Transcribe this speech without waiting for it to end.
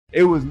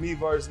It was me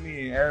versus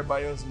me, and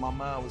everybody else in my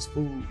mind was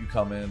food. You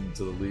come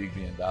into the league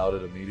being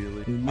doubted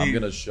immediately. I'm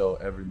gonna show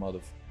every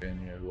motherfucker in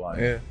here who I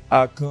am. Yeah,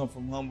 I come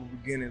from humble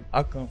beginnings.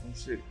 I come from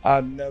shit.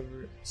 I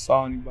never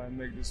saw anybody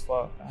make this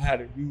far. I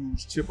had a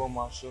huge chip on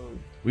my shoulder.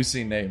 We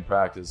seen Nate in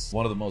practice.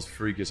 One of the most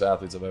freakish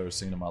athletes I've ever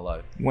seen in my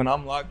life. When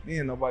I'm locked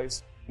in,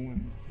 nobody's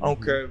winning. I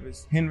don't care if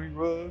it's Henry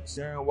Ruggs,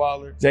 Darren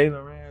Waller,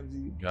 Jalen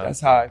Ramsey. That's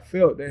how I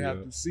felt. They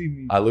have to see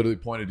me. I literally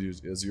pointed to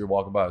you as you were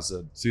walking by. I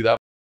said, "See that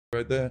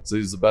right there? So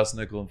he's the best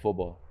nickel in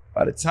football."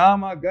 By the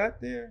time I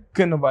got there,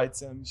 couldn't nobody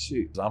tell me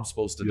shit. I'm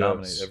supposed to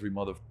dominate every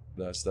motherfucker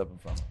that I step in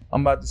front of.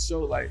 I'm about to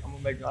show, like, I'm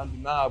gonna make it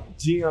undeniable.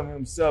 GM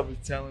himself is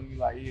telling me,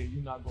 like, yeah,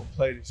 you're not gonna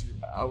play this year.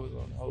 I was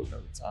on a whole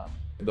nother time.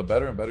 The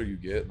better and better you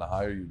get and the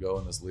higher you go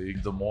in this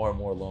league, the more and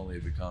more lonely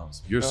it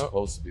becomes. You're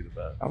supposed to be the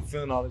best. I'm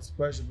feeling all this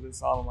pressure, but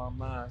it's all in my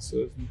mind,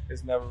 so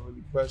it's never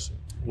really pressure.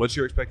 What's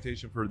your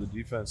expectation for the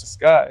defense? The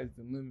sky is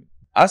the limit.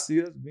 I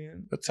see us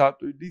being a top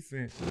 3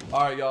 defense. All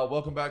right, y'all.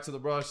 Welcome back to The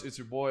Rush. It's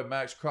your boy,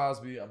 Maxx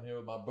Crosby. I'm here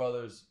with my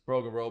brothers,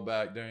 Brogan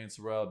Roback, Darian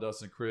Sorrell,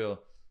 Dustin Creel.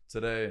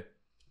 Today,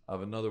 I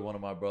have another one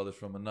of my brothers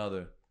from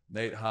another.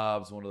 Nate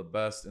Hobbs, one of the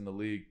best in the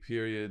league,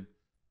 period.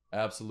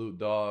 Absolute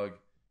dog.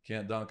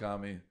 Can't dunk on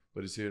me,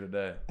 but he's here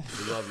today.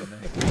 We love you,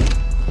 Nate.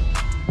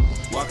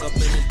 Walk up in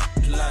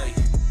the light.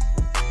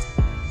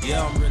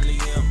 Yeah, I'm really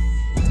him.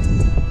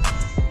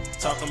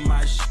 Talking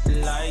my shit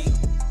like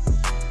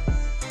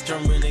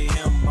I'm really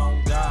him,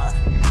 on God.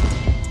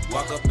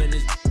 Walk up in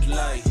this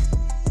light.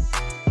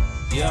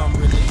 Yeah, I'm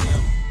really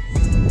him.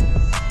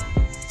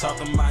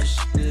 Talking my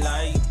shit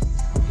like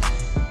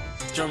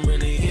I'm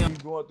really him. You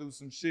going through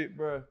some shit,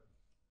 bro.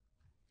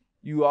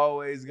 You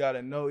always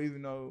gotta know,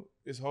 even though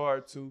it's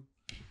hard to,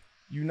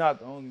 you're not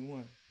the only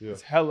one. Yeah.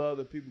 There's hella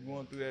other people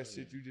going through that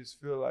shit. You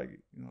just feel like it.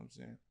 You know what I'm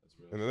saying?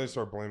 And then they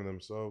start blaming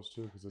themselves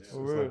too, because it's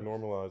like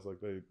normalized. Like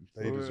they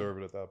deserve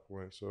it at that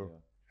point.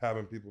 So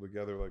having people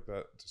together like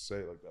that to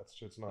say like that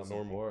shit's not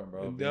normal,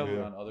 bro. Being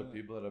around other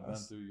people that have been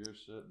through your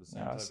shit, the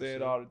same type I say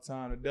it all the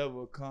time. The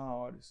devil a con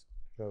artist.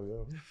 Hell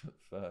yeah.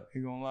 Fact. He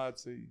gonna lie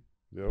to you.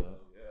 Yep.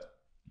 Yeah.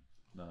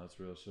 No, that's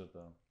real shit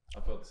though. I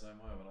felt the same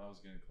way when I was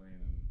getting clean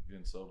and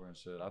getting sober and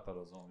shit. I thought I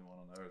was the only one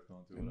on the earth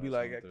going through it. Be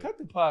like, cut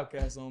the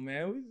podcast on,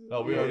 man. We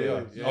already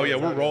are. Oh yeah,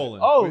 we're rolling.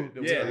 Oh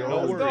yeah,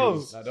 no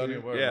worries. I don't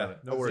even worry about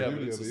it. No worries. Yeah,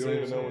 but it's the you don't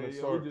even same know when it shit.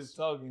 starts. We're just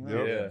talking. Huh?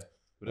 Yep. Yeah,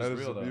 but That it's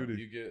is real the though.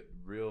 beauty. You get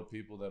real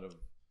people that have.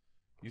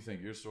 You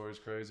think your story's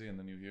crazy, and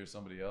then you hear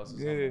somebody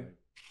else's. Yeah.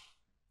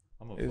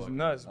 It's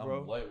nuts, bro.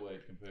 I'm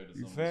lightweight compared to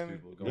You some feel of me?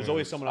 these people. There's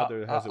always someone out there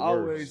that has it worse. I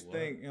always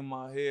think in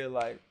my head,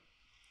 like,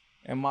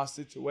 in my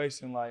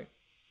situation, like,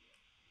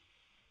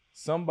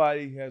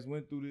 somebody has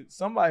went through this.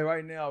 Somebody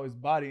right now is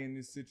bodying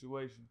this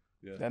situation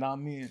that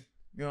I'm in.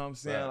 You know what I'm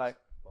saying? Like,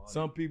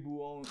 some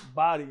people on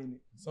bodying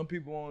it. Some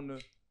people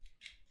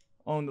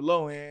on the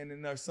low end,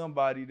 and there's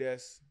somebody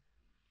that's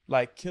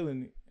like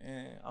killing it.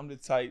 And I'm the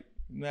type,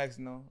 Max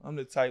know, I'm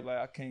the type like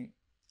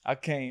I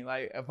can't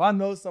like if I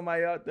know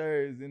somebody out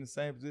there is in the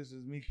same position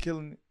as me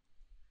killing it,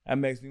 that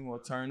makes me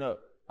want to turn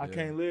up. I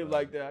can't live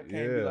like that. I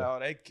can't be like, oh,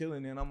 they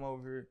killing it and I'm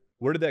over here.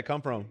 Where did that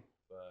come from?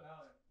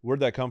 Where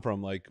did that come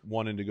from? Like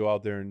wanting to go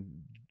out there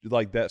and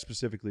like that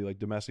specifically, like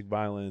domestic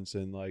violence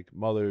and like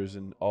mothers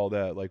and all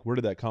that. Like where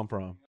did that come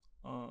from?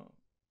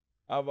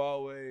 I've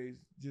always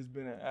just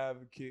been an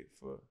advocate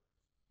for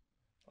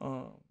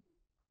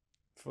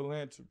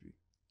philanthropy.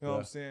 You know what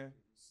I'm saying?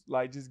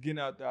 Like just getting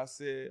out there.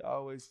 I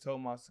always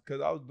told myself,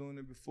 because I was doing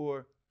it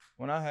before.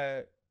 When I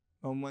had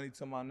no money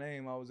to my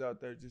name, I was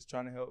out there just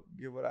trying to help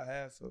give what I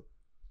had. So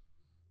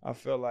I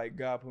felt like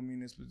God put me in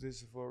this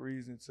position for a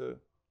reason to,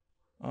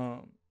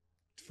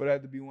 for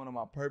that to be one of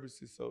my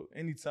purposes. So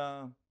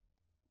anytime,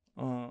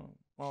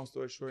 long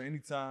story short,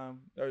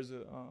 anytime there's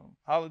a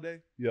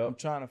holiday, I'm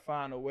trying to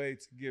find a way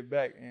to give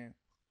back. And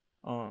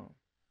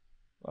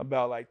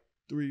about like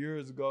 3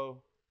 years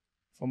ago,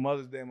 for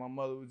Mother's Day, my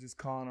mother was just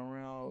calling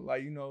around,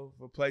 like, you know,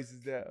 for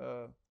places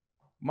that,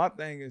 my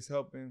thing is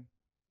helping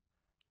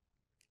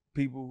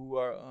people who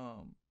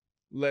are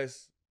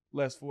less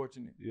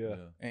fortunate. Yeah.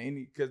 And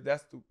because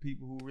that's the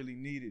people who really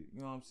need it. You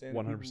know what I'm saying?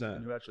 100%.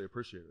 And you actually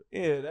appreciate it.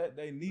 Yeah, that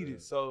they need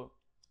it. So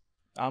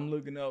I'm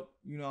looking up,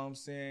 you know what I'm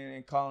saying,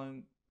 and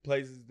calling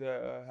places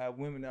that have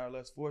women that are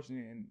less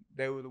fortunate, and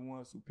they were the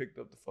ones who picked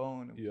up the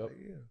phone and was like,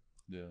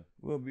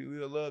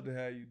 we'll love to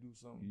have you do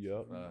something.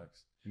 Yep.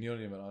 Facts. And you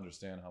don't even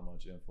understand how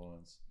much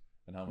influence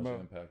and how much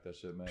impact that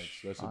shit makes,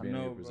 especially being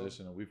in your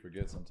position. And we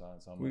forget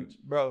sometimes how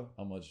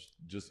much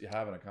just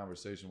having a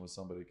conversation with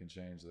somebody can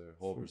change their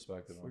whole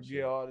perspective on shit.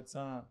 Forget all the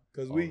time.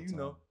 Because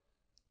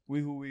we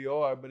who we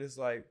are, but it's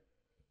like,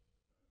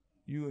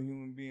 you a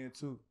human being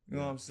too. You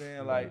know what I'm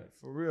saying? Like,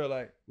 for real,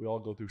 like. We all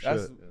go through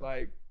that's shit.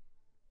 Like,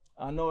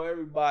 I know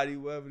everybody,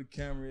 wherever the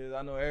camera is,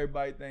 I know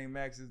everybody think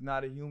Maxx is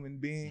not a human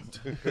being.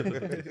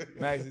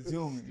 Maxx is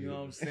human, you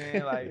know what I'm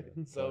saying? Like,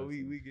 so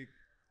we get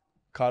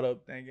caught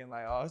up thinking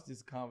like, oh, it's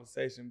just a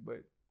conversation, but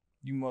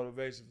you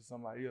motivation for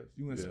somebody else.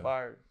 You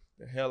inspire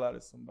the hell out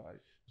of somebody.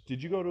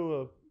 Did you go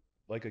to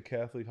a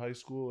Catholic high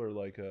school or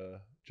like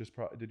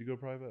did you go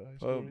private high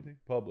school or anything?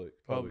 Public.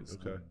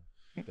 Okay.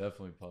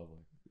 Definitely public.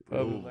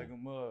 Public like a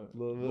mug.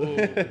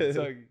 Louisville.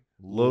 Kentucky.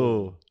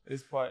 Louisville.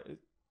 It's part.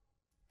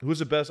 Who's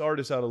the best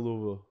artist out of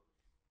Louisville?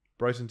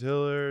 Bryson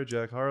Tiller,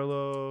 Jack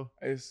Harlow.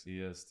 It's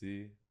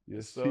EST.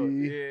 Yes, so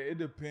yeah. It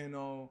depends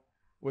on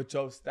what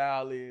your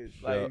style is.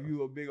 Like Yeah. if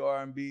you a big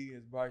R&B,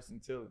 it's Bryson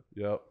Tiller.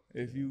 Yep.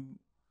 If you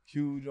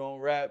huge on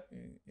rap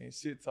and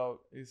shit talk,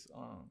 it's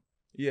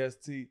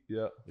EST.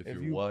 Yep. If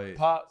you're white,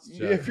 pop, it's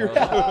yeah, Jack if you're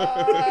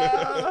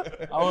Harlow.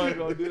 I wasn't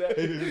gonna do that.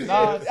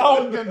 Nah, I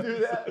wasn't gonna do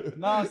that.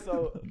 Nah,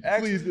 so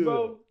actually, Please do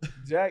bro,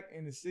 Jack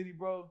in the city,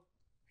 bro,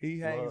 he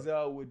hangs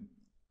Wow. out with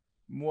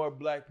more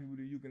black people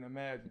than you can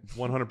imagine.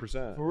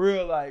 100%. For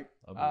real, like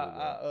I believe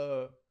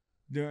I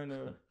during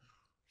the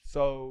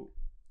so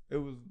it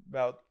was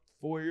about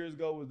 4 years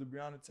ago was the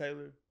Breonna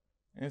Taylor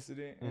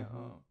incident, and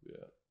Yeah.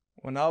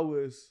 when I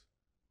was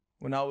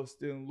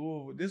still in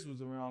Louisville, this was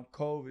around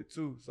COVID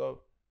too.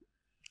 So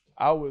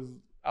it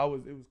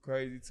was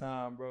crazy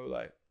time, bro.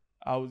 Like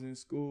I was in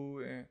school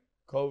and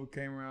COVID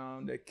came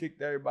around. They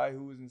kicked everybody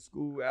who was in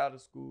school out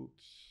of school.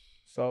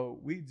 So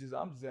I'm just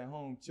at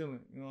home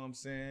chilling, you know what I'm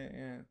saying?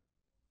 And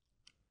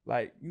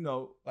like, you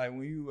know, like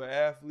when you an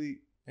athlete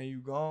and you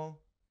gone,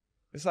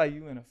 it's like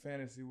you in a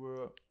fantasy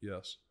world.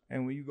 Yes.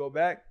 And when you go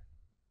back,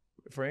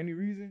 for any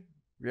reason,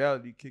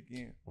 reality kick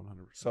in.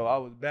 100%. So I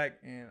was back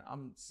and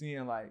I'm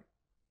seeing like,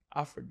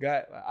 I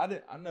forgot,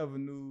 like I never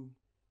knew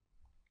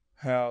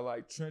how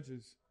like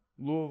trenches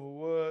Louisville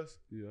was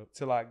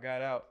till I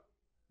got out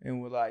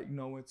and was like, you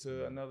know, went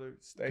to another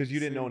state. Because you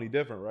didn't know any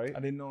different, right? I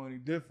didn't know any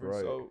different.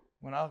 Right. So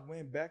when I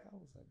went back, I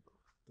was like,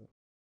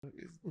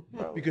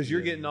 bro, Because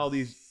you're getting all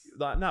these,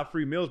 not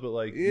free meals, but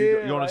like yeah,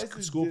 you're going like,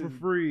 to school for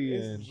free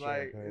it's and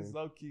like champagne. it's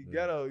low key Yeah.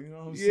 ghetto, you know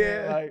what I'm Yeah.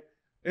 saying? Like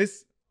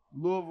it's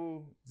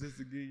Louisville, just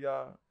to give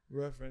y'all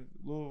reference,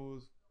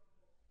 Louisville's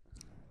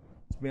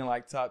it's been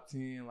like top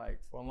 10 like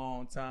for a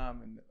long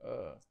time, and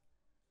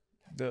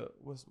the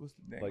what's the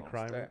name? Like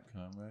crime rate?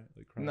 Crime rate?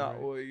 Like crime No,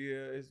 rate? well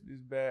yeah, it's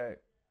bad.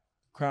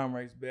 Crime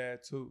rate's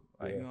bad too.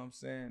 Like Yeah. you know what I'm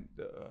saying,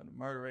 the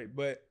murder rate,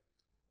 but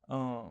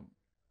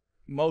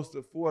most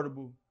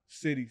affordable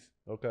cities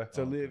Okay.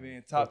 to live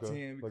in, top Okay.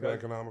 10 Like because an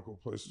economical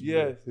place to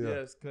yes, live. Yeah.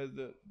 yes, because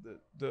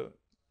the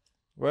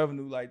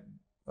revenue, like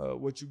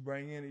what you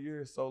bring in a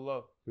year is so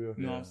low. Yeah.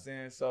 You know what I'm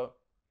saying? So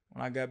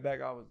when I got back,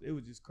 it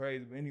was just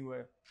crazy. But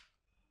anyway,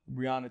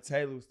 Breonna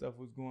Taylor stuff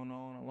was going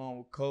on along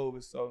with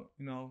COVID. So,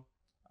 you know,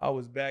 I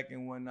was back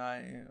and whatnot,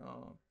 and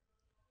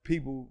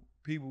people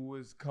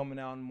was coming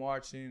out and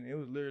marching. It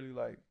was literally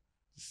like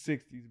the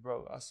 60s,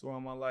 bro. I swear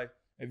on my life.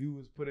 If you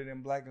was put it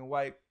in black and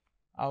white,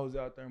 I was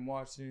out there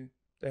marching.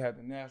 They had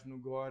the National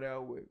Guard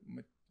out with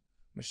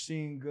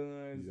machine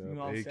guns, Yep, you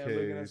know what I'm saying, AKs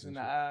looking us in and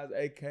the eyes,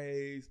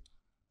 AKs.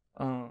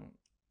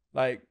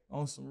 Like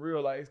on some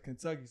real, like it's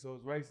Kentucky, so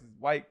it's racist.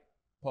 White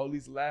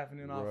police laughing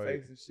in our Right.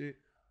 face and shit.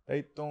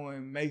 They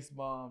throwing mace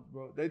bombs,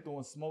 bro. They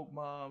throwing smoke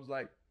bombs.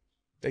 Like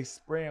they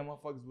spraying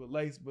motherfuckers with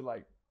lace, but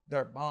like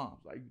they're bombs.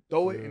 Like you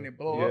throw it and it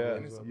blow Yeah. up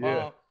and it's a Yeah.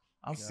 bomb.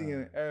 I'm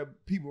seeing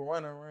people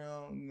running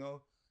around, you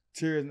know,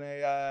 tears in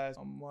their eyes.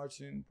 I'm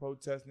marching,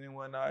 protesting and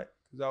whatnot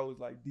because I was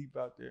like deep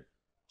out there,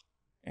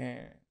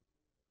 and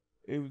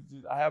it was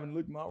just I haven't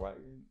looked my right.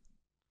 And,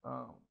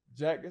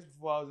 Jack, that's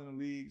before I was in the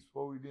leagues,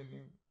 before we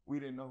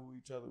didn't know who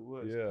each other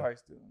was. Yeah. Probably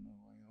still don't know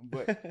who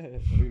I am,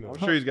 but You know. I'm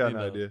sure he's got You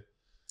an know. idea.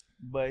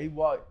 but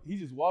he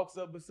just walks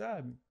up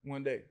beside me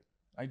one day,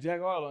 like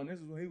Jack Harlow, and this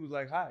is when he was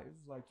like hot. This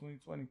was like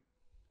 2020.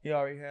 He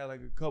already had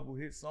like a couple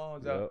hit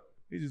songs out. Yep.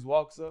 He just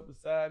walks up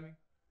beside me.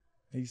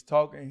 He's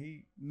talking.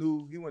 He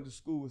knew he went to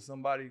school with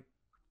somebody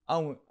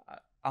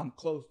I'm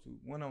close to.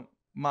 One of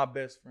my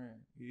best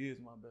friend. He is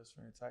my best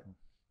friend type.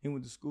 He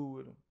went to school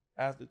with him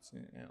after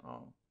 10, and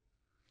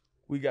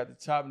we got to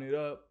chopping it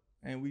up,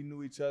 and we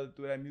knew each other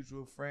through that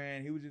mutual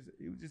friend. He was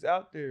just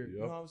out there. You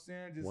know what I'm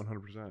saying? Just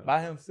 100%.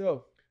 by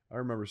himself. I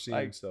remember seeing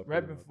Like stuff.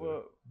 rapping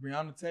for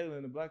Breonna Taylor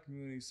in the black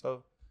community.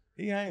 So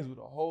he hangs with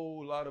a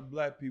whole lot of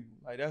black people.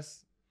 Like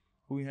that's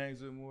who he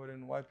hangs with more than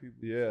the white people.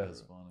 Yeah.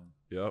 That's funny.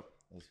 Yep.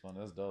 That's funny.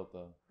 That's dope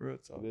though. Real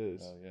talk. It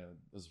is. Oh yeah,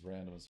 it's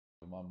random.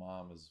 My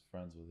mom is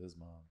friends with his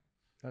mom.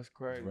 That's It's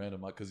crazy.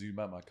 random because you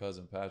met my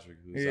cousin Patrick,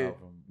 who's Yeah. out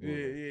from Yeah,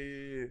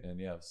 Louisville. yeah. And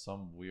yeah,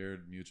 some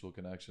weird mutual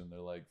connection. They're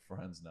like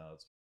friends now.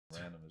 It's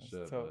random as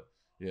That's shit. tough. But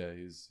yeah,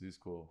 he's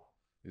cool.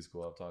 He's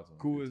cool. I've talked to him.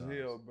 a Cool few as times.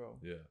 hell, bro.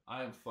 Yeah.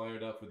 I am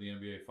fired up for the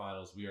NBA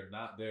Finals. We are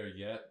not there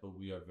yet, but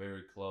we are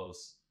very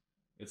close.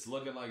 It's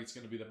looking like it's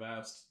going to be the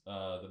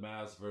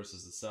Mavs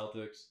versus the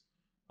Celtics.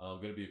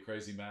 Going to be a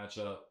crazy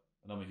matchup,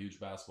 and I'm a huge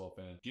basketball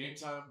fan. Game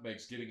Time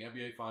makes getting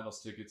NBA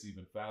Finals tickets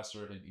even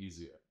faster and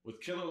easier. With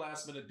killer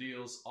last-minute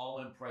deals,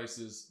 all-in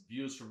prices,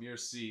 views from your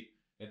seat,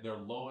 and their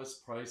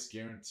lowest price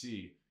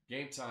guarantee,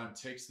 Game Time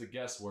takes the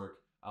guesswork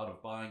out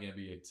of buying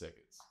NBA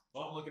tickets.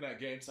 Well, I'm looking at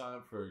Game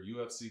Time for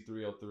UFC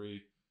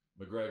 303,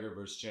 McGregor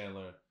versus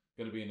Chandler.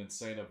 Going to be an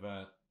insane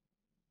event.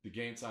 The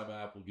Game Time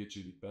app will get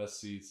you the best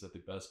seats at the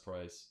best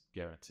price,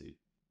 guaranteed.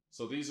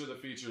 So these are the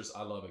features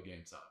I love at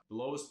Game Time. The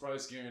lowest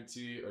price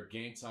guarantee or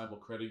Game Time will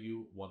credit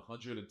you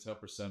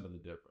 110% of the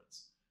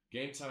difference.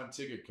 Game Time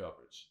ticket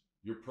coverage.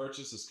 Your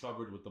purchase is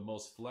covered with the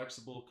most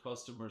flexible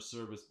customer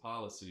service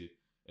policy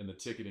in the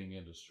ticketing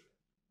industry.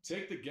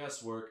 Take the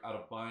guesswork out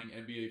of buying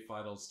NBA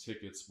Finals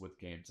tickets with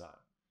Game Time.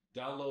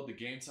 Download the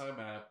Game Time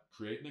app,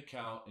 create an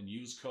account, and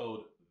use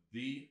code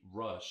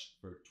THERUSH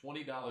for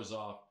 $20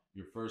 off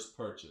your first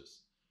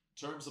purchase.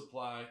 Terms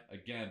apply.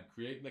 Again,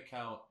 create an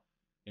account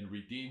and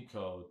redeem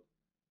code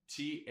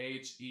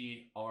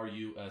THERUSH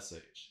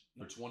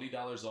for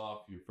 $20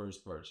 off your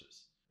first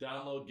purchase.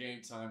 Download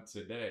Game Time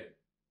today.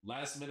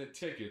 Last minute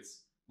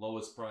tickets,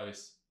 lowest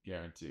price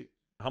guaranteed.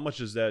 How much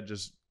does that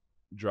just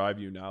drive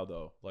you now,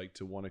 though? Like,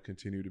 to want to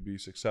continue to be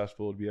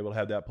successful, to be able to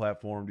have that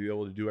platform, to be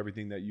able to do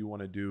everything that you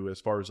want to do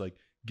as far as like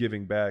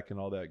giving back and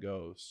all that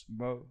goes?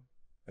 Bro,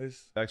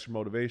 it's Extra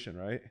motivation,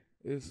 right?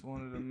 It's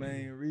one of the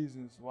main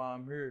reasons why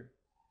I'm here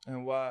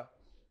and why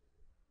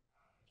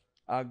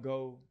I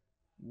go.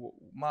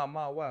 My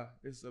why.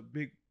 It's a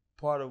big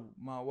part of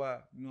my why.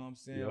 You know what I'm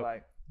saying? Yep.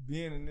 Like,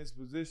 being in this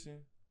position,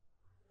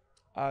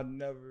 I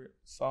never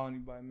saw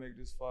anybody make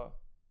this far.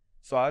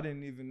 So I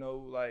didn't even know,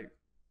 like,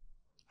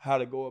 how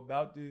to go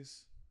about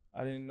this.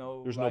 I didn't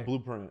know. There's like, no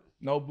blueprint.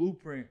 No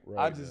blueprint.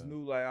 Right, I just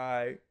knew, like, all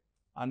right,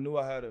 I knew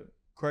I had a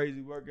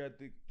crazy work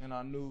ethic, and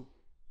I knew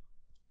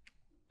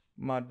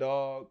my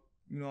dog,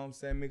 you know what I'm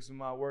saying, mixing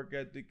my work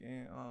ethic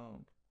and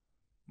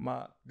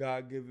my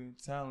God-given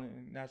talent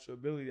and natural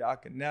ability, I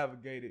could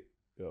navigate it.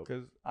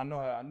 Because I knew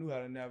how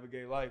to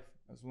navigate life.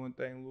 That's one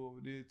thing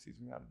Louisville did teach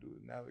me how to do,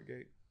 is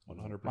navigate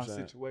 100%. my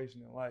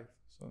situation in life.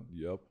 So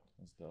Yep.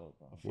 That's dope,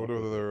 bro. What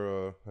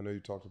other? I know you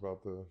talked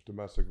about the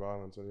domestic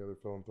violence. Any other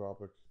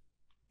philanthropic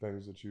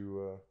things that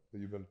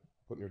you've been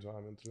putting your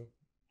time into?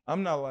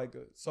 I'm not like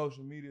a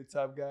social media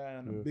type guy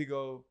and a Yeah. big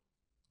old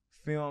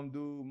film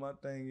dude. My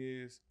thing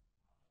is,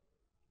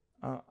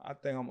 I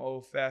think I'm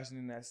old fashioned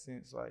in that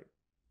sense. Like,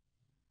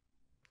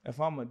 if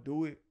I'm gonna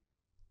do it,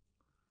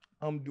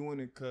 I'm doing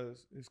it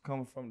because it's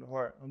coming from the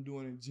heart. I'm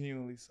doing it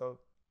genuinely. So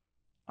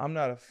I'm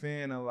not a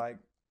fan of like,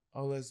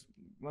 oh,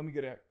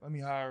 let me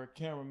hire a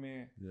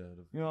cameraman. Yeah,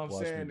 You know what I'm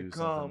watch me saying? To do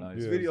come something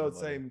nice for videotape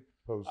somebody. me.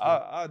 Post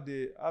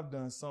I've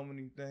done so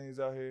many things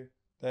out here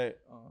that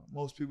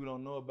most people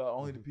don't know about.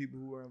 Only the people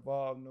who are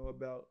involved know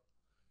about,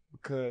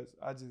 because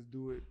I just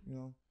do it, you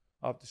know,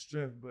 off the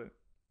strength. But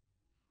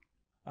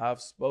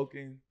I've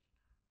spoken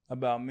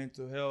about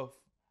mental health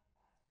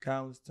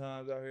countless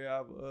times out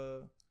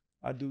here.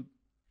 I do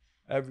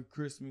every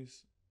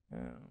Christmas.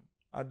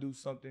 I do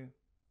something.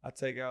 I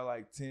take out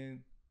like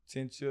 10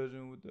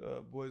 children with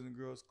the Boys and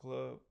Girls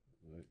Club.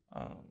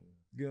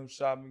 Get them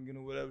shopping, get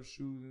them whatever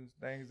shoes and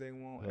things they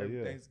want Hell every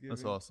yeah. Thanksgiving.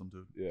 That's awesome,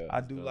 dude. Yeah.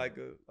 I do like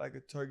a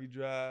turkey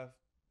drive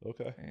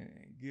Okay. and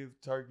give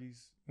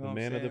turkeys. You know The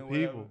what I'm man of the saying?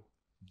 Whatever. people.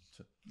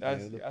 That's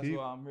Man of the that's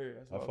people. why I'm here.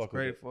 That's I what I was fuck with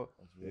created it. for.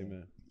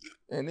 Amen.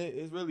 And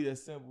it's really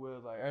as simple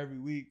as like every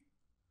week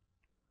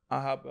I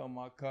hop out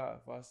my car.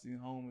 If I see a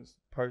homeless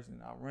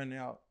person, I run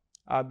out.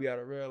 I'll be at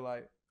a red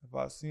light. If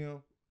I see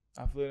him,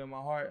 I feel it in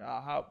my heart.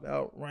 I hop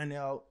out, run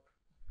out,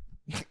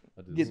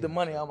 get the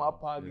money out of my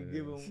pocket,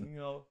 give him, you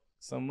know,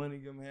 some money,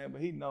 give him a hand.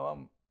 But he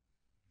know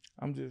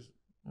I'm just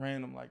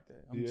random like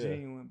that. I'm Yeah.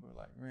 genuine, but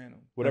like random.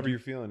 Whatever you're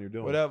feeling, you're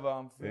doing. Whatever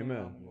I'm feeling, Amen.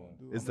 I'm gonna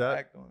do. Is I'm gonna that-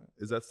 act on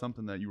it. Is that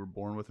something that you were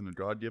born with, in a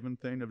God-given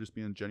thing of just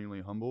being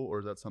genuinely humble, or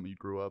is that something you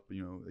grew up,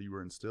 you know, that you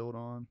were instilled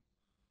on?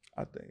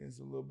 I think it's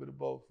a little bit of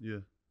both. Yeah.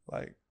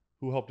 Like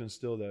Who helped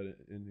instill that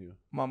in you?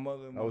 my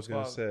mother and my I was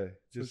gonna father. say,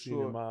 just for seeing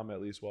your sure. mom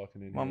at least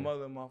walking in My here.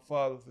 mother and my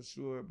father for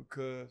sure,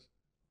 because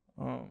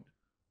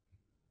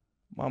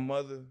my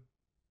mother,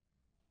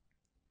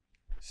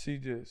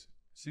 she's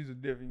a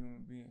different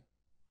human being.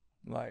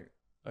 Like,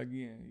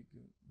 again, you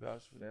can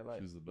vouch for that.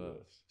 Like, She's the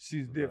best.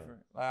 she's the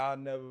different. Like, I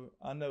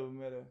never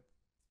met a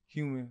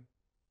human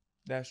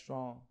that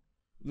strong,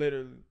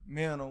 literally,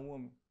 man or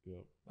woman.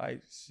 Yep.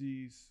 Like,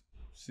 she's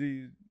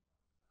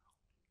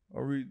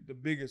probably the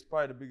biggest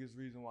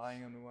reason why I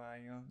am the way I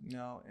am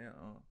now. And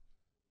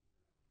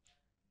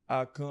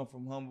I come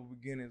from humble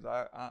beginnings.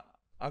 I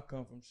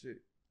come from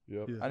shit.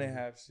 Yep. Yeah. I didn't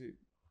have shit,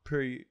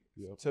 period.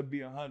 Yep. To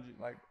be 100,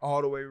 like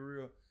all the way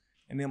real.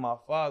 And then my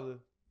father,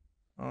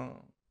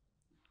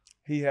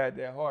 he had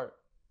that heart.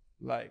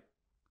 Like,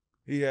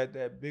 he had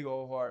that big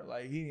old heart.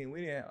 Like, we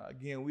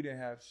didn't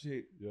have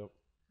shit. Yep.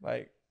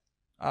 Like,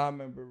 I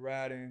remember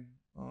riding,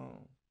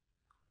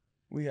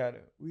 we had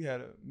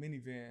a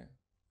minivan,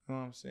 you know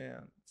what I'm saying?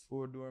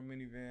 4-door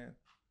minivan.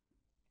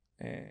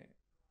 And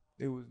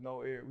there was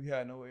no air. We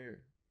had no air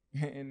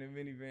in the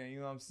minivan, you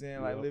know what I'm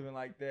saying? Like, Yep. living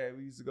like that.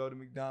 We used to go to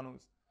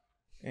McDonald's,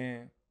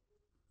 and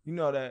you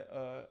know that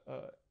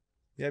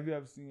have you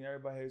ever seen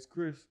Everybody Hates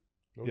Chris?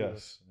 Oh,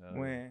 Yes.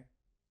 When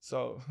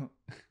so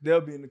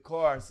they'll be in the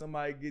car,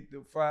 somebody get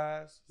the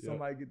fries, Yep.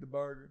 somebody get the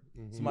burger,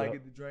 Mhm. somebody Yep.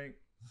 get the drink.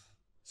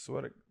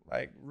 Sort of,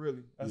 like,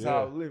 really, that's Yeah.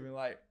 how I was living.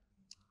 Like,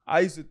 I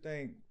used to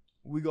think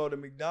we go to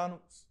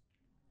McDonald's,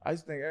 I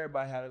used to think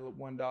everybody had a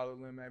 $1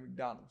 limit at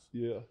McDonald's.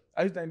 Yeah.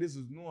 I used to think this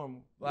was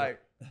normal.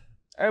 Like,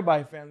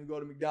 everybody family go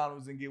to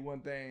McDonald's and get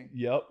one thing.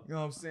 Yep. You know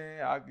what I'm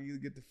saying? I could either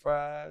get the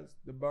fries,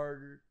 the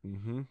burger,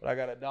 Mm-hmm. but I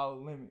got a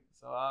 $1 limit.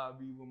 So I'll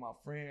be with my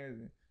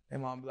friends and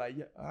And mom be like,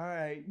 yeah, all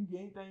right, you get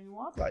anything you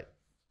want? I'm like,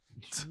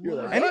 You're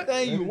like,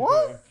 anything you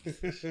want?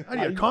 I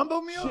need a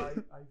combo meal. Are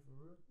you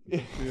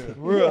for real? For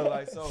real,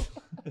 like so.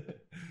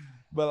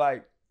 But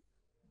like,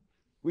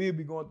 we'd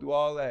be going through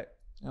all that.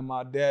 And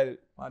my daddy,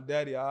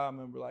 I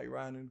remember like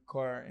riding in the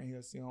car and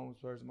he'll see a homeless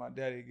person. My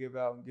daddy would give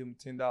out and give him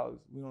 $10.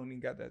 We don't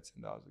even got that $10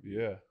 again.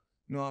 Yeah.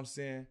 You know what I'm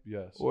saying?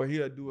 Yes. Or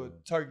he'll do a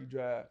turkey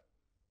drive.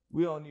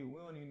 We don't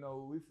even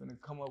know we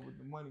finna come up with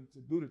the money to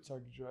do the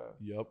turkey drive.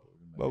 Yep.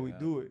 But we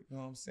do it. You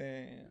know what I'm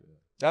saying?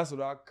 That's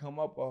what I come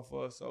up off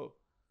of. So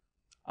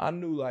I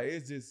knew like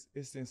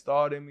it's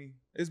installed in me.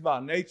 It's by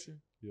nature.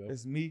 Yep.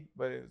 It's me,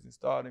 but it's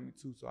installed in me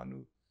too. So I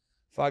knew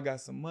if I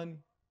got some money,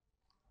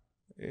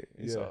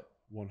 it's up.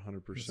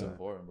 100%. It's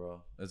important,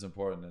 bro. It's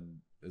important, and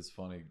it's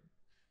funny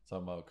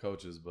talking about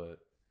coaches, but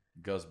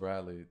Gus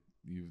Bradley,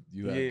 you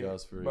had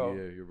Gus for a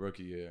year, your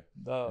rookie year,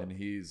 and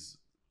he's,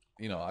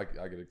 you know, I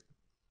get to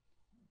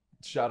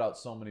shout out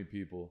so many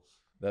people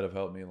that have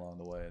helped me along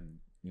the way and,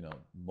 you know,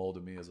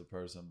 molded me as a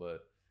person.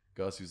 But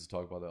Gus used to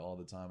talk about that all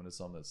the time, and it's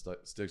something that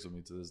sticks with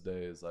me to this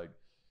day. Is like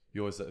he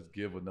always says,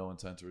 "Give with no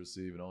intent to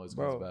receive," and always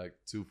comes back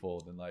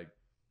twofold. And like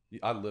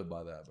I live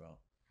by that, bro.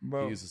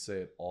 He used to say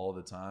it all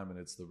the time, and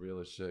it's the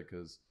realest shit.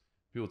 Because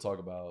people talk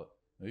about,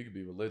 you know, you could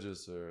be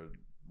religious or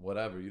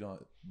whatever.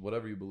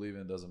 Whatever you believe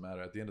in doesn't matter.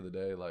 At the end of the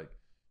day, like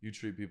you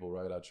treat people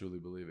right, I truly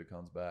believe it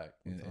comes back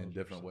in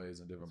different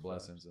ways and different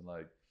blessings. And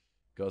like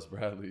Gus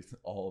Bradley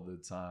all the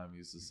time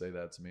used to say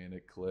that to me, and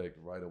it clicked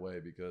right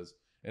away because,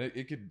 and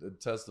it could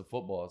attest to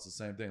football. It's the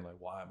same thing. Like,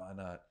 why am I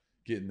not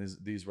getting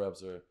these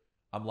reps, or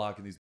I'm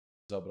locking these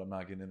up, but I'm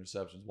not getting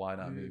interceptions? Why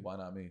not me? Why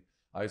not me?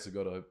 I used to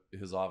go to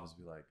his office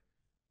and be like,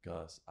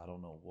 Gus, I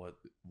don't know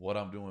what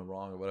I'm doing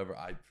wrong or whatever.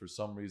 For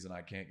some reason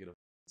I can't get a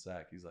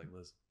sack. He's like,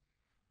 listen,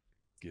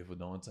 give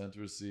with no intent to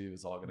receive.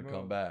 It's all gonna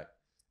come back.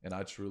 And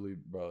I truly,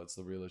 bro, it's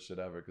the realest shit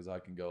ever, because I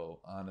can go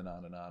on and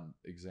on and on,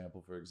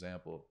 example for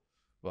example,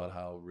 about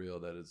how real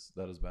that has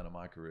been in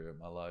my career,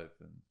 my life.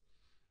 And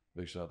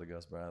big shout out to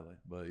Gus Bradley.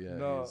 But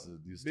yeah,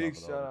 he's big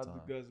tough shout all out the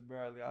time. to Gus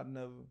Bradley. I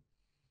never,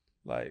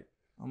 like,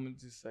 I'm gonna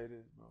just say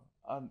this, bro.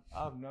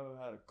 I've never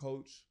had a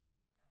coach.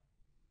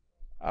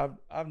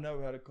 I've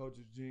never had a coach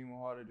as genuine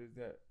hearted as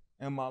that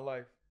in my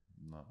life.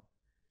 No.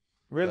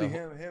 Really,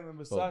 him and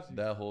Versace.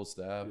 That whole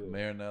staff,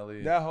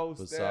 Marinelli, that whole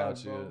Versace,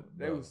 staff, bro.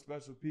 They were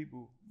special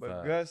people.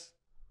 But Gus,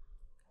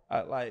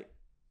 I like,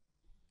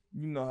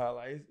 you know how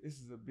like this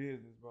is a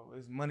business, bro.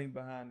 There's money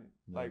behind it,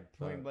 like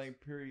point blank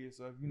period.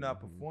 So if you're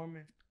not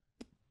performing,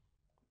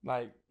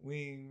 like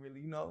we ain't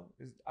really, you know,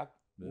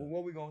 well,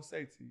 what we gonna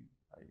say to you?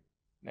 Like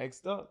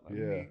next up,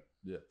 like,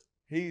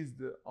 he's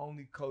the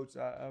only coach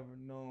I ever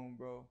known,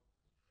 bro.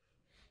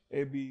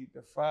 It'd be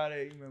the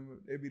Friday, you remember?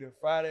 It'd be the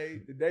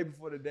Friday, the day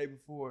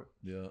before.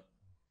 Yeah.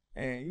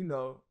 And, you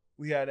know,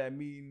 we had that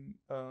meeting.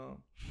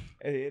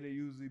 It'll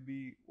usually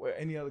be, well,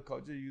 any other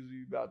coach, it'll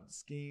usually be about the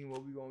scheme,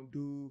 what we gonna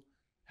do,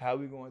 how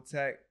we gonna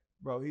attack.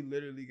 Bro, he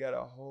literally got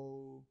a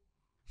whole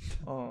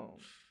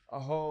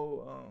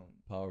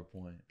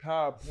PowerPoint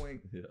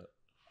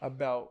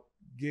about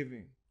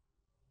giving,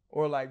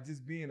 or like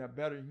just being a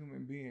better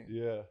human being.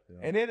 Yeah.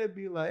 And it'll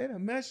be like, it'll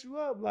mess you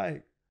up.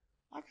 Like,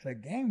 I got a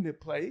game to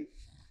play.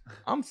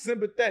 I'm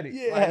sympathetic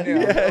right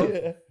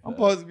now. I'm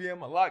supposed to be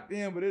locked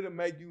in, but it'll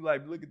make you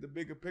like look at the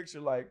bigger picture,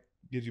 like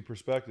gives you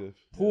perspective.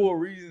 Pull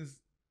reasons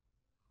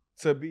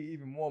to be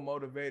even more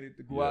motivated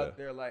to go out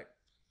there. Like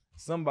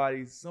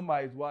somebody's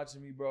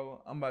watching me,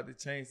 bro. I'm about to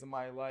change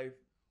somebody's life,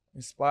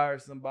 inspire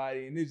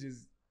somebody, and it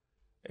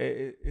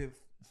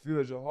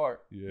fills your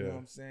heart. Yeah. You know what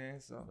I'm saying?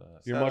 So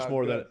you're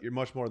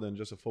much more than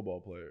just a football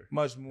player.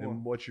 Much more.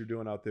 And what you're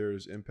doing out there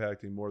is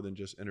impacting more than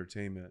just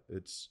entertainment.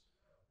 It's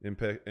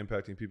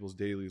impacting people's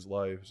daily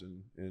lives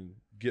and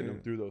getting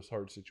them through those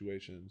hard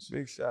situations.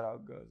 Big shout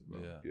out, Gus, bro.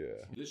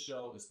 Yeah. This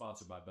show is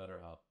sponsored by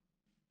BetterHelp.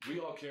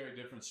 We all carry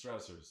different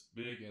stressors,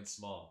 big and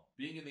small.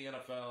 Being in the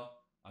NFL,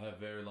 I have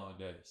very long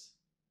days.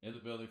 In the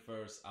building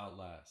first, out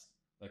last.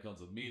 That comes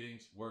with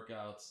meetings,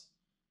 workouts,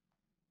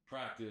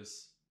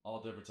 practice, all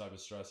different type of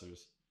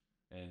stressors.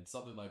 And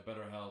something like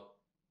BetterHelp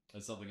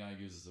is something I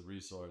use as a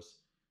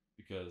resource,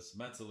 because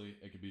mentally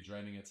it can be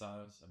draining at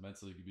times, and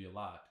mentally it can be a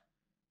lot.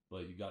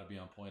 But you got to be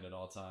on point at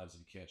all times,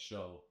 and you can't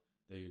show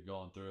that you're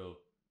going through,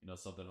 you know,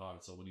 something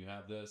hard. So when you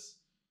have this,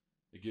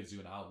 it gives you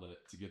an outlet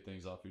to get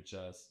things off your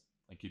chest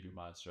and keep your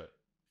mind straight.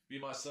 Me,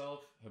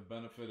 myself, have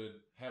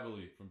benefited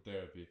heavily from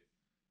therapy.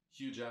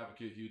 Huge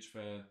advocate, huge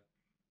fan.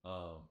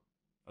 I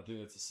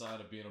think it's a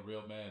sign of being a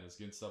real man, is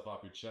getting stuff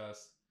off your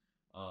chest,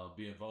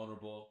 being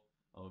vulnerable,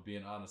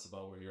 being honest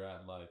about where you're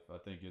at in life. I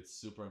think it's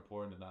super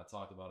important and not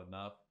talked about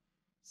enough.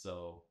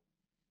 So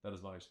that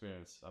is my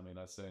experience. I mean,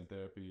 I stay in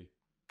therapy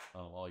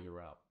all year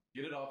round.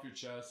 Get it off your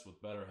chest with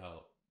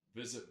BetterHelp.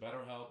 Visit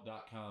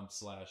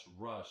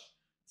BetterHelp.com/rush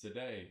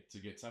today to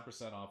get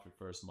 10% off your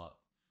first month.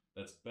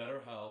 That's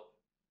BetterHelp,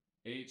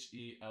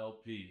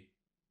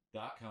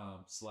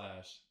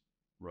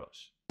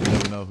 HELP.com/rush. You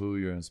never know who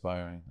you're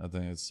inspiring. I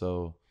think it's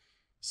so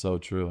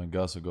true. And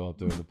Gus will go up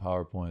there with the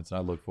PowerPoints, and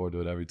I look forward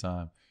to it every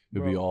time.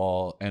 It'll be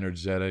all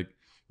energetic,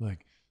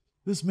 like,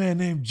 this man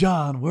named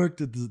John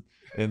worked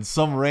in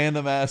some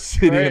random ass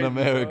city in Crazy,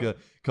 America,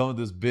 come with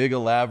this big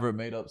elaborate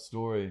made up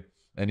story,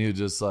 and he was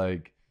just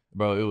like,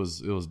 bro, it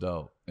was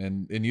dope.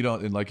 And you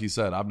don't, and like he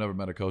said, I've never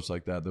met a coach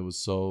like that.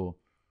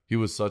 He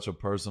was such a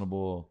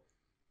personable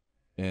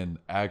and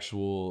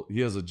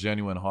he has a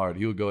genuine heart.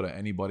 He would go to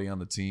anybody on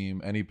the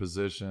team, any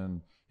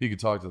position. He could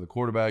talk to the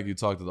quarterback. He could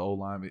talk to the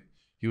O-line.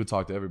 He would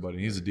talk to everybody.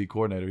 He's a D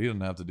coordinator. He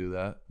didn't have to do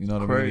that. You know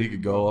what I mean? He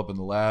could go up in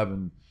the lab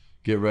and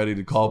get ready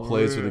to call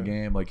plays for the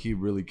game. Like, he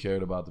really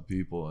cared about the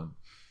people. And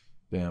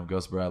damn,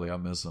 Gus Bradley, I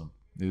miss him.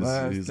 He's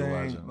a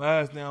legend.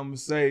 Last thing I'm gonna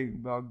say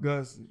about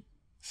Gus,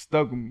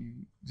 stuck with me.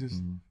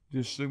 Just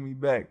shook me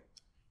back.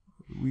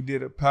 We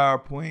did a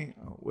PowerPoint.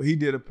 Well, he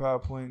did a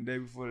PowerPoint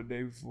the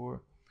day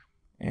before,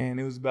 and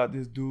it was about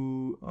this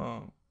dude,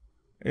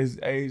 this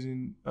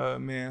Asian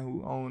man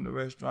who owned the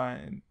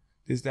restaurant and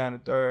this, down the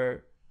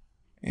third,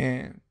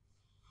 and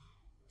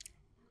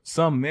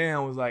some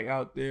man was like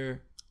out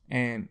there,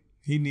 and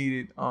he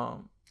needed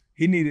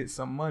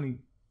some money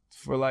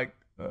for like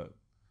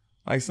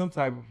some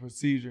type of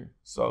procedure.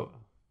 So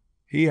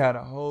he had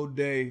a whole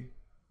day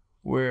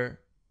where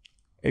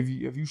if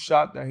you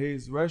shopped at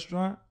his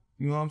restaurant,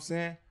 you know what I'm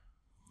saying?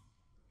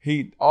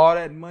 All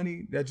that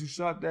money that you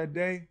shopped that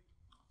day,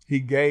 he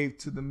gave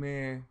to the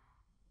man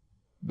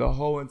the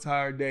whole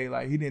entire day.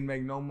 Like, he didn't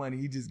make no money.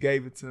 He just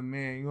gave it to the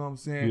man, you know what I'm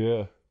saying?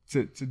 Yeah.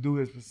 To do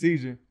his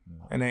procedure.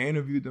 Yeah. And they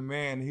interviewed the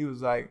man, and he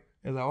was like,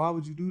 why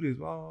would you do this?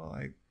 Well,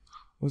 like,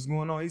 what's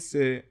going on? He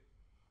said,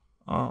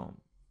 I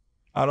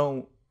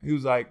don't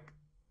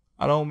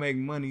make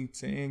money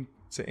to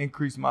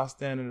increase my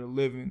standard of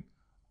living.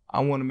 I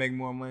want to make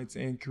more money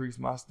to increase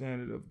my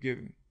standard of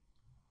giving.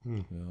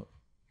 Yeah.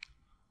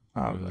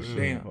 I was like,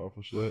 damn.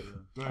 Powerful shit.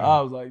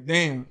 I was like,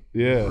 damn.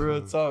 Yeah.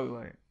 Real talk,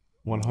 like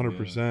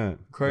 100%.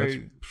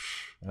 Crazy.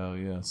 Hell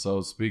yeah.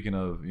 So speaking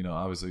of,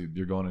 obviously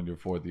you're going into your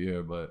 4th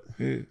year, but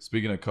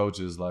speaking of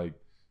coaches, like,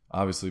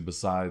 obviously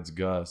besides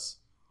Gus,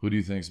 who do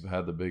you think's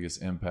had the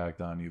biggest impact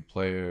on you?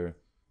 Player,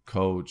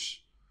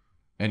 coach,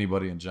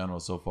 anybody in general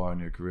so far in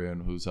your career,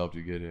 and who's helped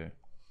you get here?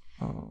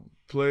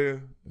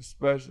 Player,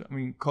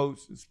 especially, coach,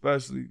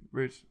 especially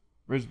Rich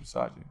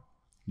Bisaccia.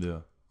 Yeah.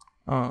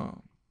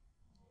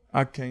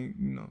 I can't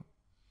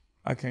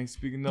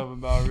speak enough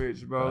about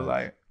Rich, bro.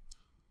 Right. Like,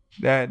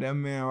 that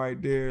man right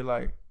there,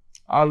 like,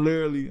 I'm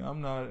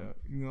not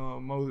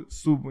a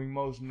super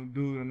emotional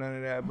dude or none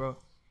of that, bro.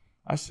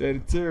 I shed a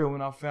tear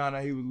when I found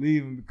out he was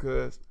leaving,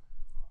 because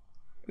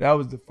that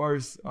was the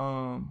first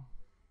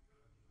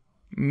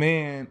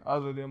man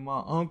other than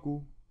my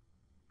uncle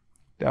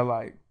that,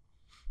 like,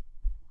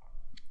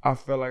 I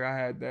felt like I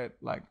had that,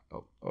 like,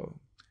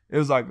 it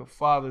was like a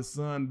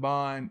father-son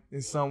bond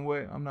in some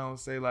way. I'm not gonna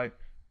say like,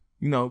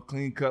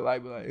 clean cut,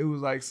 like, but like, it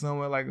was like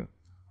somewhere like a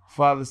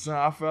father-son.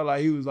 I felt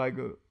like he was like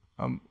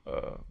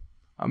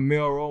a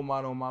male role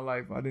model in my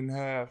life I didn't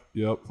have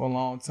for a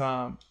long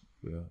time.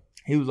 Yeah.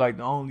 He was like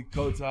the only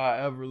coach I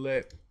ever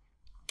let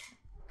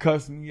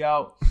cuss me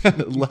out.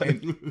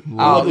 Let.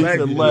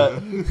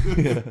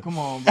 Come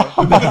on, bro.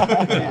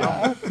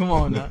 Come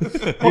on now.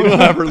 You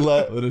don't ever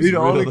let. He the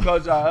only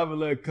coach I ever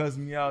let cuss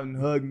me out and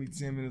hug me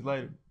 10 minutes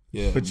later.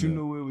 Yeah. But you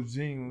knew it was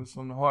genuine. It was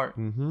from the heart.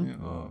 Mm-hmm.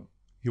 And,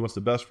 he wants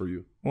the best for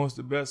you. Wants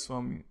the best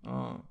for me.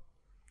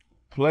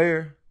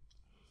 Player,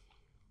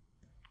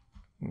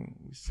 we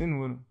sitting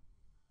with him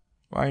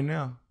right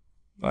now.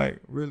 Like,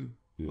 really.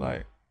 Yeah.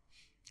 Like,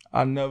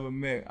 I never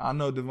met. I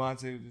know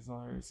Devontae was just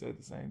on here and said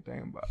the same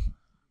thing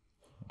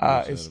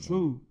about. It's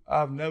true.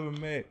 I've never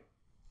met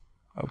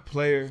a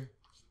player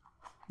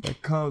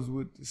that comes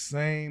with the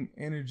same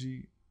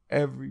energy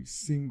every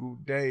single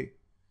day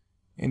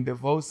and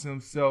devotes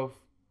himself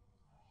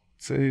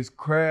to his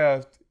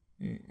craft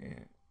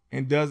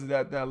and does it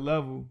at that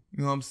level.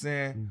 You know what I'm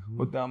saying? Mm-hmm.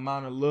 With the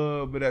amount of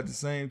love, but at the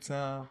same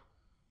time,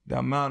 the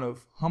amount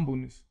of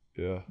humbleness,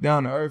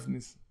 down to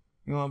earthness.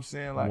 You know what I'm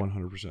saying? Like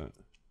 100%.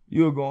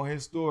 You'll go on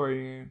his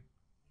story and,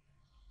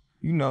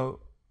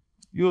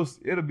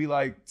 it'll be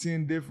like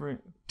 10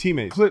 different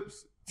teammates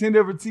clips, 10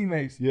 different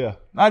teammates. Yeah.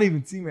 Not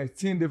even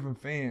teammates, 10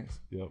 different fans.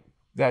 Yep.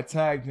 That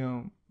tagged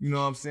him. You know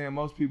what I'm saying?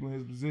 Most people in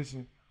his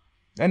position,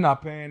 they're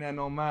not paying that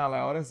no mind.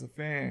 Like, oh, that's a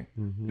fan.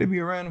 Mm-hmm. They be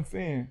a random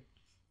fan.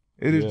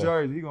 It is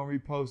jersey. He gonna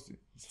repost it.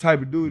 It's the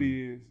type of dude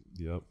he is.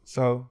 Yep.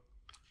 So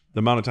the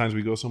amount of times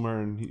we go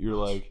somewhere and you're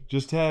like,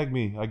 just tag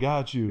me. I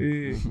got you.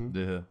 Yeah.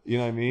 Yeah. You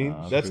know what I mean?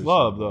 That's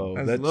love, though.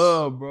 That's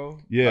love, bro.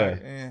 Yeah.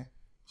 Like, and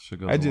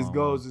that just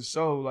goes to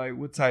show, like,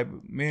 what type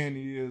of man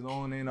he is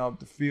on and off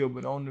the field.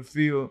 But on the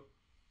field,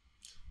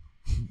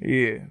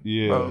 yeah.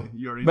 Bro.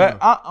 You already know.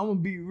 I'm going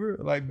to be real.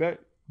 Like,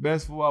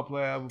 best football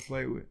player I ever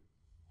played with.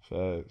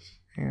 Facts.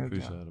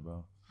 Appreciate it,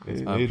 bro.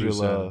 It's major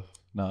love.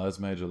 No, it's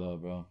major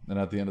love, bro. And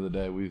at the end of the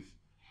day,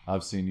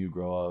 I've seen you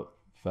grow up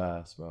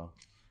fast, bro.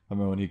 I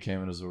remember when he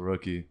came in as a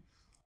rookie.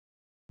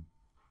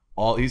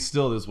 He's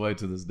still this way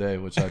to this day,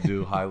 which I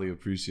do highly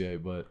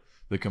appreciate. But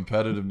the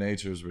competitive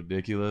nature is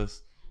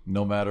ridiculous.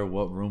 no matter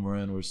what room we're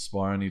in, we're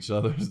sparring each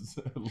other,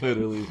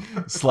 literally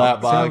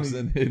slap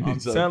boxing, hitting I'm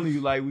each other. telling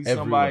you, like we Everywhere.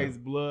 somebody's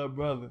blood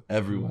brother.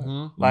 Everywhere.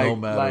 Mhm. Like- no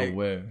matter like-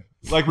 where.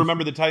 Like,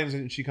 remember the Titans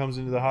and she comes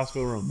into the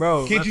hospital room.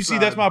 Bro, Can't you see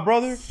that's my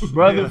brother?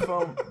 brother Yeah.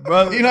 from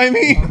brother. You know what I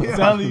mean? I'm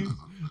telling you,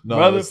 No,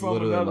 brother it's from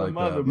literally another like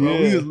mother, that. bro. Yeah.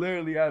 We was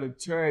literally at a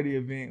charity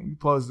event. We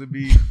supposed to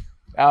be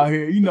out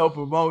here,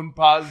 promoting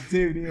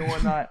positivity and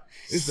whatnot.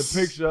 It's a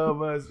picture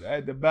of us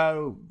at the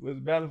battle. Was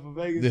it Battle for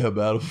Vegas? Yeah,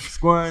 battle.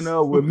 Squaring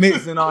up with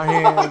mitts in our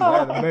hands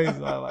at the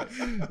baseline.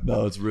 Like,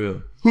 No, it's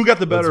real. Who got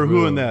the better? That's Who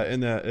real. in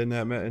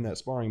that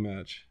sparring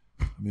match?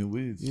 I mean,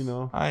 we. You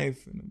know. I ain't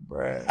finna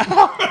brag.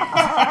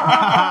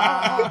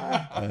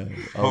 Hey,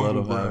 I'll let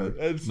them have it.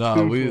 That's No,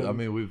 too funny. I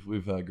mean,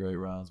 we've had great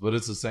rounds, but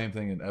it's the same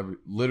thing in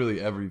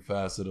literally every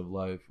facet of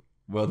life.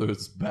 Whether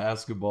it's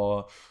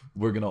basketball,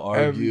 we're gonna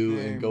argue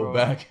Everything, and go bro.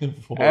 back and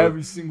forth.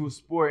 Every single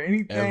sport,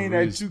 anything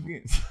Every that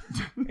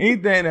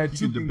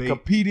you can debate.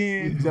 compete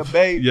in,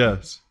 debate.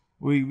 Yes.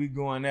 We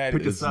going at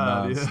Pick it. a It's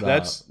side. Yeah.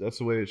 nonstop. That's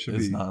the way it should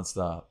It's be.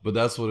 nonstop. But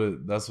that's what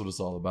it's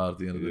all about at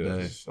the end of the Yeah.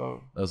 day.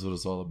 So That's what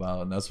it's all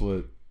about, and that's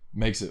what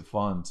makes it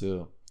fun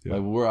too. Yeah.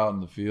 Like when we're out in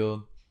the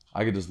field,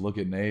 I could just look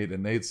at Nate,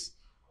 and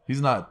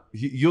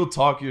you'll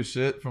talk your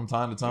shit from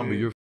time to time, but Yeah.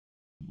 you're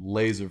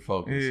laser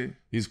focused. yeah,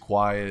 He's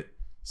quiet,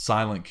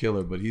 silent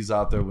killer, but he's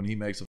out there when he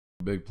makes a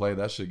big play.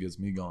 That shit gets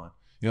me going.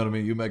 You know what I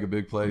mean? You make a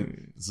big play, Yeah.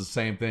 it's the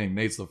same thing.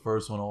 Nate's the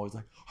first one, always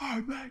like, all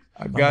right, man.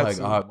 I I'm got like,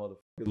 to. all right, motherfucker,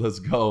 let's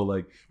go.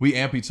 Like we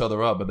amp each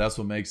other up, but that's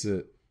what makes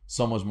it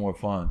so much more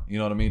fun. You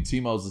know what I mean?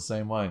 Timo's the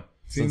same way.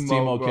 Since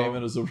Timo bro. came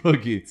in as a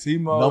rookie,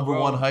 Timo, number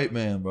bro, one hype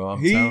man, bro. I'm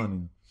He- telling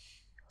you.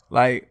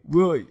 Like,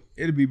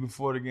 it'll be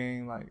before the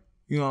game. Like,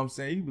 you know what I'm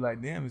saying? You be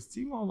like, damn, is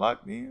Timo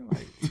locked in?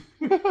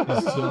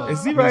 Like,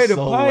 is he ready to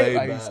so play? laid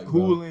Like, back, he's bro.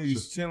 cooling,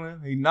 he's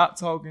chilling, he's not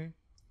talking,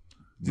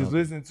 just Nothing.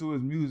 listening to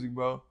his music,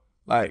 bro.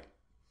 Like,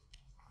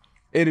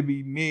 it'll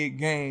be mid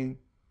game.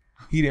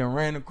 He done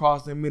ran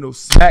across the middle,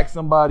 smacked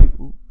somebody,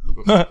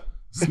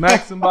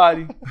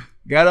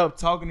 got up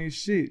talking his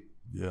shit.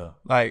 Yeah.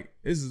 Like,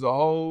 this is a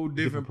whole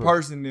different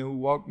person than who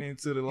walked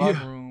into the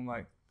locker room.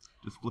 Like,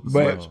 Just flip the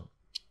But- switch.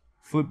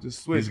 flip the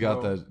switch. He's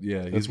got bro. that.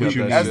 Yeah, That's he's what got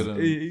you that need. shit in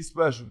him. He's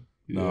special.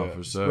 No, Yeah.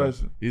 for sure.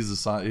 Special.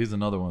 He's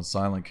another one,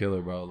 silent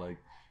killer, bro. Like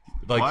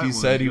Quiet he one,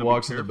 said, you he gotta be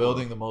walks in the careful.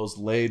 building the most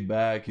laid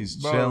back. He's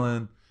Bro.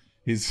 chilling.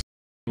 He's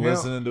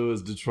listening to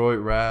his Detroit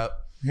rap.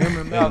 Him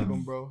and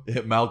Malcolm, bro.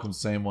 Malcolm's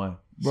same way.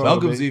 Bro,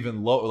 Malcolm's they-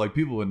 even low. Like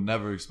people would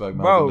never expect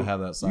Malcolm to have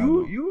that side.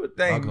 You would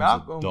think Malcolm's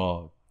Malcolm. a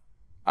dog.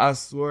 I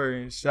swear,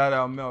 and shout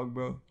out Malcolm,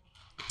 bro.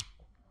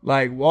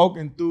 Like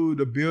walking through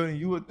the building,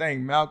 you would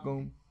think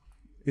Malcolm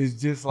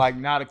is just like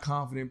not a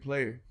confident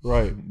player.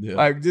 Right. Yeah.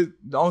 Like just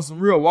on some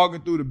real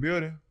walking through the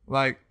building.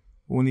 Like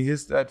when he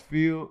hits that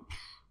field,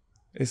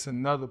 it's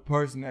another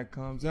person that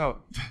comes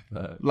out.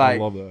 Fact. Like,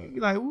 I love that. you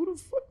like who the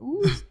fuck?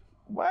 Who is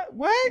what?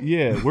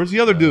 Yeah. Where's the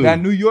other dude?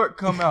 That New York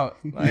come out.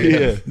 Like,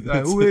 Yeah.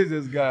 Like who is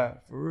this guy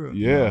for real?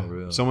 Yeah. No,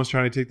 real. Someone's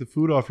trying to take the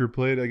food off your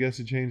plate. I guess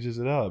it changes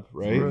it up,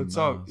 right? Real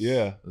talk.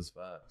 Yeah. It's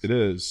facts. It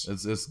is.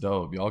 It's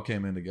dope. Y'all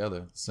came in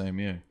together the same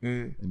year. Yeah.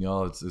 And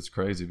y'all, it's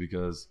crazy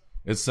because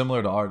it's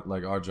similar to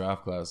our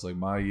draft class. Like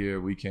my year,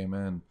 we came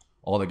in,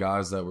 all the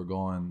guys that were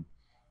going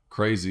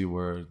crazy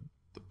were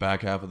the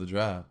back half of the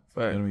draft.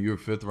 You know what I mean? You were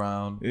 5th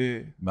round. Yeah.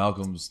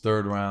 Malcolm's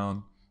 3rd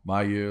round.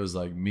 My year was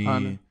like me,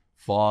 Hunter.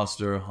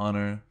 Foster,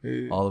 Hunter.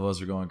 Yeah. All of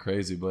us are going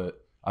crazy. But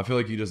I feel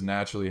like you just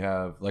naturally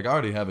have, like, I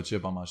already have a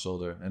chip on my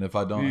shoulder. And if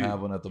I don't Yeah.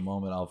 have one at the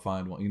moment, I'll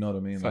find one. You know what I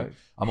mean? Like,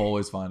 Facts. I'm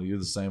always finding you're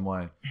the same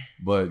way.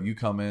 But you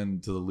come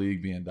into the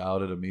league being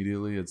doubted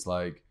immediately. It's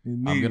like,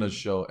 I'm going to Immediately.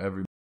 show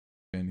every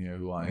in here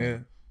who I am. Yeah.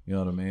 You know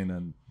what I mean?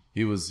 And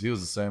he was the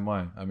same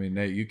way. I mean,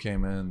 Nate, you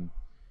came in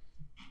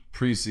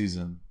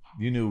preseason.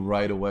 You knew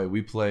right away.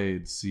 We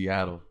played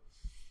Seattle.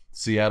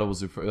 Seattle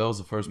was that was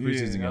the first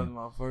preseason that was game,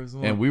 my first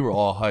one. and we were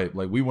all hyped.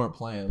 Like we weren't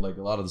playing. Like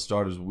a lot of the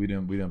starters, we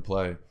didn't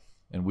play,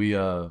 and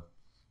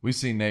we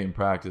seen Nate in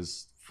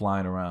practice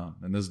flying around.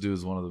 And this dude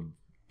is one of the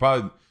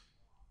probably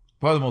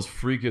the most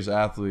freakish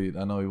athlete.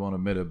 I know he won't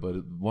admit it,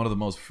 but one of the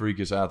most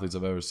freakish athletes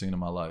I've ever seen in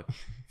my life.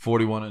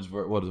 41-inch,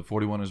 what is it?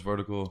 41-inch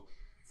vertical,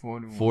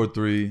 41.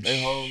 4'3".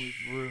 They hold me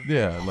for real.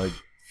 Yeah, like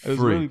It was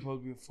freak. really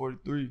supposed to be a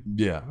 43.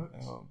 Yeah,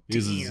 Um,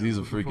 he's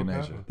a freak of fuck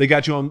nature. They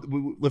got you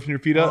on lifting your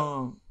feet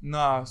up.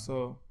 Nah,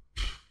 so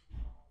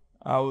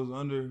I was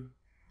under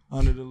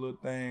the little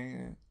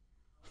thing,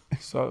 and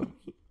so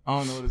I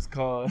don't know what it's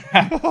called.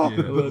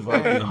 The little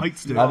Fucking thing. height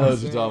stick. I know what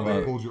you're talking They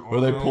about. pulled your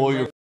Where they arm pull out.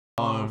 your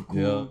arm. Cool,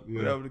 Yeah.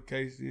 whatever the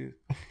case is.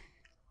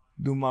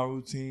 Do my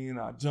routine,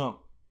 I jump,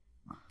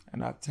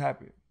 and I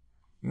tap it.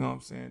 You know what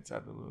I'm saying?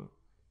 Tap the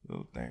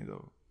little things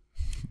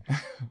over.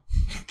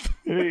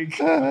 There you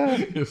go.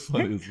 You're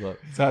funny as fuck.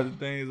 Tap the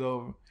things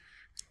over.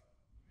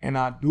 And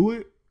I do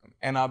it,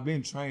 and I've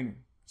been training.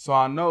 So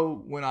I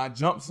know when I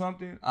jump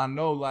something, I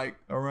know like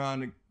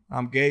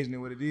I'm gauging it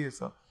what it is.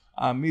 So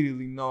I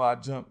immediately know I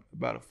jumped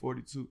about a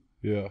 42.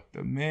 Yeah.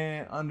 The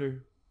man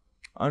under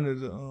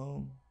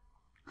the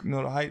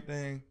the height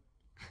thing,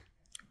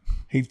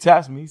 he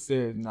taps me. He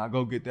said, "Now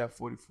go get that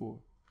 44."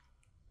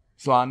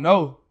 So I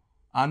know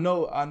I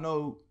know,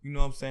 you know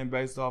what I'm saying,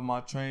 based off my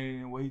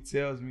training and what he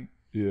tells me.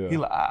 Yeah. He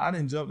like, I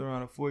didn't jump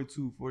around a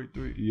 42,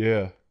 43.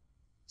 Yeah.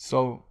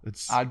 So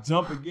It's I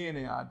jump again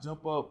and I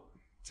jump up,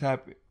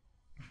 tap it.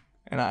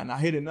 And I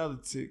hit another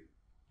tick.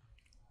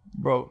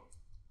 Bro,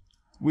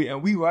 we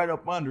right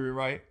up under it,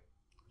 right?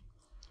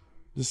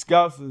 The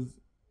scouts is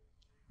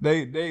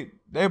they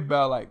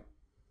about like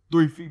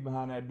 3 feet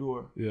behind that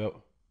door. Yep.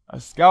 A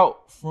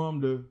scout from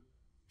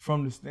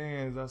the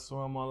stands, I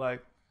saw him on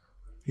like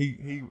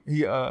he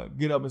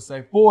get up and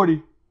say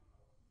 40.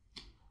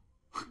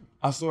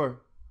 I swear.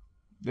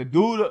 The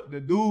dude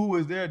who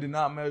was there did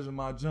not measure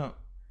my jump.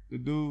 The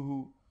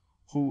dude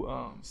who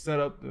set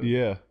up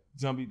the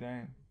jumpy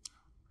thing.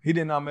 He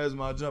did not measure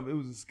my jump. It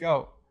was a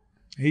scout.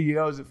 He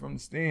yells it from the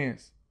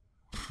stands,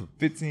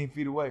 15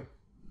 feet away.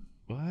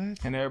 What?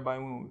 And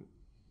everybody went with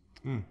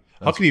it.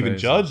 How can you even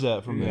crazy. judge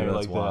that from Yeah, there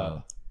that's like wild.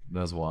 that?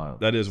 That's wild.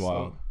 That is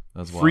wild.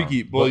 That's wild.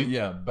 Freaky, But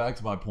yeah, back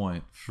to my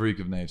point. Freak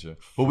of nature.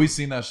 But we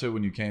seen that shit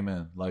when you came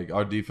in. Like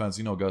our defense,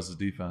 you know Gus's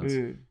defense.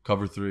 Yeah.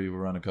 Cover 3, we're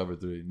running cover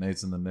 3.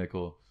 Nate's in the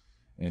nickel.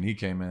 And he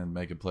came in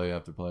making play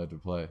after play after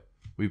play.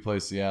 We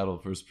played Seattle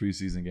first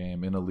preseason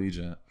game in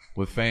Allegiant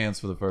with fans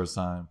for the first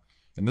time.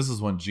 And this is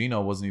when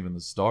Gino wasn't even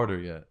the starter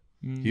yet.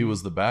 He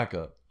was the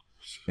backup.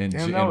 And,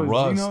 Damn, G- that and was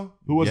Russ, Gino?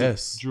 Who was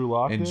yes. it? Drew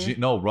Lock And there?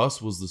 no, Russ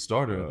was the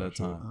starter at that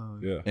shit. time.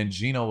 Yeah. And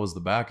Gino was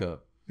the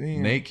backup.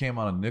 Damn. Nate came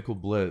on a nickel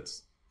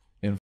blitz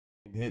and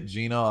hit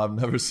Gino. I've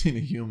never seen a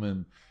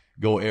human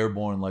go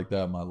airborne like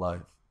that in my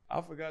life.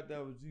 I forgot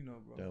that was Gino,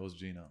 bro. That was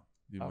Gino.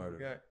 You I murdered.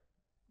 forgot.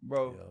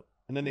 Bro, Yep.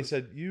 And then they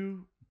said,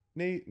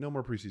 Nate, no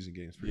more preseason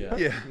games for you. Yeah.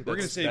 Yeah. We're going to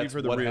That's- save you that's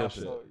for the what real happened.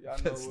 shit. so y'all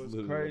know That's what's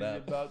literally crazy what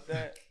happened. about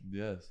that?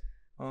 Yes.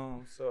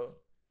 So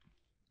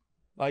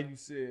like you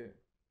said,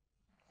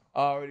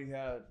 I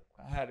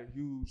had a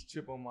huge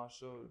chip on my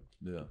shoulder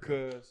Yeah.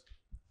 because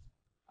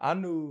I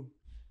knew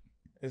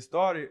it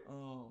started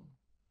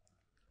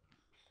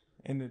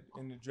in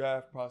the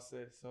draft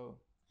process. So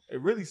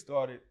it really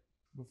started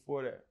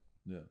before that.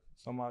 Yeah.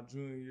 So my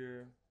junior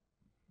year,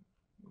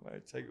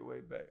 like take it way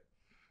back.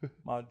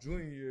 My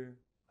junior year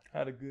I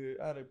had a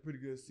pretty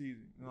good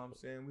season. You know what I'm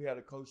saying? We had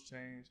a coach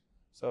change.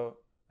 So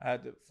I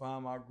had to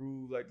find my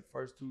groove like the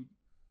first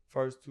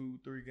two,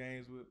 3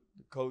 games with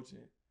the coach.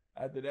 And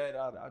after that,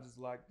 I just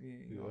locked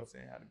in. You know what I'm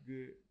saying? Had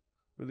a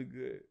really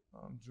good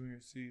junior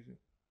season.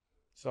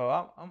 So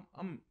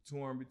I'm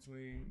torn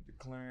between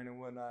declaring and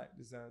whatnot.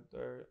 This and the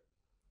third.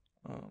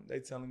 They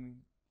telling me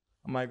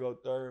I might go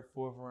 3rd,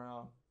 4th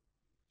round.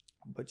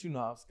 But you know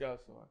how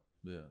scouts are.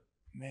 Yeah.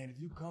 Man, if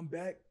you come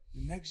back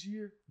the next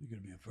year, You're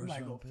gonna be a you first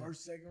might round go pick.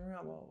 1st, 2nd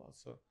round. Blah, blah, blah.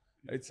 So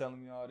they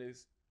telling me all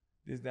this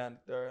down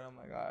the 3rd. I'm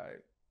like,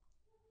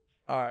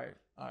 all right.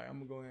 I'm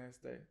gonna go ahead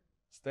and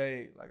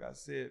stay. Like I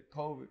said,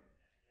 COVID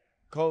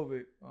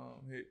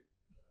hit.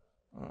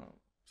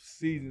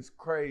 Season's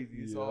crazy.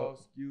 It's all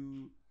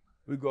skewed.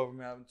 We go from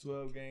having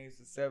 12 games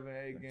to 7,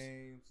 8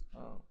 games.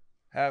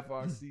 Half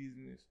our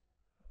season is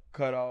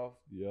cut off.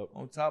 Yep.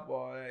 On top of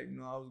all that,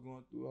 I was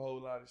going through a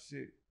whole lot of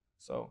shit.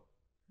 So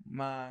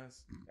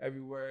mine's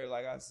everywhere.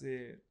 Like I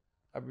said,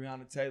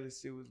 Breonna Taylor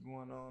shit was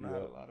going on. I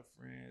had a lot of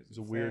friends. It's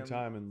a weird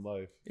family. time in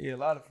life. Yeah, a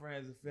lot of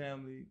friends and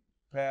family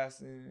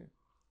passing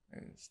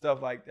and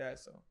stuff like that.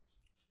 So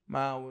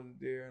mine wasn't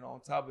there. And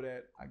on top of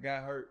that, I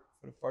got hurt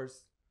for the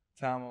first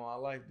time in my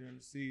life during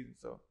the season.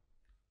 So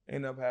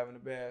ended up having a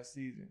bad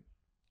season.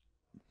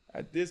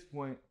 At this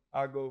point,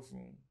 I go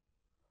from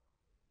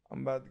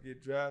I'm about to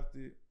get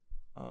drafted,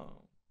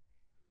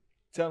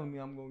 telling me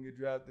I'm going to get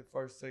drafted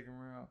 1st, 2nd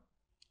round,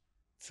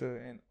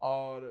 and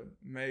all the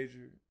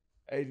major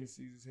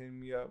agencies is hitting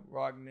me up.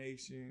 Rock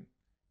Nation,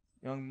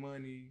 Young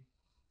Money,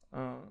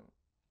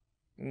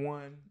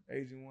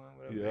 Agent One,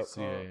 whatever they call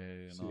CAA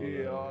it. and all Yeah,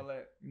 that. all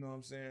that. You know what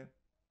I'm saying?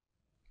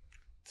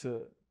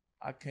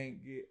 I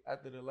can't get,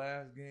 after the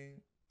last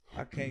game,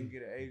 I can't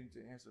get an agent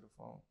to answer the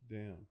phone.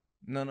 Damn.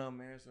 None of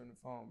them answering the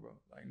phone, bro.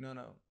 Like, none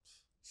of them.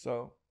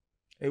 So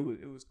it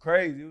was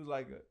crazy. It was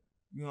like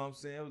you know what I'm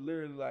saying? It was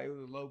literally like, it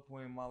was a low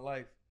point in my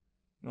life.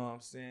 You know what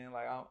I'm saying?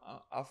 Like,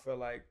 I felt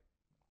like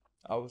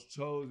I was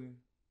chosen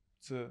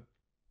to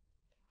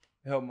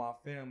help my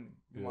family.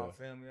 Get my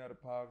family out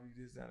of poverty,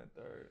 this, that, and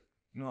the third.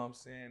 You know what I'm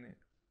saying? And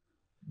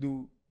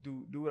do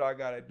what I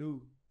gotta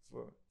do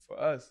for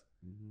us.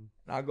 Mm-hmm.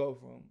 And I go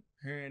from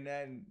hearing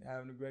that and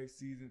having a great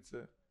season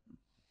to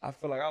I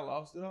feel like I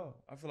lost it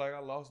all. I feel like I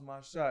lost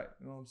my shot.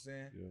 You know what I'm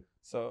saying? Yeah.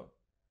 So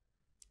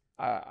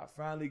I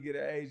finally get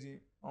an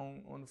agent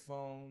on the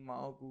phone. My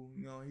uncle,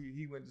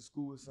 he went to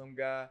school with some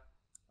guy.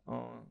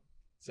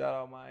 Shout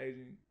out my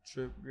agent,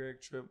 Greg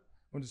Tripp.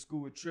 Went to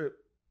school with Tripp.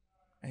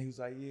 And he was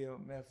like, yeah,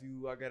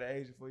 Matthew, I got an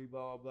agent for you,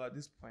 blah, blah, blah. At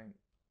this point,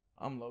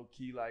 I'm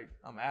low-key, like,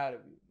 I'm out of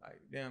it. Like,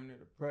 damn near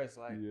depressed.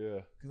 Like,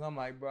 because I'm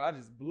like, bro, I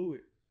just blew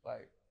it.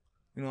 Like,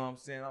 you know what I'm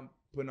saying? I'm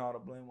putting all the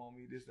blame on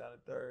me, this, that, and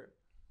the third.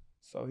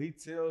 So he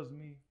tells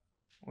me,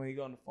 when he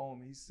got on the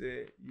phone, he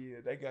said, yeah,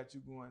 they got you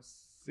going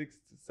 6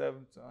 to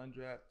 7 to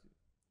undrafted.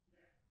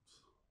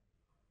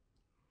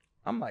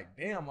 I'm like,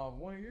 damn, off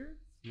 1 year?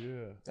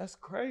 Yeah. That's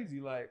crazy.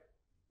 Like,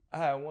 I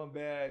had one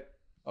bad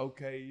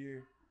okay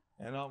year,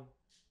 and I'm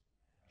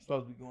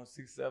supposed to be going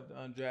 6-7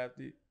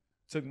 undrafted.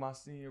 Took my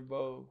Senior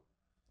Bowl,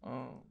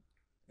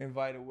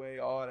 invite away,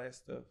 all that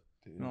stuff.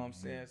 You know what I'm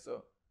saying?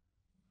 So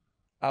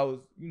I was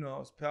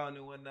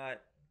pounding one night,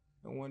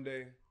 and one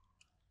day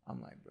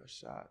I'm like, bro,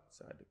 shot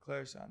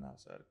declare, shot not,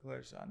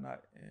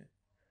 and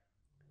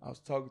I was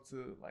talking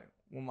to like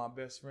one of my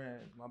best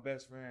friends. I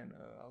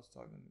was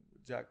talking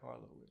with Jack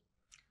Harlow with.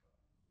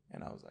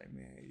 And I was like,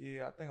 man,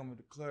 yeah, I think I'm gonna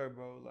declare,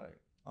 bro. Like,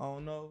 I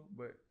don't know,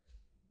 but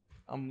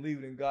I'm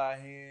leaving in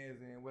God's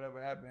hands, and whatever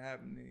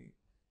happened. And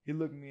he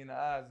looked me in the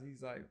eyes, and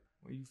he's like,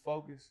 when you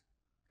focus,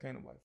 can't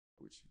nobody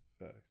with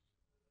you. Facts.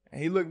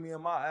 And he looked me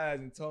in my eyes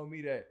and told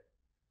me that.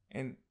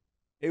 And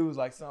it was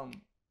like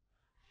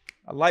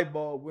a light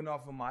bulb went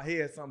off in my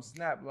head, something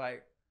snapped,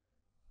 like,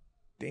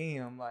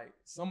 damn, like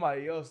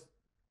somebody else,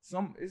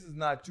 this is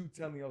not you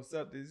telling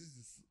yourself this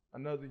is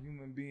another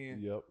human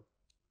being. Yep.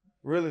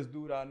 Realest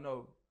dude I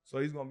know. So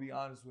he's gonna be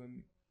honest with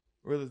me.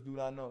 Realest dude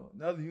I know.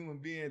 Another human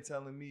being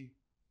telling me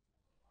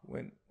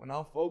when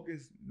I'm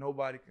focused,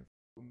 nobody can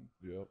with me.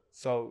 Yep.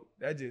 So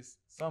that just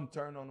something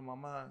turned on in my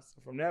mind.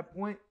 So from that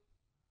point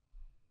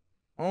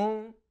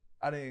on,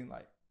 I didn't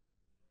like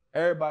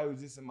everybody was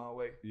just in my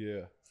way.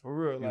 Yeah. For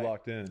real. You like,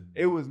 locked in.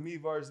 It was me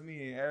versus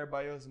me, and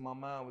everybody else in my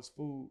mind was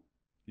food.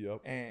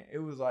 Yep. And it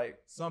was like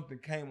something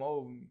came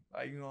over me.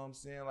 Like, you know what I'm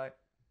saying? Like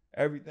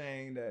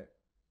everything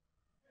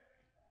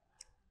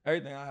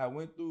I had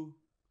went through,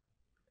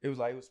 it was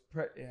like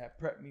it had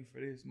prepped me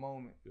for this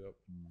moment. Yep.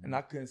 And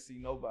I couldn't see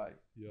nobody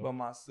but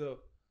myself.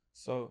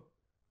 So,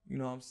 you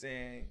know what I'm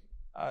saying?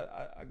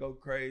 I go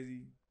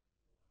crazy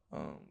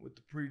with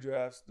the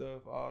pre-draft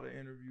stuff, all the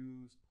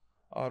interviews,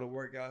 all the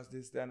workouts,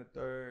 this, that, and the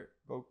third.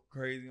 Go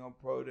crazy on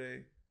pro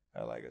day.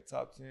 Had like a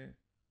top 10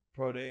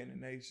 pro day in the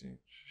nation.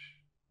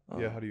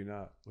 Yeah, how do you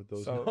not with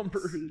those so,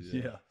 numbers?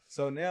 Yeah.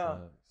 So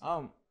now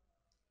I'm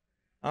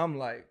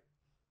like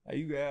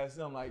you can ask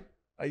him, like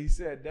you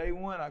said, day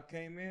one I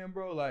came in,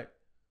 bro, like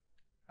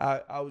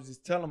I was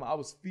just telling him I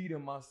was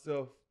feeding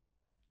myself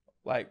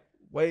like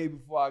way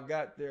before I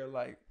got there.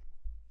 Like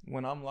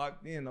when I'm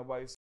locked in,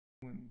 nobody's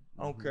with me.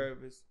 I don't care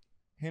if it's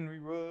Henry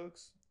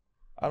Ruggs.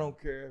 I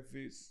don't care if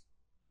it's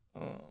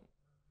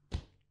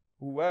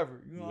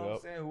whoever. You know what I'm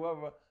saying?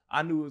 Whoever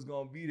I knew was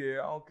gonna be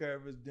there. I don't care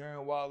if it's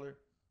Darren Waller.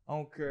 I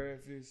don't care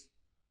if it's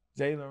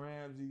Jalen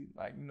Ramsey.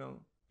 Like, you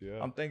know,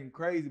 I'm thinking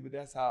crazy, but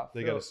that's how I felt.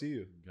 They got to see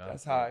you.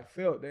 That's how I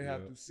felt. They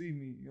have to see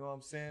me. You know what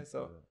I'm saying?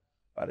 So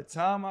by the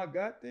time I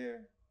got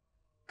there,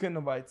 couldn't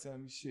nobody tell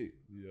me shit.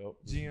 Yep.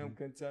 GM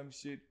couldn't tell me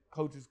shit.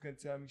 Coaches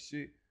couldn't tell me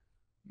shit.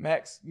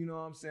 Maxx, you know what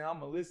I'm saying? I'm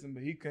going to listen,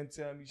 but he couldn't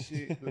tell me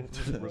shit.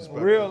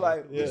 Real,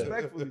 like,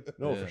 respectfully.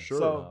 No, for sure.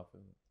 So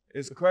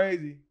it's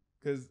crazy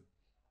because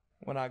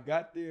when I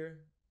got there,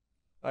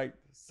 like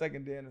the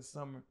second day in the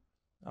summer,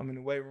 I'm in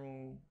the weight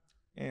room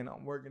and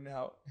I'm working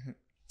out,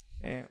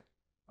 and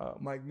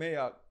Mike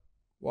Mayock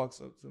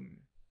walks up to me.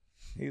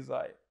 He's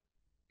like,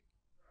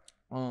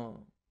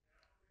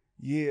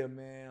 yeah,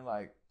 man,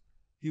 like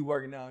he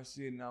working out and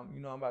shit, and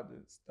I'm about to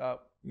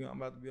stop. I'm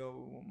about to be over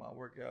with my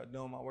workout,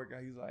 doing my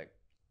workout. He's like,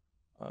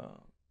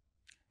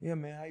 yeah,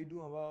 man, how you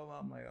doing? Blah, blah, blah.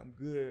 I'm like, I'm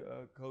good,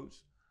 coach.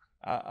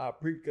 I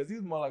because he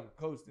was more like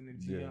a coach than a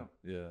GM.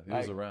 Yeah, he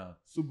like, was around.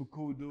 Super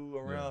cool dude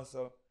around,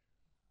 so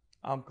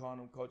I'm calling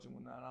him coach and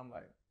whatnot. I'm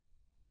like,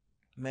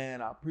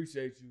 man, I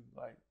appreciate you,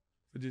 like,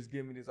 for just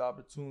giving me this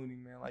opportunity,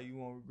 man. Like, you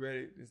won't regret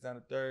it. This down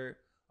the third.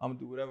 I'm going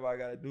to do whatever I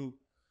got to do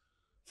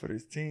for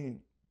this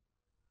team.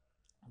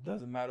 It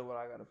doesn't matter what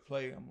I got to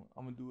play.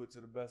 I'm going to do it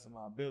to the best of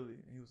my ability.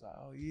 And he was like,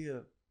 oh,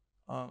 yeah.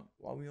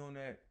 While we on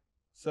that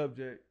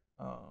subject,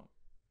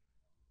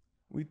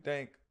 we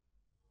think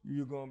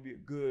you're going to be a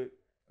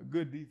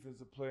good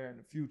defensive player in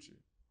the future.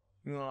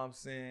 You know what I'm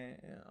saying?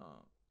 And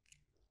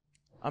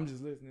I'm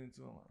just listening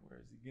to him like, where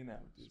is he getting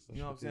at with this?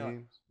 You know what I'm saying?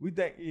 Like, we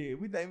think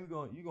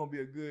you're gonna be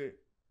a good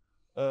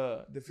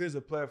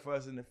defensive player for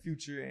us in the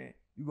future, and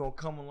you're gonna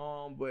come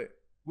along, but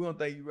we don't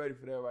think you're ready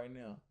for that right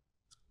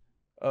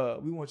now.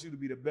 We want you to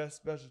be the best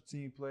special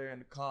team player in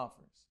the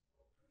conference.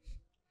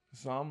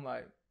 So I'm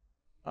like,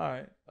 all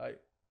right, like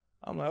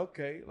I'm like,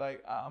 okay,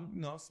 like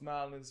I'm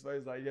smiling in his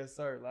face, like, yes,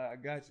 sir, like I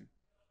got you.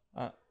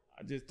 I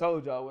just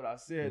told y'all what I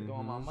said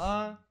on my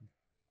mind.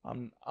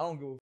 I don't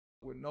give a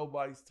what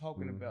nobody's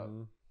talking about.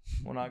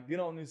 When I get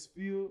on this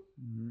field,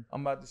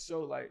 I'm about to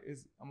show like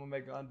I'm gonna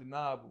make it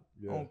undeniable.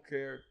 I don't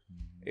care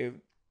if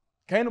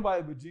can't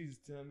nobody but Jesus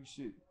tell me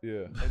shit.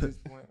 Yeah. At this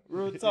point,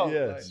 real talk.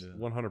 Yes,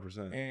 like,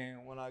 100%.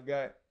 And when I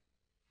got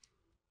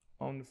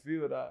on the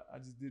field, I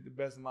just did the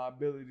best of my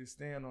ability to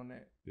stand on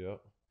that. Yeah.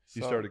 So,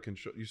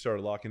 you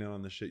started locking in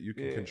on the shit you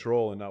can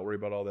control and not worry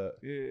about all that.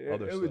 Yeah.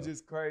 Other it stuff. was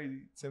just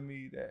crazy to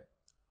me that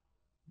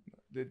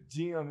the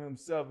GM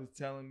himself is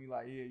telling me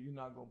like, yeah, you're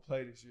not gonna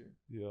play this year.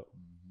 Yep.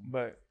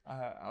 But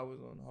I was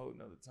on a whole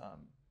nother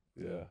time.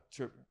 Yeah.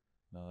 Tripping.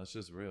 No, that's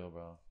just real,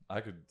 bro.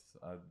 I could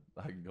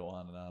go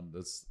on and on.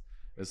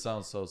 It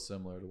sounds so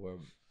similar to where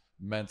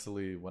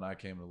mentally when I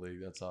came to the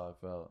league, that's how I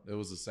felt. It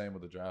was the same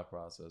with the draft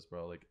process,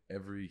 bro. Like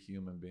every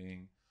human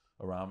being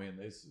around me, and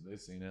they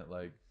seen it.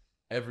 Like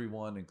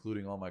everyone,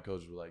 including all my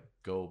coaches, were like,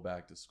 "Go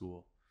back to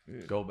school,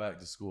 go back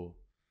to school."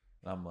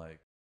 And I'm like,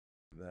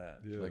 "That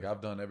like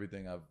I've done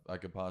everything I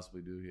could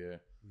possibly do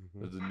here.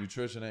 The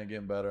nutrition ain't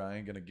getting better. I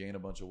ain't gonna gain a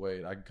bunch of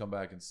weight. I can come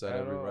back and set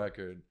every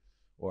record,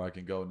 or I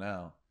can go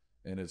now."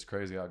 And it's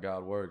crazy how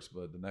God works.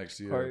 But the next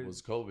year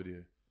was COVID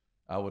year.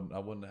 I wouldn't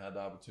have had the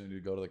opportunity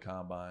to go to the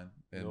combine,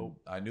 and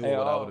I knew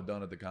what I would have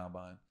done at the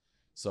combine.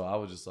 So I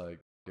was just like,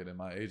 getting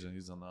my agent,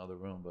 he's in the other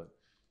room, but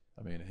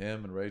I mean,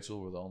 him and Rachel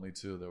were the only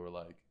two that were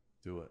like,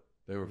 do it.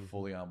 They were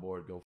fully on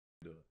board, go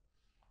do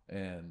it.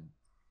 And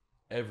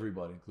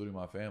everybody, including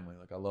my family,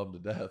 like I love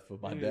them to death,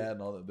 but my dad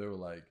and all that, they were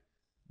like,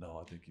 no,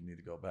 I think you need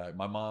to go back.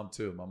 My mom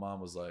too. My mom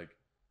was like,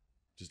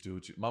 just do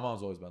what you. My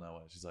mom's always been that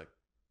way. She's like,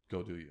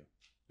 go do you,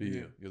 be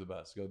you. You're the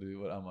best. Go do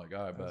what. I'm like,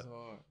 all right, bet.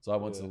 So I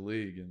went to the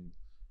league, and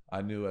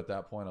I knew at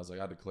that point I was like,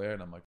 I declared,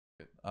 and I'm like,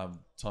 I'm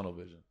tunnel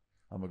vision.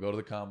 I'm gonna go to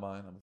the combine.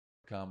 I'm gonna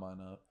combine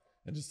up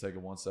and just take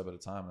it one step at a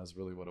time. That's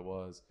really what it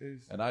was.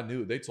 And I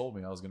knew they told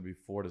me I was gonna be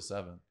 4 to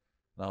 7, and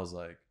I was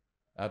like,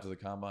 after the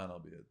combine, I'll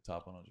be a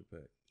top 100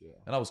 pick.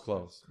 And I was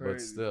close,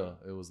 but still,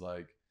 it was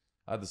like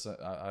I had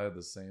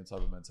the same type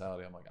of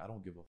mentality. I'm like, I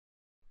don't give a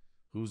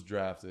who's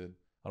drafted.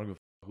 I don't give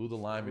a who the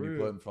lineman you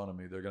put in front of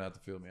me. They're gonna have to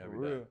feel me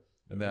every day.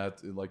 And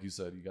that, like you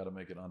said, you got to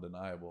make it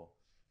undeniable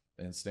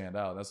and stand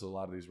out. That's what a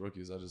lot of these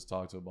rookies. I just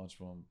talked to a bunch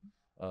from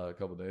a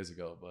couple of days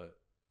ago, but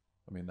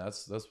I mean,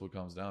 that's what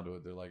comes down to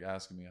it. They're like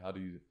asking me, how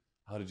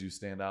did you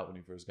stand out when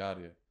you first got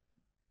here?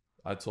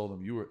 I told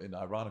them and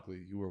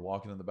ironically, you were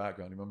walking in the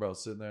background. You remember I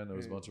was sitting there and there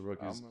was a bunch of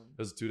rookies.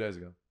 This was 2 days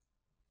ago.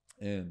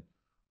 And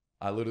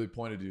I literally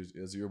pointed to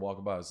you as you were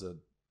walking by. I said,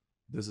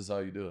 this is how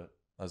you do it.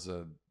 I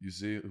said, you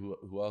see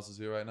who else is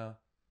here right now?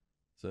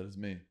 I said, it's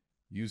me.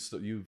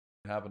 You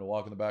happen to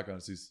walk in the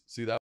background and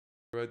see that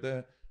right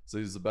there? So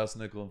he's the best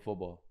nickel in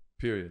football,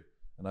 period.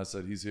 And I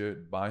said, he's here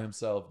by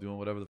himself doing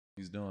whatever the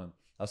he's doing.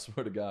 I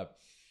swear to God.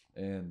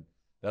 And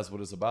that's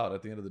what it's about.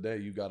 At the end of the day,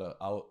 you got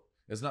to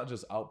it's not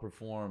just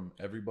outperform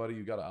everybody.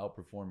 You got to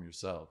outperform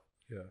yourself.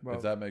 Yeah.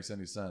 If that makes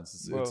any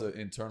sense. It's an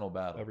internal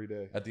battle. Every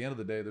day. At the end of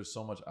the day, there's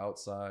so much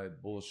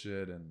outside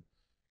bullshit, and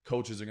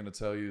coaches are going to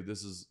tell you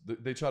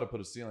they try to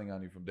put a ceiling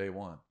on you from day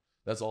one.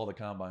 That's all the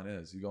combine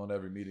is. You go into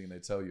every meeting and they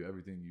tell you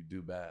everything you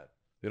do bad.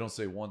 They don't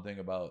say one thing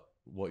about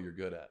what you're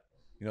good at.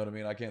 You know what I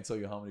mean? I can't tell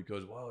you how many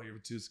coaches, well, you're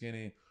too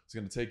skinny. It's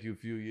going to take you a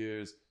few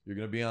years. You're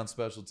going to be on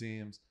special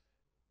teams.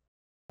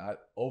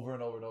 Over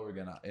and over and over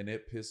again. And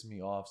it pissed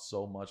me off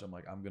so much. I'm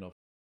like, I'm going to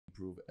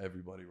prove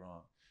everybody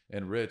wrong.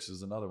 And Rich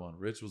is another one.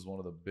 Rich was one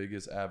of the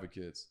biggest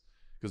advocates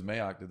because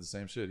Mayock did the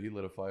same shit. He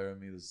lit a fire in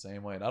me the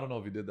same way. And I don't know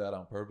if he did that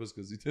on purpose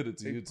because he did it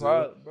to you too.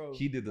 Bro,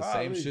 he did the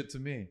same shit to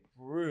me.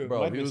 For real.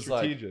 Bro, he was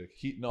strategic.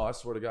 No, I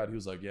swear to God, he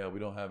was like, yeah, we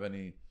don't have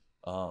any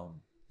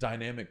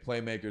dynamic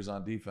playmakers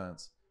on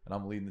defense. And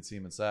I'm leading the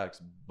team in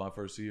sacks. My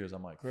first 2 years,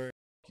 I'm like, fuck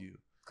you.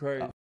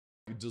 Crazy.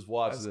 Just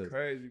watch this.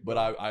 Crazy, but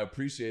I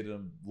appreciated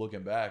him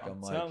looking back.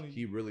 I'm like,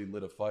 he really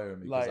lit a fire in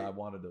me because I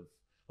wanted to.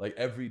 Like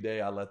every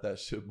day I let that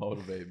shit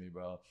motivate me,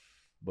 bro.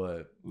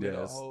 But lit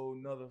a whole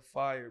nother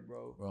fire,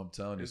 bro. I'm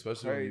telling you,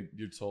 especially when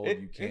you're told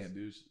you can't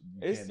do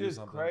it's just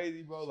something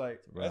crazy, bro. Like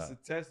that's a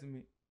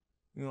testament.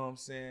 You know what I'm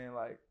saying?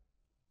 Like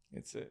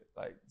it's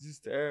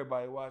just to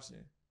everybody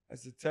watching.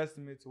 It's a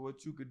testament to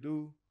what you could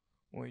do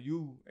when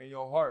you and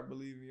your heart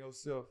believe in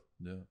yourself.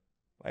 Yeah.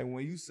 Like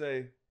when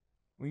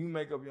you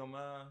make up your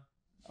mind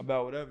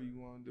about whatever you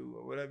want to do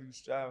or whatever you're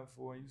striving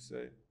for, and you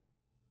say,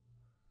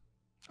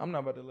 I'm not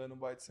about to let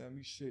nobody tell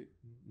me shit.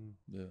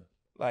 Yeah.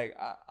 Like,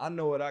 I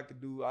know what I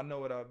could do. I know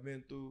what I've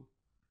been through.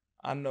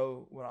 I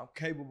know what I'm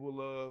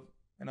capable of.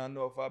 And I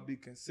know if I be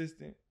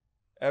consistent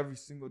every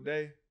single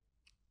day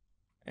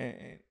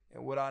and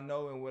what I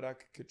know and what I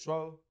can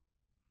control,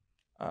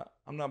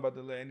 I'm not about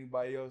to let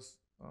anybody else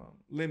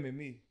limit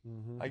me.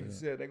 Like you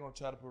said, they're going to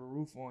try to put a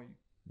roof on you.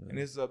 Yeah. And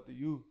it's up to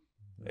you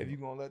if you're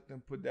going to let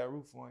them put that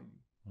roof on you.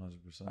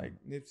 100%. Like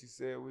Nipsey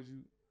said,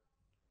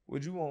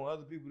 would you want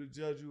other people to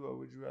judge you, or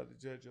would you rather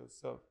judge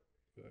yourself?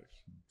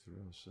 It's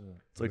real shit.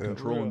 It's like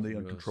controlling the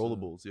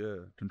uncontrollables.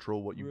 Yeah,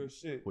 control what you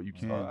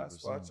can.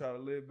 That's why I try to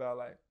live by.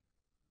 Like,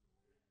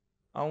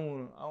 I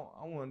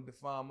want to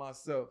define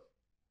myself.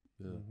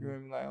 Yeah. You know what I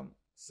mean? Like I'm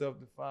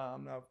self-defined.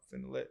 I'm not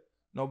finna let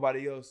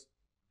nobody else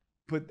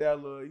put that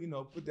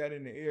put that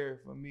in the air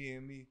for me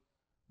and me.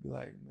 Be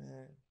like,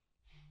 man,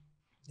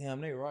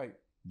 damn, they right.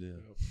 Yeah.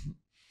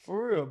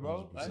 For real,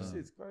 bro. 100%. That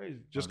shit's crazy.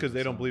 Just because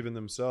they don't believe in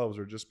themselves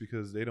or just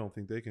because they don't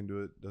think they can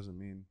do it doesn't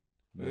mean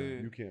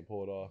you can't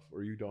pull it off,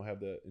 or you don't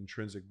have that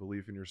intrinsic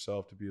belief in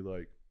yourself to be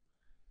like,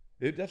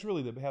 that's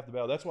really half the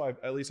battle. That's why,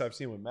 at least I've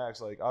seen with Maxx,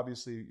 like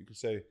obviously you could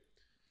say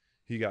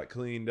he got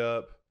cleaned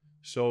up,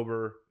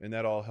 sober, and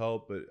that all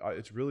helped, but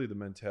it's really the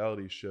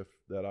mentality shift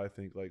that I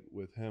think, like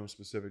with him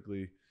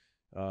specifically,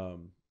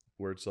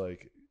 where it's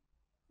like,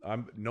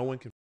 no one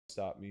can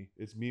stop me.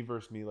 It's me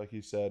versus me, like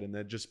he said, and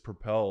that just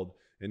propelled.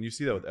 And you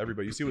see that with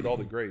everybody. You see with all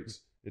the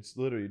greats. It's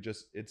literally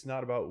just, it's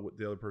not about what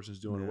the other person's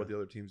doing or what the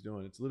other team's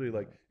doing. It's literally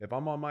like, if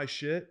I'm on my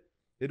shit,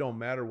 it don't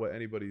matter what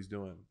anybody's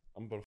doing.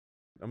 I'm gonna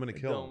I'm gonna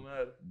It kill don't him.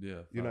 matter.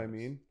 Yeah, You know what I facts.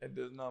 mean? It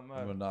does not I'm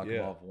matter. gonna knock Yeah.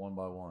 them off one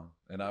by one.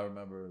 And I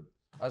remember,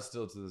 I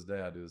still to this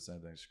day I do the same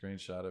thing.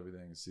 Screenshot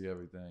everything, see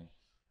everything.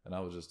 And I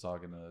was just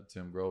talking to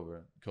Tim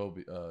Grover,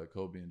 Kobe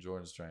and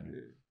Jordan's trainer.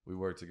 Yeah. We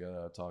work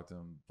together. I talk to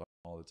him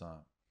all the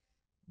time.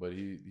 But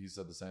he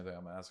said the same thing.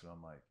 I'm asking him,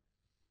 I'm like,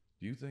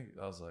 do you think,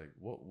 I was like,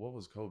 what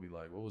was Kobe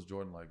like? What was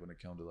Jordan like when it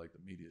comes to like the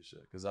media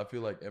shit? Because I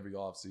feel like every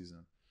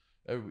offseason,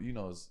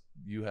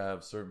 you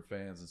have certain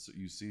fans and so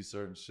you see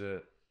certain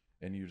shit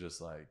and you just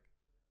like,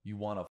 you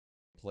want to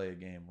play a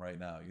game right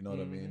now. You know what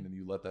I mean? And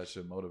you let that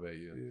shit motivate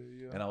you.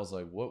 Yeah. And I was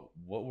like, what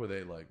were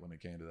they like when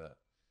it came to that?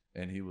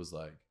 And he was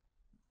like,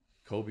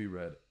 Kobe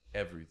read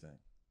everything.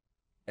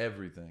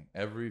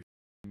 Every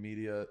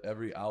media,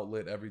 every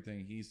outlet,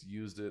 everything. He's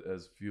used it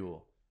as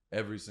fuel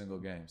every single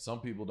game. Some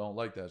people don't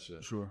like that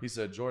shit. Sure. He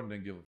said Jordan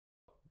didn't give a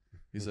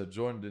He said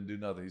Jordan didn't do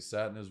nothing. He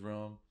sat in his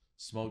room,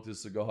 smoked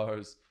his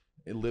cigars,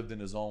 and lived in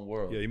his own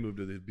world. Yeah, he moved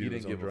to the beat He of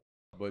his didn't own give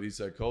a but he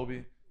said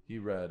Kobe, he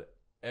read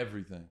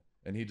everything.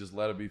 And he just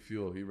let it be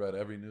fuel. He read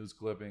every news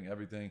clipping,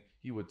 everything.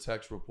 He would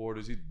text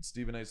reporters.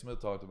 Stephen A. Smith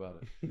talked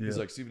about it. Yeah. He's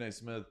like, Stephen A.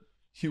 Smith,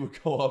 he would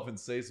go up and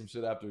say some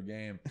shit after a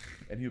game.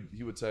 And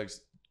he would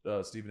text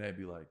Stephen A. He'd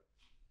be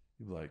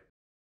like,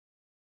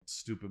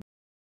 stupid.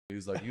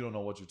 He's like, you don't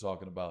know what you're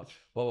talking about.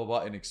 Blah, blah, blah.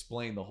 And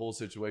explain the whole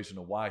situation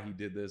of why he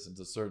did this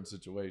into certain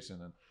situation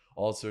and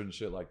all certain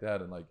shit like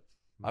that. And like,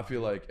 I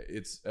feel like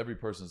it's every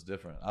person's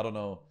different. I don't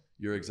know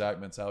your exact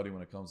mentality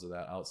when it comes to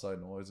that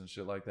outside noise and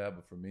shit like that.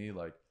 But for me,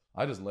 like,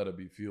 I just let it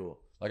be fuel.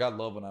 Like, I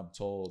love when I'm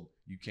told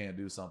you can't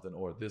do something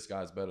or this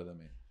guy's better than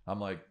me. I'm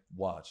like,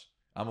 watch.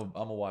 I'm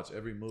gonna watch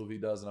every move he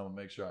does, and I'm gonna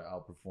make sure I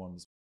outperform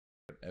this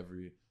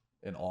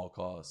in all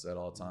costs at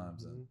all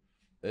times. And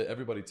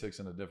everybody ticks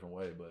in a different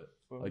way, but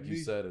For like me, you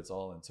said, it's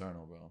all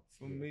internal, bro.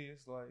 For me,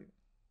 it's like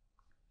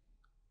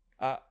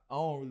I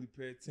don't really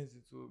pay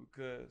attention to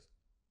it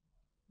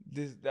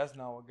because that's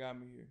not what got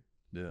me here.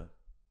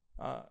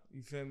 Yeah.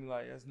 You feel me?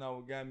 Like, that's not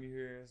what got me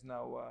here. That's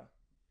not why.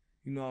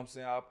 You know what I'm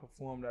saying? I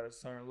performed at a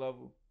certain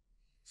level.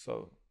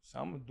 So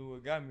I'm going to do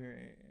what got me here.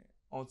 And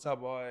on top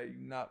of all that, you're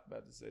not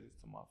about to say this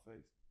to my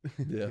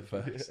face. Yeah,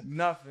 facts. You're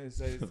not finna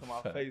say this to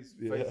my face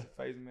Yeah. to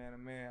face, man to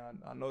man.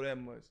 I know that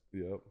much.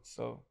 Yep.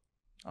 So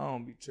I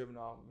don't be tripping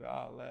off of it.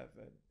 I'll laugh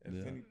at it, if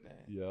Yeah.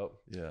 anything. Yep.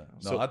 Yeah.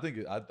 No, So- I think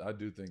I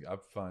do think I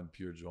find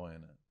pure joy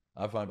in it.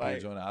 I find pure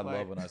Like- joy in it. I like-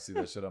 love when I see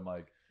that shit. I'm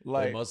like,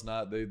 Like, they must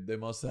not. They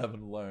must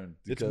haven't learned.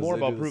 It's because more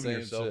they about do the proving same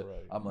yourself shit.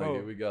 right. I'm like, Bro,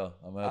 here we go.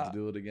 I'm gonna have to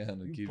do it again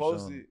and keep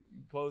showing. You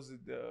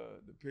posted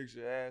the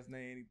picture, ass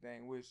name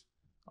anything, which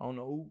I don't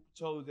know who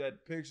chose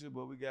that picture,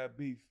 but we got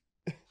beef.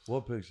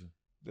 What picture?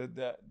 The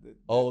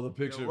The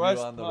picture of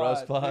you on the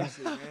Rush Pod.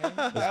 picture, man. That's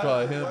That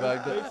probably was the him worst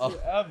back there. picture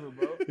Oh. ever,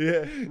 bro.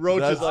 Yeah. Roach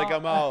That's- is like,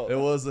 I'm out. It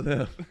wasn't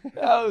him.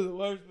 That was the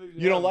worst picture.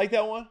 You don't ever. like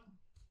that one?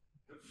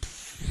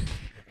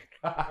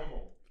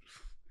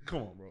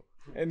 Come on, bro.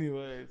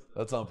 Anyways,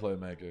 That's on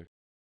Playmaker.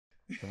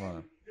 Come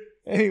on,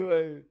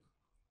 anyways,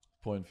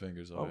 pointing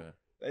fingers over here.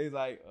 they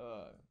like,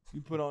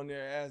 you put on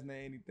there ass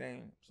name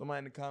anything. Somebody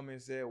in the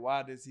comments said,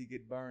 "Why does he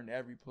get burned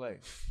every play?"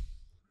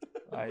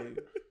 Like,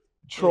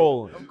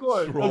 Trolling. of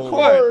course, Trolling. of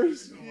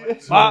course.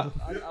 Yes. I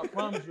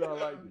promise you, I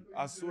like it.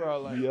 I swear, I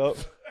like it. Yep.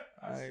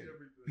 I,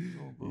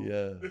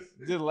 Yeah.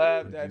 just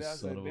laughed at You it. I son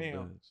said, of a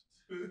 "Damn."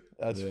 bitch.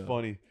 That's Yeah.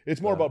 funny.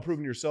 It's more about Facts.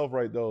 proving yourself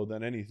right though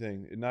than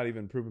anything. And not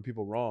even proving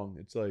people wrong.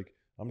 It's like,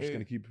 I'm just Yeah.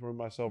 gonna keep proving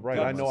myself right.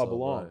 Prove I know I Myself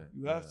belong. right.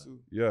 You have Yeah. to.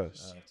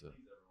 Yes. I have to.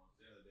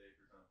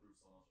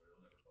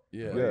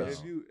 Yeah.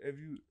 Yes. no.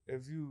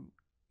 If you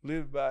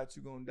live by it,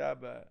 you're gonna die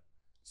by it.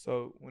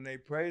 So when they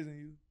praising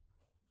you,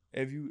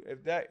 if you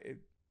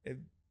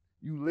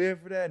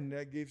live for that and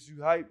that gives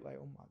you hype, like,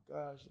 oh my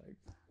gosh, like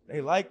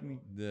they like me,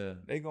 Yeah.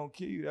 they gonna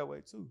kill you that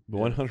way too.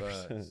 100%.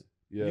 facts.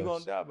 Yes. You're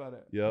gonna die by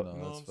that. Yep. No, You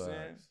know that's what I'm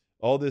saying? facts.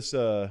 All this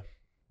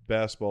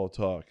basketball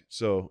talk.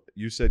 So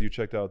you said you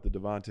checked out the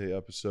Devontae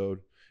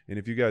episode, and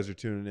if you guys are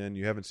tuning in,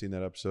 you haven't seen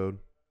that episode,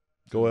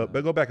 go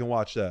back and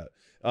watch that.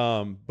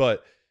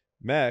 But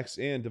Maxx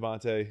and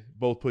Devontae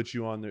both put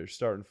you on their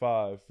starting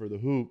five for the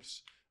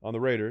hoops on the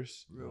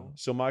Raiders. Real.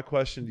 So my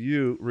question to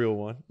you, real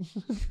one.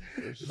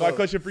 My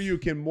question for you: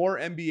 can more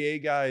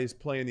NBA guys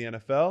play in the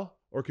NFL,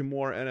 or can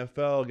more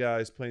NFL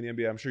guys play in the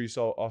NBA? I'm sure you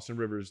saw Austin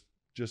Rivers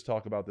just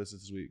talk about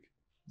this week.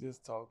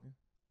 Just talking.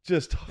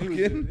 Just He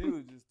talking.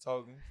 was just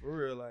talking for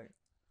real, like.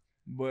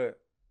 But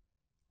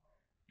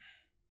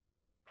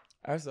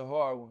that's a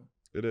hard one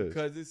It is.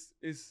 because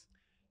it's.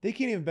 They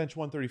can't even bench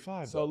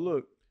 135. So though.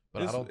 look,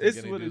 But I This- don't this think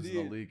is any what it dudes in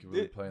the is. league can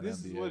really play in the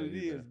This NBA. is what it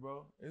either. is,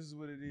 bro. This is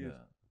what it is.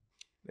 Yeah.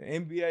 The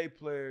NBA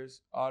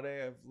players, are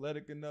they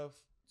athletic enough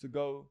to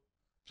go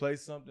play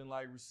something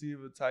like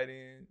receiver, tight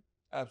end?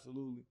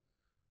 Absolutely.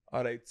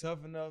 Are they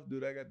tough enough? Do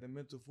they got the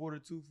mental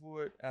fortitude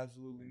for it?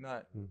 Absolutely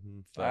not.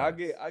 Mhm.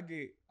 Like,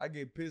 I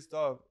get pissed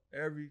off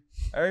every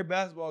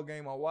basketball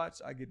game I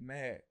watch. I get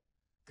mad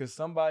because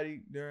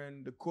somebody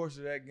during the course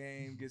of that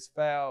game gets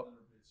fouled,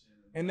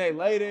 and they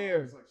lay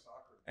there,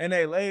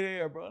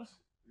 bro.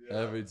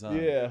 Every time.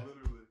 Yeah.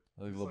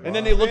 Like And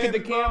then they look at the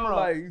Feel me, bro? camera.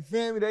 Like, you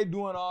feel me? They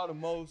doing all the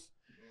most.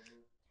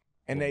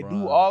 And they do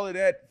LeBron. all of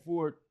that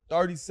for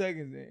 30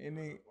 seconds and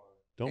then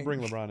Don't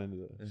bring LeBron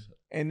into this.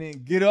 and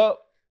then get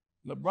up.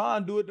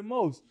 LeBron do it the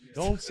most.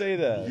 Don't say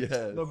that. Yes.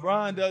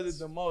 LeBron does it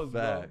the most,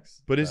 bro.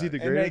 Facts. But is he the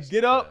And they greatest?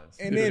 get up Facts.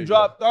 and There then you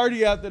drop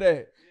 30 after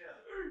that.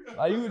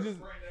 Like you was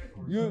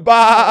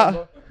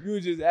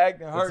just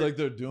acting hurt. It's like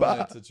they're doing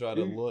it to try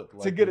to look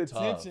like to get they're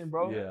tough. attention,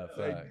 bro. Yeah,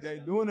 facts. They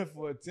doing it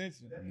for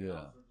attention.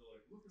 Yeah.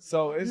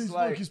 So it's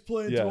like, he's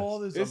playing Yes. through all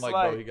this. It's I'm like,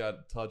 like- bro, he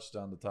got touched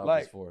on the top of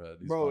like, his forehead.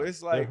 He's bro, fine.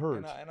 it's like,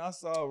 hurt. and I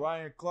saw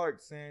Ryan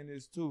Clark saying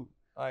this too.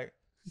 Like,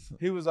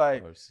 he was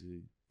like,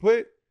 RC.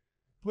 put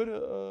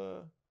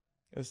a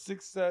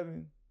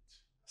 6'7",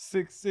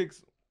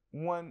 6'6",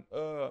 1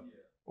 or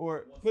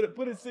put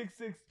a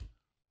 6'6",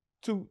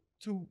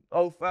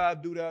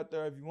 205 dude out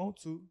there if you want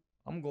to.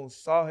 I'm gonna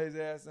saw his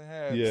ass in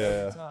half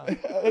every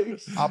time.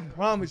 I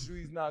promise you,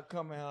 he's not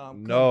coming how I'm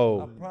coming.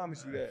 No. I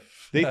promise you that.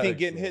 They think Facts,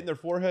 getting bro. hit in their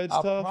forehead's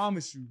I tough?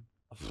 promise you.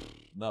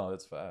 No,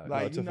 it's fact.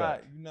 Like it's you're a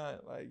not, fact. you're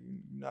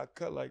not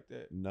cut like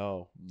that.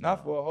 No.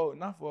 Not for a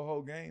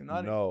whole game.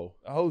 Not No.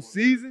 a whole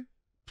season.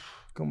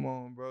 Come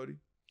on, Brody.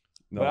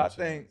 No. But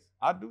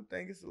I do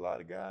think it's a lot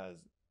of guys.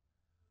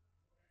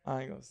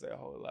 I ain't gonna say a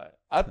whole lot.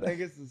 I think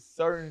it's a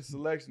certain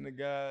selection of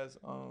guys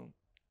on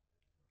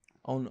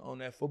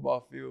that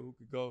football field who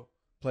could go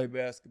play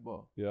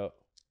basketball Yeah.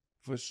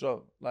 for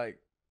sure.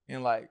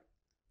 And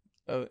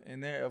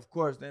they're, of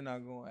course, they're not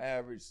gonna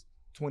average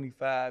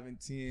 25 and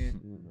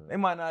 10. They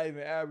might not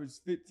even average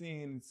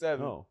 15 and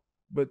 7. No.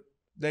 But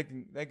they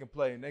can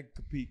play and they can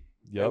compete.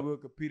 Yep. They will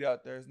compete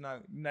out there.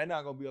 They're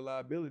not gonna be a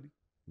liability.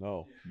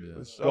 No. Yeah.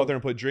 For sure. Go out there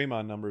and put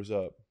Draymond numbers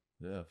up.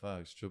 Yeah,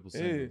 facts. Triple Yeah.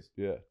 singles.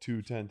 Yeah.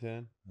 2, 10,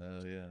 10.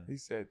 Hell yeah. He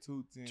said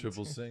 2, 10.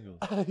 Triple singles.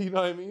 You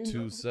know what I mean?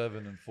 2,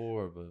 7, and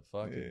 4, but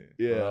fuck it.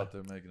 Yeah. They're out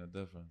there making a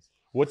difference.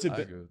 What's it I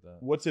been? agree with that.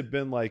 What's it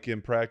been like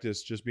in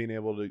practice? Just being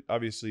able to,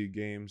 obviously,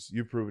 games.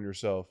 You've proven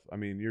yourself. I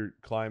mean, you're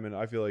climbing.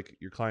 I feel like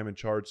you're climbing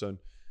charts on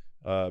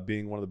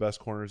being one of the best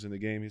corners in the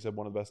game. He said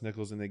one of the best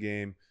nickels in the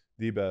game,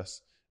 the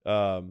best.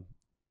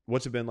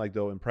 What's it been like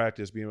though in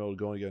practice, being able to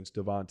go against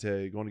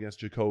Devontae, going against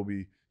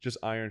Jacoby? Just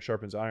iron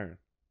sharpens iron.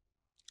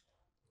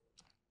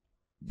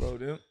 Bro,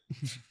 them.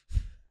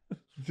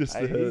 Just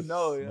He the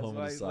know it. That's moment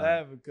why of he's silence.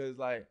 laughing because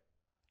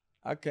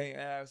I can't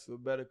ask for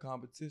better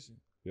competition.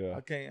 yeah.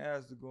 I can't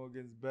ask to go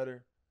against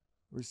better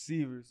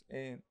receivers.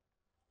 And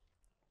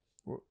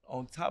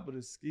on top of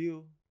the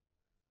skill,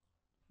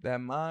 that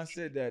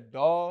mindset, that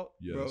dog,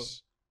 bro.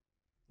 Yes.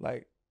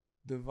 Like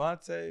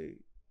Devontae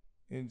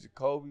and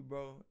Jacoby,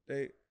 bro,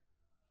 they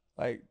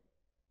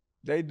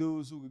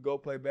dudes who could go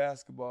play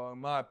basketball, in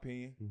my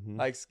opinion. Mhm.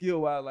 Like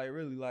skill wise, like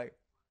really, like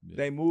Yeah.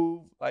 they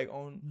move like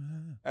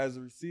on as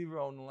a receiver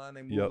on the line.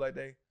 They move Yep. like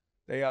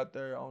they out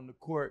there on the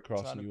court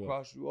Crossing trying to you up.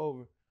 cross you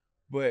over.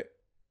 But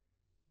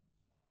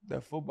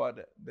that football,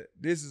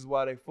 this is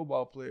why they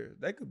football players.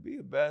 They could be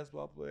a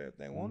basketball player if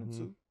they wanted Mhm.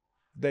 to.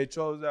 They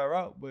chose that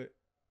route, but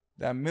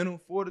that mental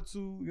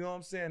fortitude, you know what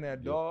I'm saying?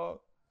 That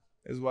dog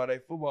is why they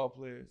football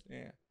players.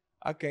 And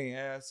I can't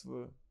ask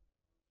for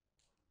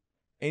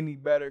any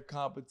better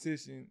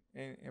competition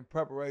and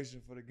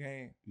preparation for the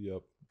game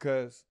Yep.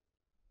 because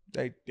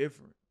they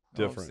different.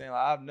 You know what I'm Different. saying?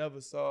 Like, I've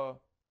never saw.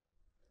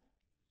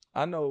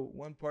 I know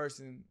one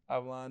person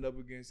I've lined up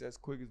against as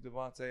quick as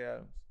Devontae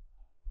Adams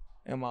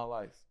in my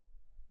life.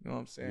 You know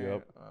what I'm saying?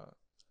 Yep.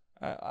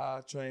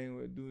 I train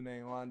with a dude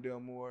named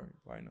Rondell Moore. You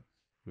probably know.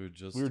 We were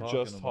just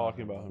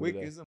talking about him. Quick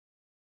today. as a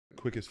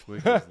Quick as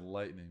Quick as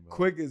lightning, bro.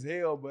 quick as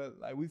hell, but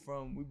like we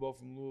both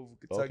from Louisville,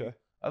 Kentucky. Okay.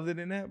 Other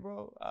than that,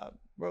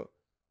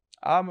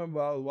 I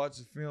remember I was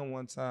watching film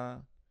one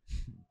time.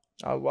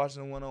 I was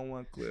watching a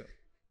one-on-one clip.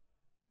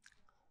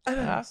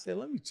 And I said,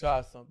 let me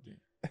try something.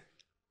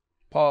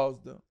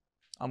 Pause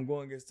I'm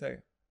going against Tay.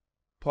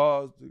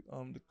 Pause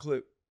the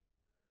clip.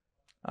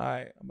 All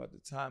right, I'm about to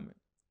time it.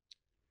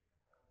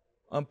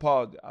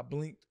 Unpaused it. I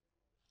blinked.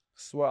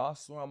 I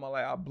swear on my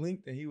life, I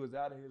blinked and he was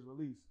out of his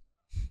release.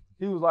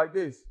 He was like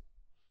this.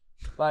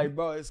 Like,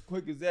 bro, it's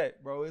quick as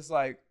that, bro. It's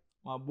like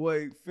my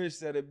boy Fish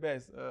said it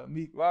best.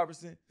 Meek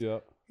Robertson.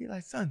 Yep. He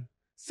like, son,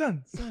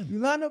 you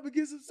line up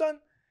against him, son,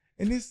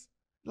 and it's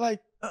like,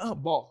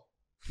 ball.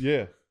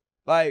 Yeah.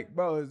 Like,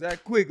 bro, is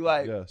that quick?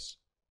 Like, Yes.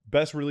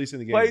 Best release in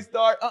the game. play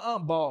start,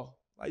 ball.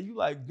 Like, you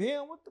like,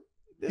 damn, what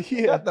the,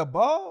 you got the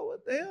ball?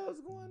 What the hell is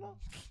going on?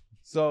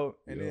 So,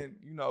 and then,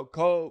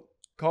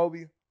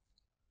 Kobe,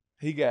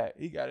 he got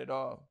it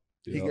all.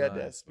 He Yeah. got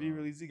that Nice, speed bro.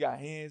 release. He got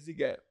hands. He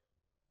got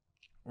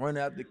run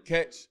out the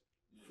catch.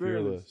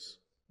 Fearless.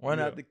 Run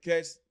out the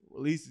catch.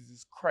 Releases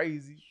is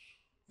crazy.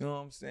 You know what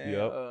I'm saying?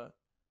 Yep.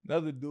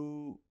 Another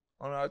dude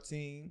on our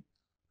team,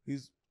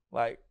 he's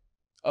like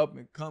up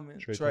and coming.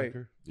 Trey.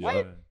 Tucker.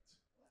 Yeah.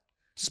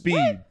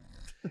 Speed.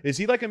 Is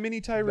he like a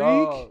mini Tyreek?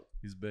 Dog.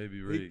 He's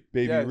baby Reek.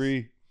 Baby Yes.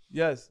 Ree.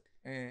 Yes.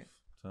 And,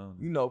 Telling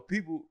you know,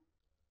 people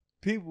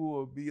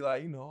will be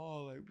like, like,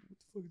 what the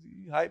fuck is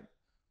he hype?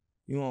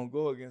 You don't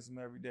go against him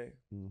every day.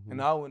 Mhm.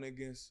 And I went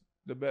against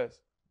the best.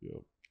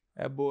 Yep.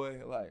 That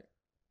boy, like,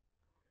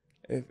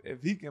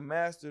 if he can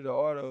master the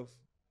art of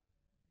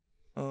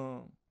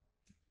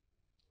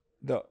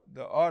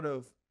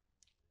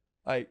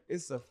Like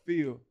it's a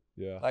feel.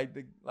 Yeah.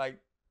 Like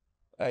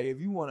if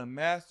you want a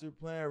master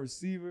playing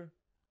receiver,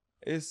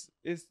 it's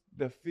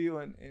the feel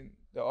and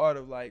the art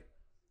of like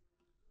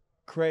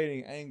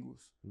creating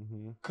angles,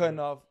 cutting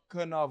off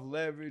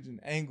leverage and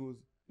angles.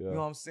 Yeah. You know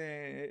what I'm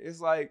saying?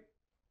 It's like,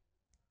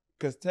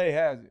 cause Tay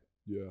has it.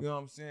 Yeah. You know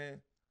what I'm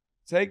saying?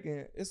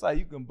 It's like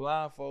you can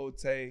blindfold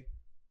Tay,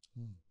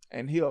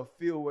 and he'll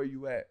feel where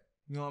you at.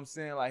 You know what I'm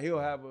saying? Like he'll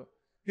have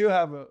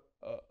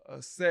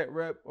a set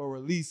rep or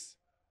release.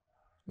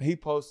 He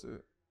supposed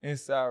to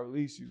inside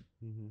release you,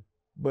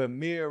 but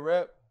mid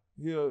rep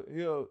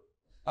he'll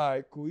all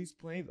right, cool. He's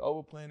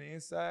overplaying the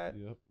inside.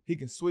 Yep. He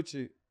can switch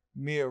it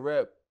mid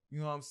rep. You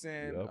know what I'm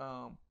saying? Yep.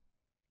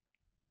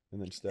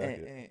 And then stack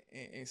it.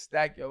 And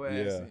stack your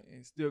ass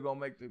and still gonna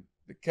make the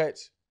catch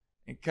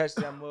and catch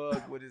that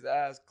mug with his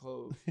eyes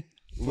closed.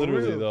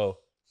 Literally though.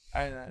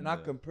 And I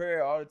compare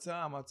it all the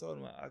time. I told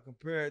him I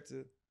compare it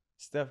to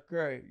Steph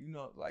Curry. You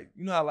know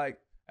how like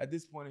at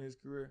this point in his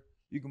career,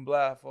 you can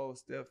blindfold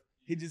Steph.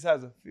 He just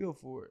has a feel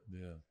for it.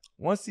 Yeah.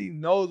 Once he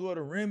knows where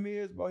the rim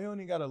is, bro, he don't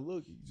even gotta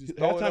look. He just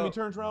throw Every it time up. he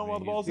turns around while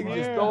the ball's He in can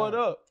the just air. throw it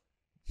up.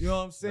 You know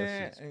what I'm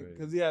saying? shit's crazy.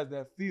 Because he has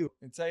that feel.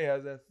 And Tay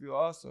has that feel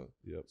also.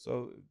 Yep.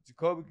 So if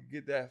Jacoby could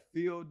get that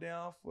feel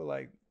down for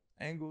like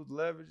angles,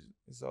 leverage,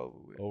 it's over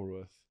with. Over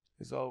with.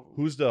 It's over with.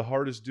 Who's the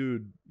hardest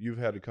dude you've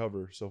had to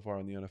cover so far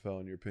in the NFL,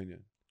 in your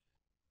opinion?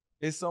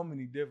 It's so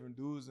many different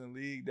dudes in the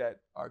league that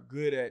are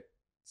good at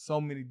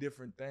so many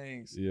different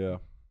things. Yeah.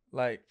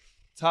 Like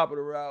top of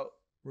the route,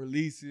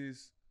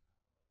 releases.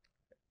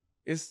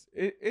 It's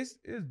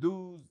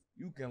dudes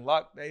you can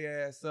lock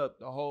their ass up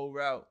the whole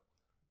route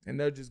and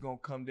they're just gonna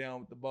come down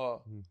with the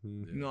ball.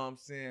 Mm-hmm. You know what I'm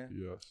saying?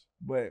 Yes.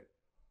 But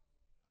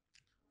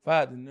if I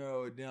had to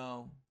narrow it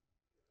down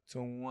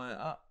to one,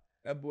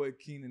 that boy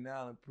Keenan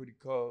Allen pretty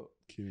cold.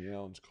 Keenan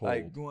Allen's cold.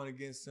 Like going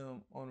against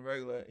him on the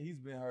regular, he's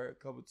been hurt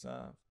a couple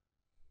times.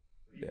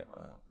 Yeah,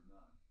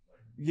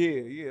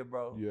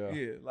 bro.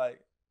 Yeah,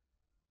 like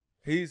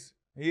he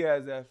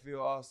has that feel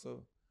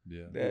also.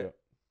 Yeah. That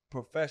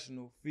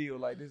professional feel,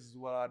 like this is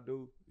what I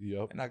do.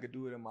 Yep. And I could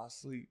do it in my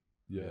sleep.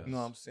 Yes. You know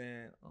what I'm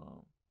saying?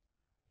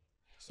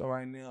 So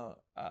right now,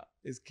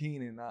 it's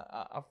Keenan.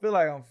 I feel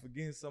like I'm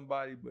forgetting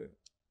somebody, but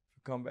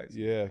come back.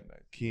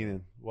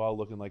 Keenan, while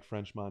looking like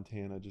French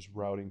Montana, just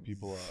routing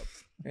people up.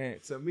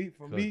 And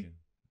for me,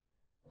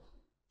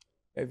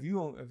 if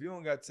you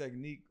don't got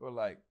technique or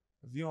like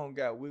if you don't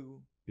got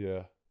wiggle,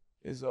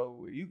 it's over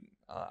with.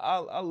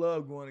 I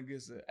love going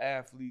against an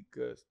athlete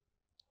because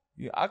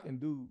I can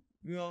do.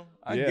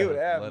 I can get with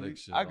an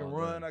athlete. I can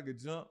run. I can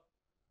jump.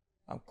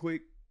 I'm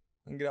quick.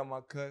 I can get out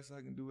my cuts.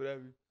 I can do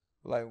whatever.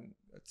 Like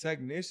a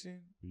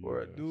technician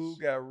or a dude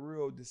got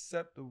real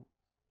deceptive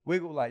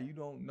wiggle. Like you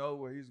don't know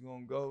where he's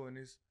gonna go in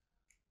this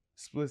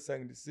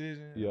split-second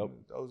decision. Yep.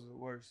 Those are the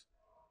worst.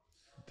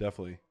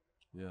 Definitely.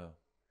 Yeah.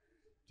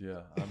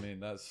 I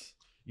mean, that's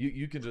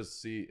you can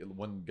just see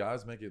when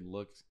guys make it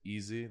look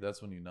easy.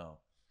 That's when you know.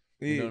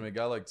 You know what I mean? A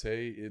guy like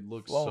Tay, it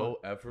looks so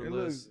effortless. It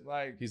looks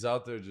like he's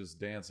out there just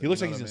dancing. He looks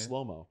like he's in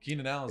slow-mo.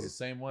 Keenan Allen's the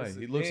same way.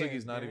 He looks like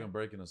he's not even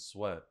breaking a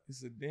sweat.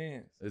 It's a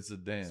dance. It's a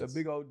dance. It's a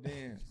big old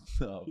dance.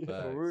 No,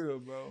 facts. For real,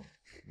 bro.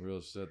 Real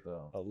shit,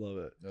 though. I love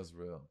it. That's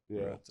real.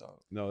 Yeah. Real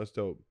talk. No, that's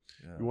dope.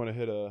 Yeah. You want to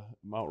hit a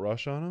Mount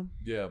Rush on him?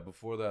 Yeah,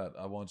 before that,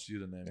 I want you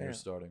to name your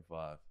starting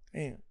five.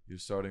 Damn. Your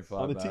starting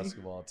On five the team?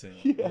 basketball team.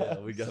 Yes. Yeah,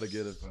 we got to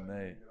get it from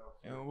Nate.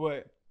 And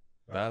what?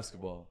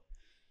 Basketball.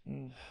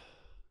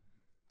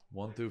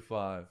 1 through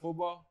 5.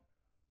 Football?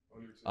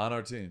 On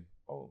our team.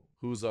 Oh.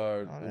 Who's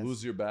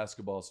your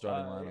basketball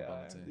starting lineup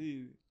on the team?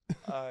 Indeed.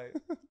 All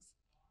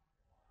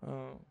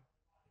right.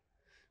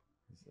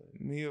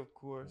 Me, of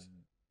course.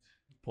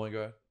 Point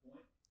guard?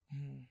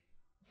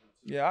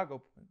 Yeah, I'll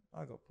go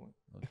point.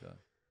 Okay.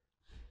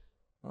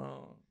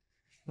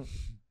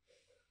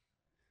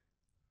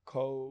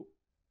 Cole.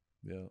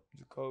 Yeah.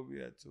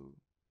 Jacoby at 2.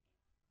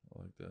 I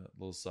like that.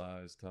 Little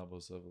size,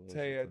 Tabo 7.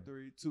 Tay at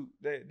 3. 2.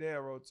 They'll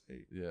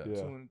rotate. Yeah. 2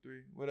 and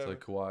 3. Whatever.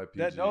 It's like Kawhi,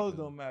 PG. Those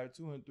don't matter.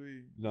 2 and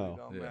 3 No. really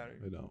don't matter.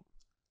 They don't.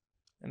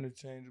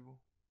 Interchangeable.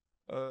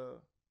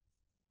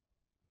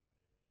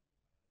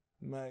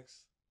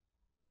 Maxx.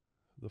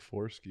 The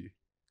 4 ski.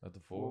 At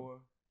the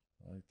 4.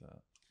 I like that.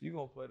 You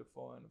gonna play the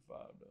 4 and the 5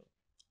 though.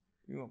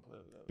 You gonna play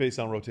that Based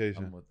on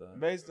rotation. I'm with that.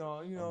 Based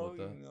on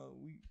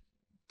we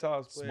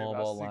toss play Small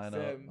about ball 6, lineup.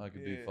 7. I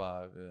could be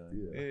 5.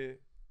 Yeah.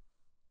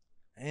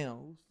 Damn,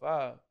 who's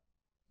 5?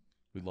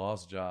 We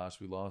lost Josh.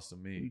 We lost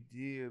Amit. We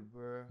did,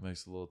 bro.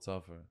 Makes it a little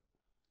tougher.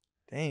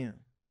 Damn.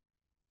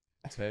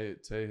 Tay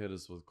hit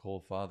us with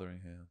Cole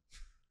Fotheringham.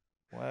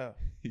 Wow.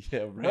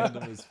 Yeah,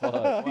 random as fuck.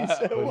 Wow.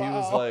 But he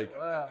was like,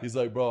 Wow. he's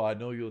like, bro, I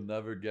know you'll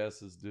never guess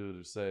this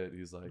dude or say it.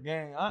 He's like,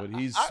 Gang, but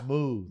he's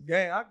smooth.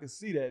 Gang, I can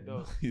see that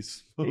though.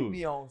 He's He smooth.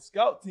 be on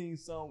scout team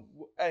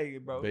hey,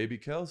 bro. Baby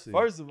Kelsey.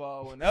 First of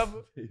all,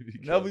 whenever Baby we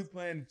Kelsey.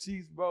 playing the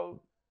Chiefs,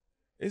 bro,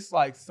 it's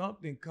like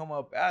something come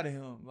up out of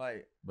him.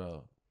 Like,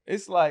 Bro.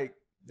 it's like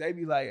they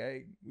be like,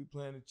 hey, we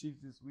playing the Chiefs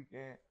this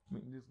weekend.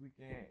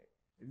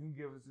 if you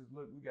give us this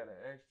look, we got an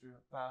extra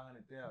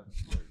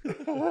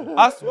 500,000.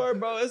 I swear,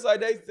 bro, it's like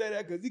they say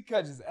that because he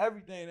catches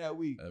everything that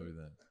week.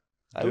 Everything.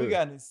 Like, we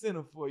got an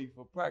incentive for you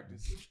for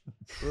practice.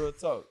 Real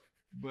talk.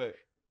 But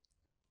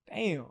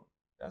damn,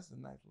 that's a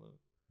nice little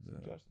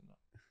suggestion.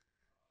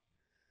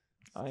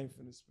 I ain't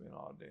finna spend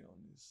all day on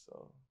this,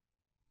 so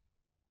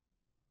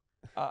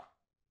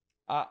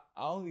I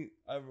only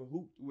ever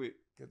hooped with,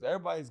 because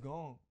everybody's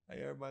gone. Like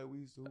everybody we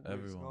used to hoop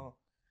with is gone.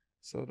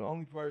 So the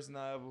only person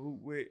I ever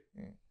hooped with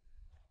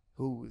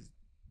who was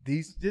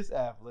decent, just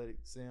athletic,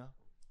 Sam.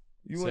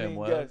 You wouldn't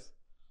even guess.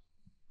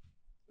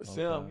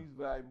 Sam, he's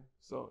valuable.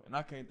 So, and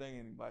I can't think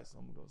of anybody, so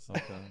I'm gonna go Sam.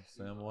 Okay,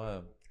 Sam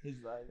Webb. He's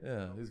valuable.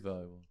 Yeah, he's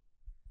valuable.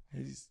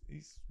 He's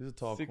a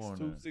tall 6'2",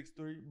 corner.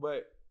 6'3",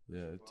 but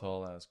yeah,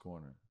 tall ass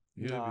corner.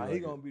 He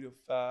gonna be the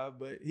 5,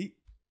 but he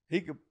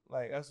could,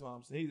 like, that's what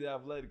I'm saying. He's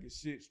athletic as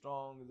shit,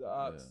 strong as an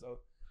ox, so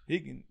he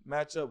can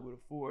match up with a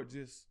 4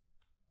 just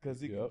because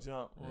he can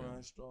jump,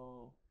 run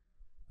strong.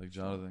 Like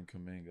Jonathan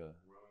Kuminga.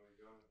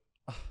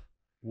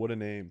 What a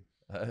name.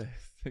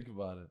 Think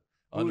about it.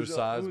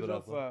 Undersized, who's but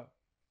your 5?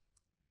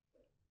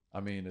 I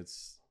mean,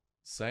 it's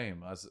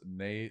same. As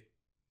Nate,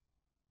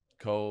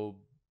 Kobe,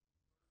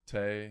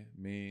 Tay,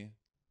 me.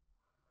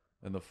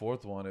 And the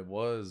 4th one, it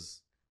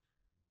was,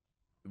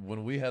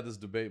 when we had this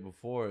debate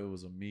before, it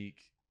was Amik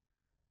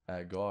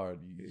at guard.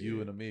 You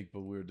and Amik,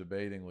 but we were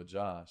debating with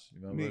Josh.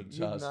 You remember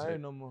Josh? Not here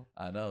no more.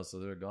 I know, so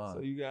they're gone.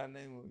 So you gotta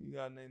name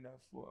that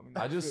 4. I mean,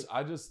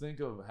 I just think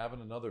of having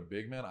another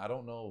big man. I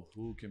don't know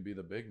who can be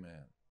the big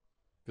man.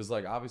 Because,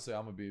 like, obviously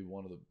I'm gonna be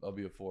I'll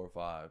be a 4 or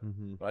 5.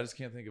 Mm-hmm. But I just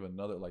can't think of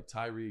another. Like,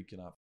 Tyree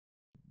cannot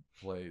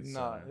play.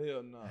 Nah,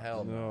 hell no.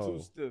 Hell no. Too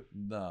stiff.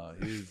 No,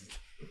 he's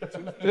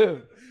too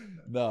stiff.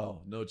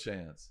 No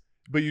chance.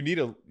 But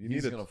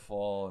he's gonna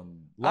fall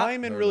and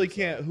linemen really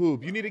can't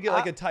hoop. You need to get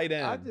like a tight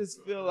end. I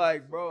just feel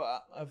like, bro,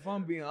 if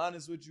I'm being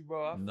honest with you,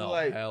 bro, I feel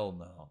like hell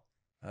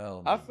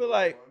no. I feel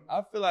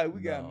like we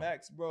got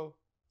Maxx, bro.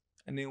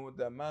 And then with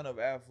the amount of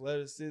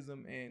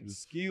athleticism and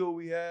skill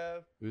we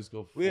have,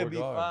 we'll be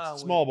fine.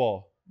 Small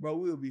ball. Bro,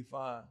 we'll be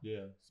fine.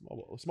 Yeah. Small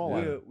ball. Small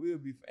line. We'll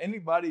be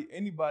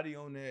anybody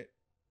on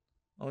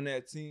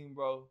that team,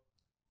 bro,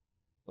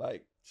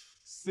 like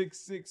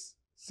 6'6",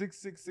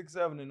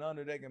 6'7" and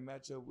under, they can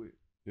match up with.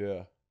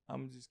 Yeah.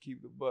 I'm gonna just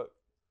keep the buck.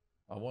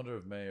 I wonder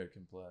if Mayer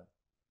can play.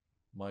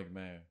 Mike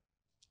Mayer.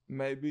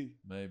 Maybe.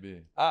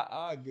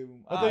 I give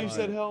him. I thought you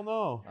said hell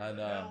no. I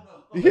know.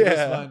 Yeah.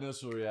 That's my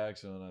initial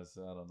reaction when I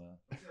said, I don't know.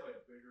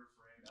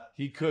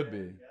 He could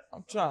be.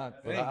 I'm trying to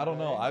But think, I don't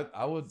know. man.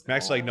 I would.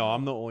 Max like, no,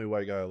 I'm the only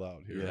white guy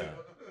allowed here.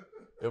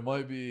 Yeah. It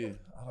might be.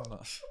 I don't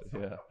know.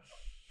 Yeah.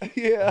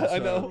 Yeah, I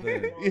know.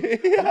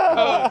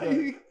 Yeah.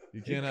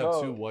 You can't have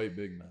 2 white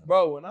big men.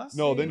 Bro, when I see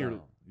No, then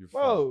you, you're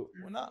bro,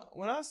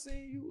 when I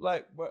seen you,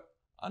 like, but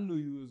I knew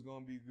you was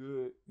gonna be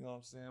good, you know what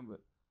I'm saying? But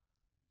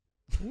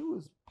you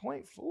was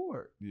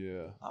 0.4.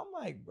 Yeah. I'm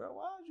like, bro,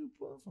 why did you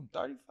pull him from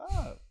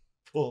 35?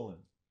 pulling.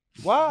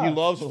 Why? He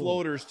loves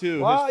floaters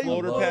too. Why His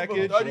floater you pull him from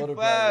package.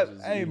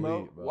 35? Hey, elite,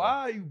 bro, bro.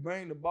 why you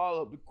bring the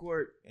ball up the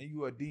court and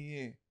you a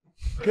DN?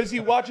 Because he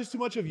watches too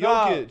much of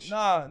Jokic.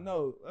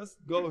 No. Let's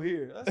go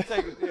here. Let's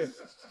take it there.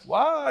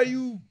 Why are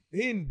you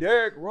hitting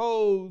Derrick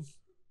Rose,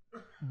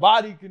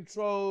 body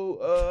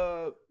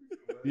control,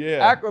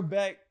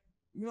 acrobat?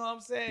 You know what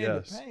I'm saying?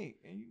 Yes. In the paint.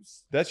 And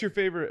That's your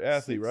favorite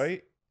athlete,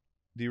 right?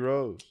 D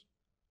Rose.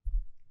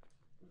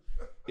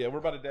 Yeah, we're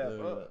about to dab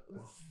up.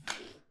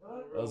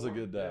 That was a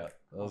good dab.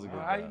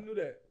 How you knew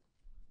that?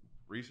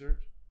 Research.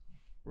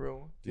 Real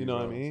one. You know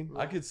what I mean?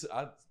 I could.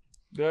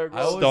 Derrick I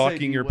Rose. always say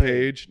Stalking your D-Wade.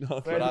 page.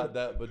 No,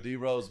 But D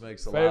Rose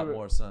makes a lot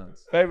more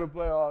sense. Favorite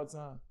player all the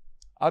time.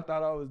 I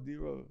thought I was D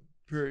Rose.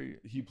 Period.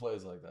 He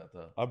plays like that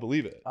though. I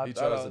believe it. He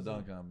tries to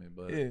dunk on me,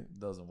 but it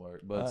doesn't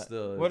work. But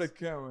still, what a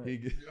camera.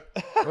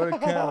 What a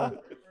camera.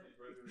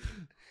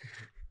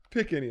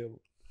 Pick any of them.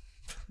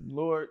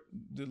 Lord,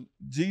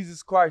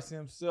 Jesus Christ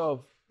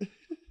himself,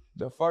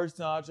 the first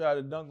time I tried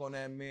to dunk on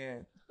that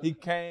man, he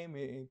came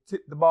and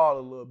tipped the ball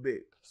a little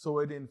bit so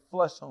it didn't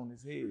flush on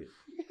his head.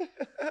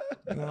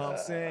 You know what I'm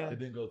saying? It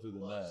didn't go through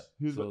the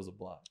net, so it was a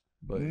block.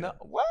 But no,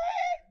 what?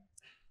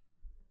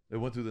 It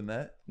went through the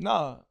net?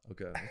 Nah.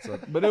 Okay. What's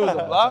up? But it was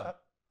a block.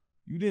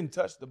 You didn't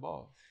touch the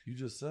ball. You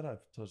just said I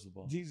touched the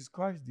ball. Jesus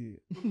Christ did.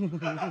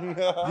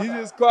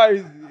 Jesus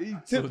Christ, he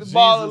tipped the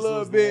ball a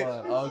little bit.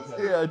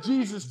 Okay. Yeah,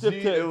 Jesus tipped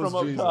it from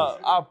up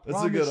top. I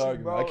That's a good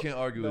argument. Bro, I can't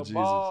argue with Jesus.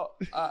 Ball,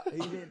 he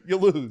didn't, You'll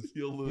lose.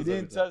 You'll lose. He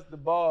didn't touch the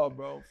ball,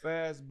 bro.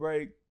 Fast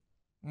break.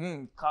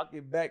 Cock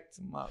it back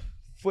to my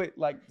foot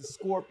like the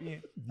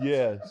scorpion.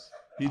 Yes.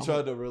 He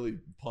tried to really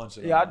punch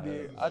it. Yeah, I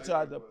did. I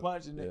tried to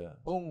punch and then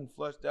boom,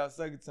 flushed out.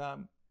 Second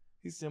time,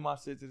 he sent my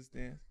shit to the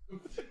stands.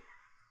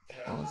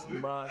 On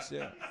some brown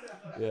shit.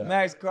 Yeah.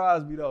 Maxx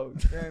Crosby though.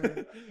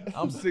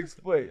 I'm 6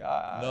 foot.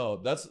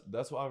 No, that's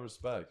what I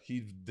respect.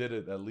 He did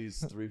it at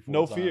least 3-4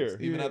 no times. fear.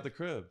 Even at the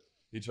crib.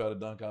 He tried to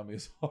dunk on me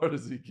as hard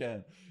as he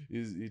can.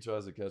 He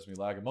tries to catch me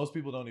lacking. Most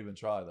people don't even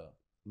try though.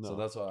 No. So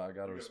that's why I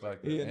gotta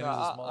respect it. Yeah, and he's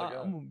a smart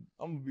guy. I'm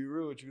gonna be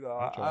real with you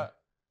though.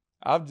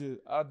 I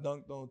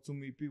dunked on too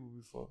many people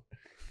before.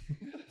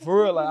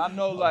 For real, like I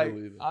know like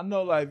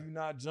if you're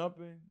not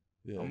jumping,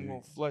 I'm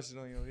gonna flush it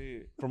on your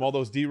head. From all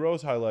those D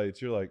Rose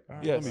highlights, you're like, all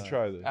right, let me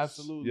try this.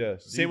 Absolutely.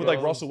 Yes. Same with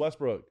like Russell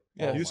Westbrook.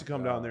 Yeah. He used to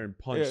come down there and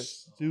punch Off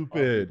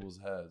stupid. people's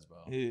heads, bro.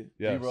 Yeah.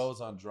 Yes. D Rose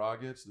on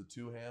Dragic, the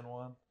 2-hand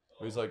one,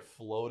 where he's like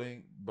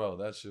floating, bro.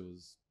 That shit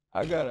was.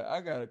 I got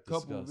a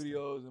couple Disgusting.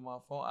 videos in my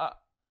phone.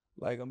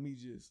 Like of me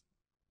just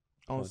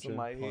on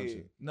somebody's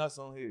head, nuts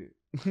on head.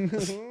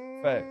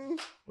 Fact.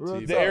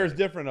 Real The talk. air is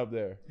different up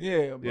there.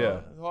 Yeah, bro.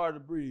 Yeah. It's hard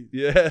to breathe.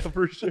 Yeah,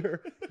 for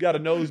sure. Got a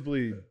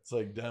nosebleed. It's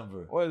like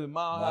Denver. What is it,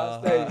 Mile High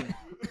Mile Stadium?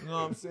 You know what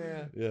I'm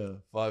saying? Yeah,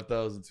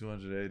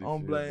 5,280. Don't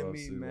feet blame above me,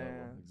 sea level.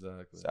 man.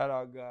 Exactly. Shout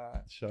out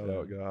God. Shout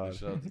out God.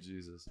 Shout out to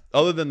Jesus.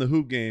 Other than the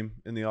hoop game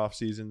in the off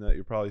season that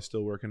you're probably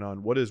still working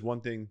on, what is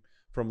one thing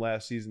from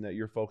last season that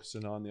you're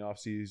focusing on the off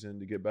season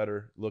to get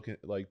better, looking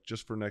like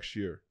just for next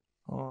year?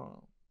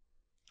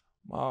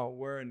 My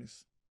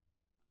awareness.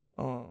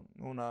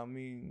 When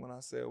I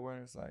say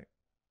awareness, like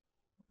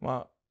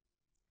my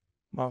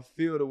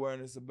field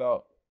awareness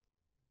about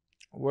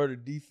where the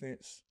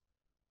defense,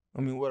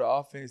 where the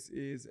offense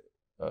is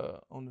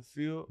on the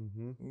field.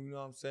 Mm-hmm. You know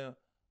what I'm saying?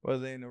 Whether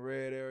they in the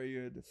red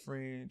area, the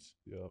fringe.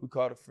 Yep. We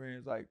call the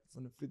fringe like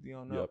from the 50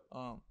 on up.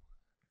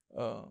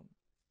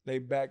 They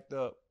backed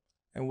up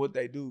and what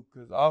they do,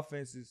 because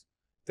offenses,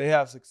 they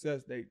have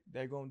success,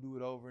 they're gonna do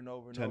it over and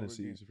over and over again.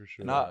 Tendencies for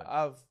sure. And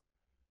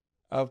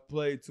I've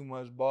played too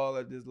much ball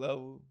at this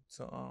level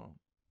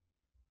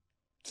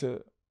to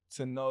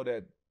know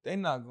that they're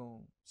not gonna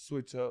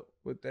switch up.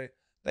 But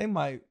they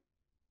might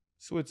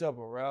switch up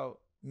a route,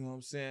 you know what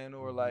I'm saying,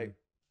 or like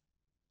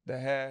the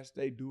hash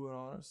they do it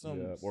on or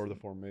something. Or the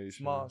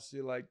formation. Small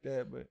shit like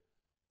that, but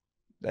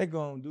they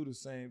gonna do the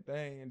same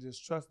thing and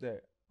just trust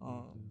that.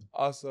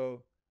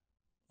 Also,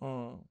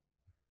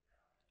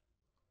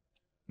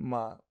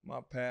 my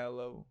pad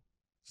level.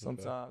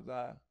 Sometimes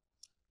I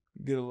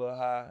get a little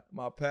high.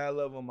 My pad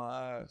level in my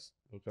eyes.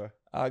 Okay.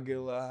 I get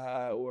a little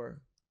high, or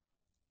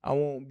I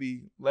won't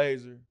be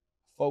laser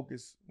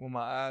focused with my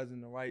eyes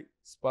in the right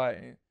spot,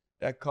 and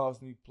that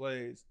cost me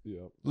plays.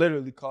 Yep.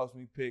 Literally cost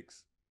me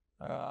picks.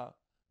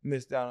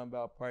 Missed out on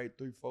about probably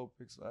 3-4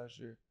 picks last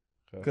year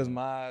because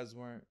my eyes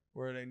weren't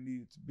where they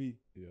needed to be.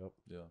 Yep.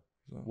 Yeah.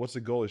 So. What's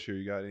the goal this year?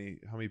 You got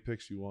how many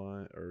picks you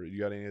want, or you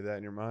got any of that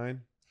in your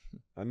mind?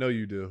 I know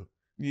you do.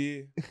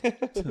 Yeah.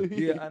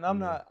 Yeah, and I'm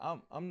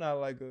not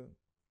like a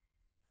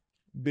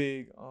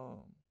big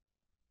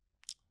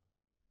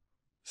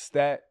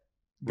stat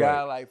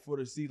guy, like for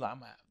the season. Like,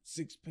 I'm at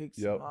 6 picks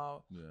and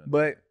all. Yeah.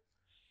 But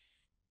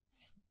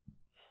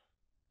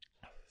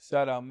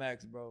shout out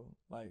Maxx, bro.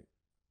 Like,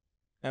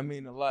 that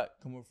mean a lot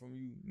coming from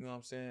you. You know what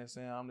I'm saying?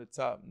 Saying I'm the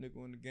top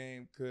nickel in the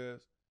game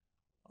because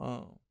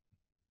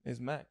it's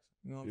Maxx.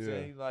 You know what I'm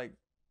saying? He's like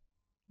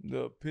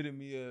the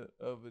epitome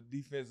of a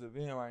defensive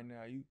end right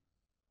now.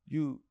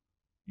 You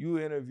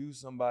interview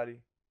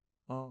somebody,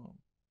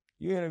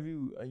 you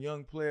interview a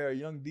young player, a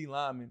young D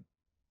lineman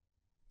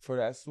for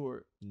that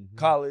sort.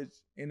 College,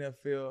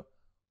 NFL,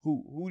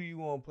 who do you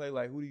want to play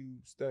like? Who do you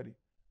study?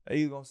 They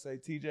either gonna say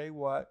TJ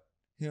Watt,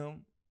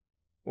 him,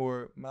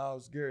 or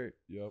Myles Garrett,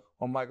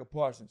 or Michael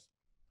Parsons.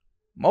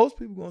 Most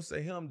people gonna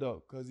say him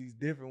though, because he's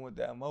different with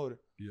that motor.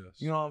 Yes.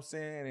 You know what I'm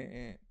saying?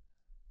 And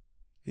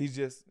he's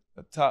just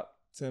a top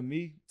 10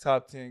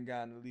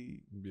 guy in the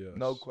league. Yes.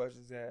 No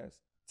questions asked.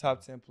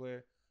 Top 10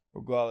 player,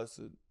 regardless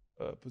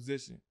of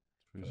position.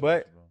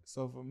 But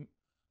so from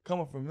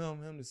coming from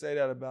him to say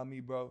that about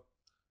me, bro,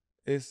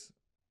 it's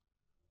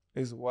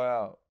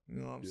wild.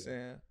 You know what I'm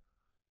saying?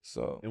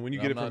 So, and when you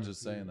I'm get it not from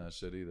just saying that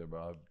shit either,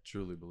 bro. I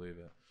truly believe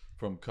it.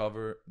 From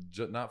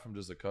not from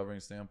just a covering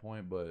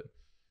standpoint, but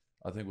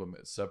I think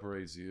what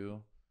separates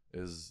you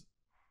is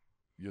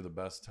you're the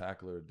best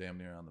tackler damn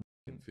near on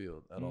the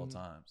field at all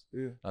times.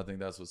 Yeah. I think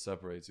that's what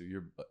separates you.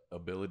 Your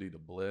ability to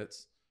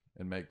blitz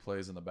and make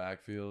plays in the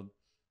backfield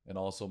and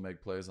also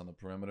make plays on the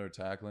perimeter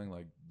tackling,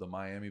 like the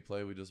Miami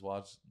play we just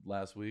watched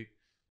last week.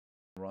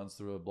 Runs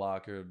through a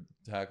blocker,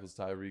 tackles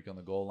Tyreek on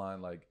the goal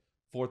line, like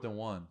 4th and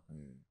 1.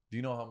 Do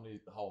you know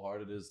how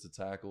hard it is to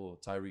tackle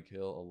Tyreek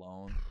Hill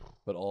alone,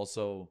 but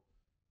also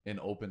in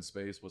open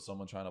space with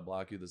someone trying to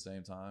block you at the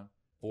same time?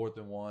 4th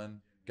and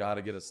 1, got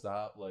to get a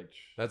stop. Like,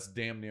 that's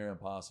damn near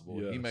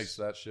impossible. Yes. He makes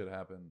that shit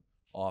happen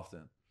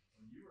often.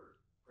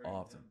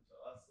 Often.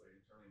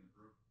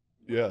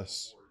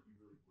 Yes.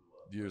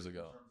 Years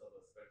ago.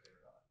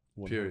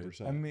 100%. Period.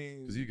 I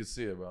mean, because you could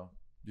see it, bro.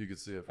 You could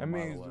see it from I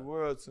mean, it's the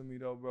world to me,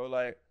 though, bro.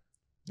 Like,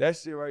 that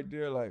shit right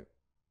there, like,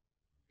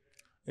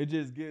 it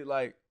just get,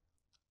 like,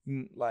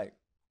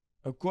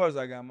 of course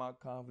I got my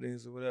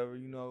confidence or whatever,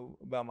 you know,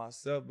 about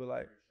myself, but,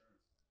 like,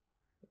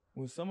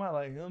 when somebody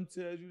like him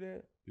tells you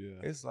that,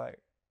 it's like,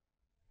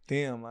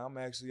 damn, like, I'm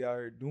actually out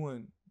here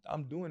doing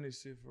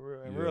this shit for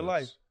real, in real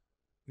life.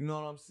 You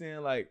know what I'm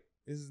saying? Like,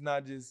 this is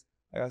not just,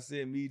 like I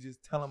said, me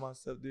just telling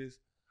myself this,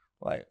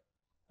 like,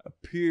 a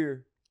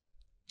peer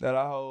that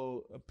I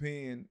hold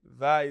opinion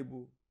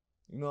valuable,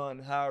 you know, in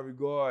high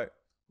regard,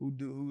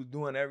 who's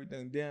doing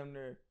everything damn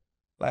near.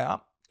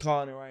 Like,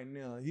 calling it right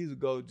now. He's a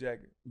gold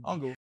jacket. I don't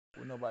go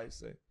what nobody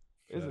say.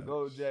 It's a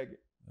gold jacket.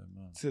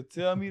 To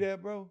tell me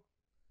that, bro,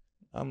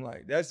 I'm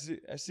like, that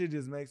shit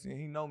just makes me,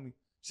 he know me.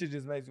 Shit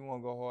just makes me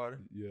want to go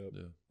harder. Yeah.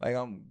 Like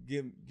I'm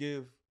give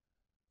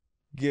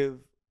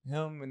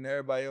him and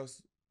everybody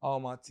else, all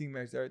my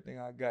teammates, everything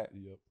I got.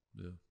 Yep.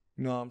 Yeah.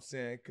 You know what I'm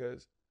saying?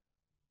 Cause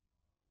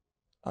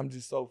I'm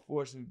just so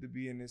fortunate to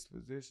be in this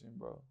position,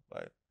 bro.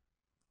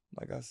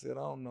 Like I said,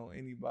 I don't know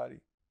anybody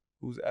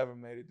who's ever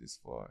made it this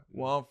far.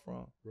 Where I'm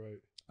from. Right.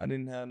 I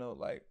didn't have no,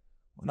 like,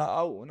 when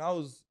I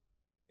was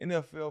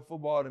NFL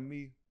football, to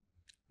me,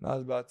 when I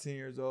was about 10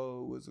 years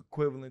old, it was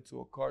equivalent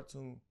to a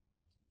cartoon.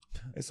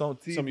 It's on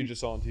TV. Something you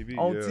just saw on TV.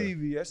 On yeah.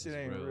 TV, that shit It's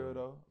ain't real. real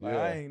though. Like,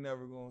 Yeah. I ain't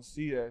never gonna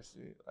see that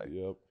shit. Like,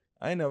 Yep.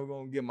 I ain't never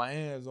gonna get my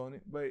hands on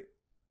it. But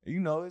you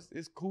know,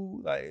 it's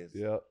cool. Like,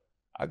 Yep.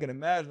 I can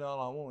imagine all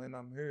I want, and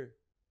I'm here.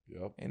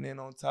 Yep. And then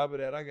on top of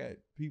that, I got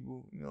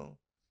people, you know,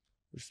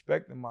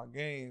 respecting my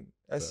game.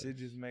 That Facts. shit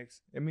just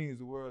it means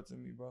the world to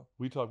me, bro.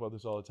 We talk about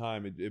this all the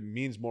time. It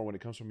means more when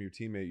it comes from your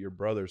teammate, your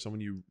brother,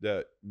 someone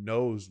that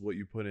knows what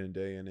you put in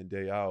and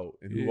day out,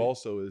 and who Yeah.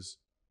 also is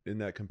in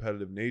that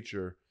competitive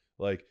nature.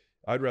 Like,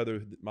 I'd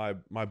rather my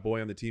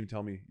boy on the team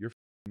tell me you're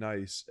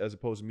nice as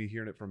opposed to me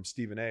hearing it from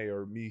Stephen A.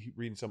 or me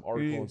reading some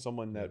article Yeah. and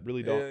someone that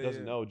really Yeah,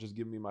 doesn't yeah. know just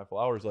giving me my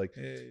flowers. Like,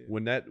 Yeah.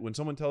 when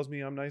someone tells me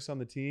I'm nice on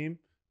the team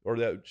or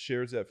that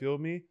shares that feel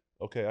with me,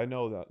 okay, I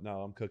know that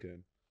now I'm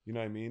cooking. You know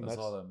what I mean? That's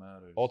all that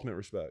matters. Ultimate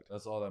respect.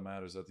 That's all that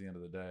matters at the end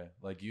of the day.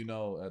 Like, you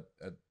know,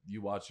 at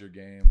you watch your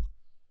game,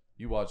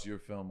 you watch your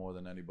film more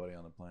than anybody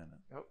on the planet.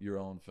 Yep. Your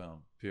own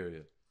film,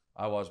 period.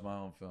 I watch my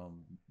own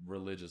film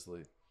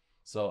religiously.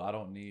 So I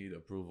don't need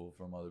approval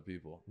from other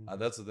people. Mhm.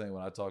 That's the thing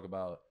when I talk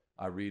about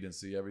I read and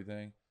see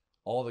everything.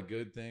 All the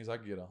good things, I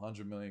could get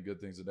 100 million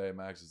good things a day.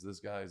 Max is this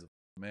guy, he's a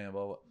man,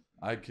 blah, blah.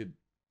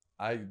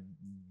 I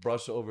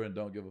brush over and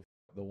don't give a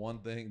the one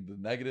thing, the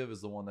negative is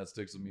the one that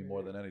sticks with me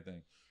more than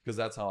anything. Because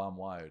that's how I'm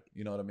wired.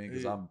 You know what I mean?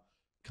 Because Yeah. I'm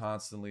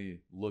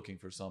constantly looking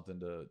for something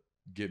to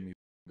get me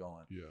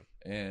going. Yeah.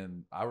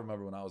 And I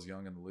remember when I was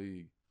young in the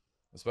league,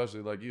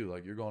 especially like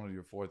you're going into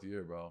your 4th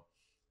year, bro.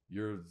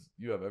 You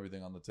have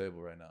everything on the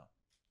table right now.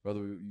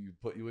 Brother, you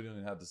wouldn't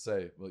even have to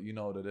say, but you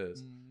know what it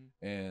is. Mhm.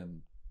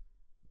 And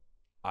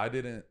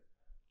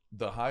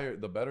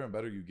the better and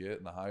better you get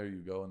and the higher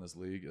you go in this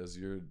league as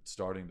you're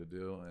starting to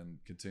do and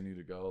continue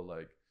to go,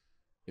 like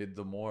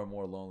the more and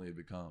more lonely it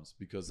becomes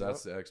because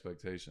that's the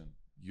expectation.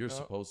 You're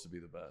supposed to be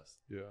the best.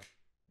 Yeah.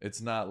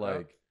 It's not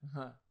like,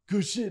 Huh.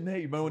 good shit,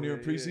 Nate. Remember when you were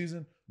in Yeah, yeah.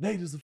 preseason? Nate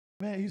is the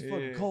man. He's fucking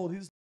Yeah. cold.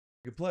 He's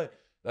can play.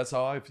 That's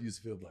how I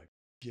used to feel. Like,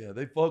 yeah,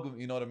 they fuck with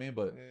me. You know what I mean?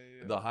 But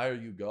Yeah. the higher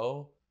you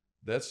go,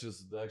 that's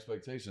just the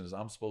expectation is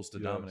I'm supposed to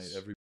Yes. dominate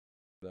every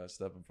that I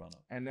step in front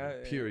of. And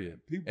that Period.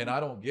 and people, And I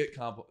don't get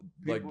like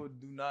people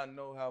do not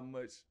know how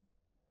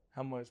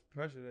much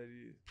pressure that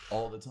is.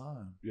 all the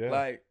time. Yeah.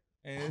 Like,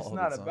 and it's All the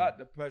not time. about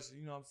the pressure.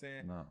 You know what I'm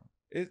saying? No.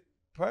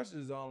 Pressure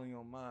is only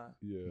on mine.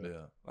 yeah.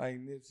 Yeah. Like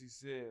Nipsey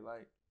said,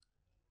 like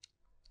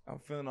I'm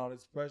feeling all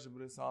this pressure,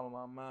 but it's all on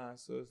my mind.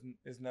 So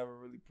it's never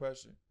really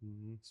pressure.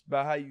 Mm-hmm. It's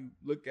about how you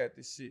look at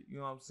the shit. You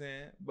know what I'm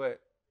saying?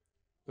 But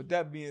with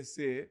that being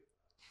said,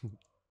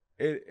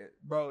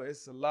 bro,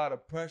 it's a lot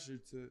of pressure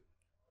to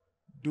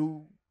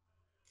do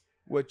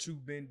what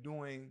you've been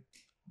doing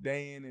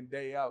day in and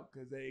day out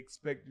because they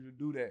expect you to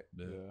do that.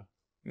 Yeah. Yeah.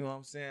 You know what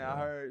I'm saying? Yeah. I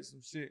heard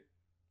some shit.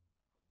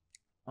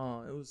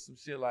 It was some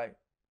shit like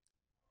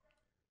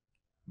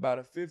about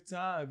a 5th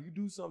time. If you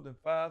do something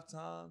 5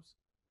 times,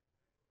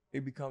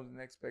 it becomes an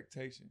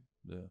expectation.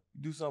 Yeah.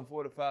 You do something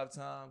 4 to 5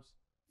 times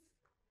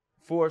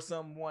for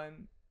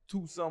someone,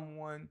 to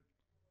someone,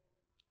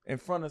 in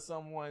front of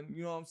someone.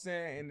 You know what I'm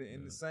saying?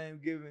 In the same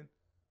given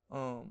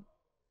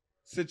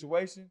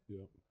situation,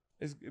 Yeah.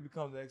 it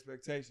becomes an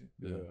expectation.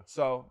 Yeah.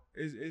 So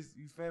it's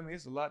you feel me?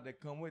 It's a lot that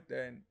come with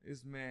that, and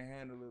this man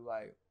handled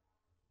it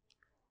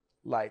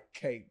like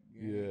cake.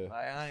 You know? Yeah.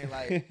 Like I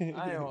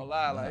ain't gonna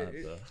lie. Like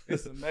Nah,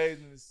 it's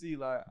amazing to see.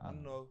 Like I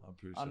Nah, know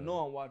appreciate I'm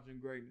watching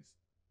greatness,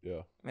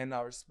 Yeah. and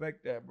I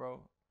respect that,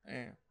 bro.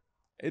 And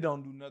it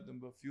don't do nothing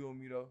but fuel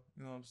me though.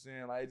 You know what I'm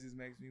saying? Like it just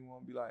makes me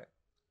want to be like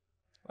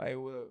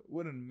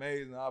what an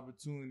amazing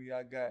opportunity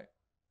I got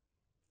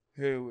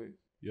here with.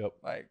 Yep.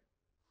 Like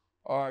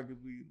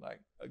arguably,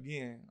 like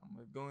again, I'm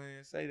gonna go in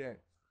and say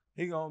that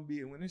he gonna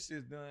be when this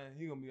shit's done.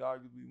 He gonna be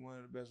arguably one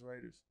of the best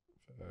Raiders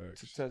to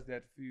Facts. touch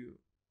that field.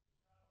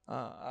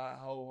 I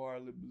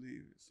wholeheartedly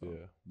believe it. So.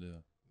 Yeah. Yeah.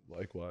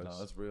 Likewise. No,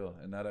 that's real.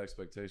 And that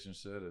expectation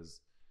shit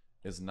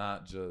is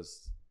not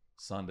just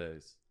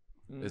Sundays.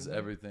 It's Mhm.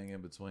 everything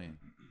in between.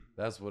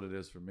 That's what it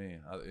is for me.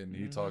 And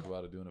you talk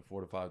about it doing it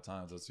 4 to 5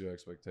 times. That's your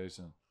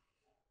expectation.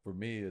 For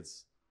me,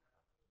 it's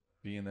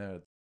being there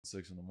at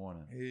 6 in the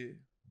morning, Yeah.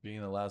 being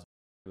the last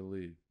to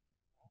leave,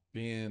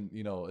 being,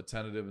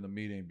 attentive in the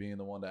meeting, being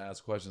the one to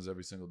ask questions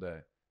every single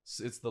day.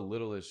 It's the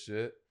littlest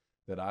shit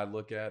that I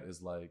look at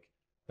is like,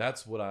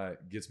 that's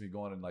what gets me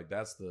going. And like,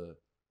 that's the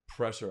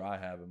pressure I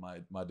have in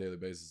my daily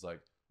basis.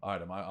 Like, all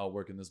right, I'll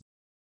work in this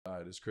all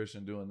right, is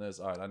Christian doing this?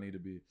 All right, I need to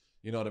be.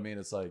 You know what I mean?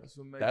 It's like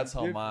what makes that's it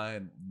how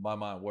different. my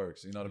mind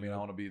works. You know what I mean? I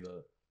want to be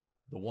the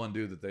one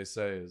dude that they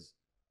say is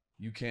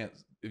you can't.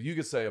 If you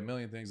could say a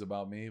million things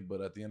about me,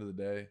 but at the end of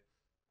the day,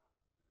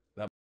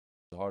 that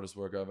the hardest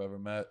work I've ever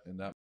met, and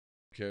that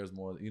cares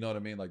more. You know what I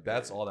mean? Like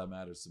that's all that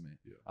matters to me.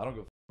 Yeah. I don't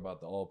give a fuck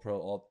about the all pro.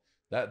 All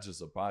that's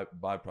just a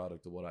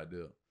byproduct of what I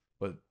do.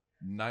 But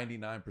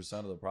 99%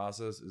 of the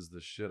process is the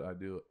shit I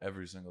do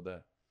every single day.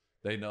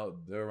 They know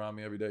they're around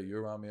me every day.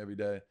 You're around me every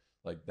day.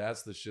 Like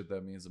that's the shit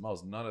that means the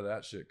most. None of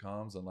that shit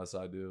comes unless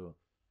I do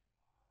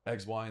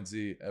X, Y, and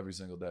Z every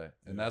single day.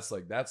 And that's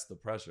the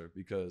pressure,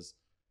 because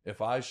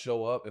if I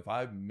show up, if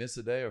I miss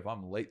a day or if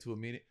I'm late to a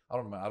meeting, I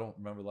don't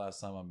remember the last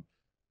time I'm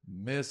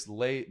missed,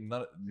 late,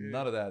 none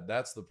of that.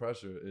 That's the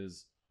pressure.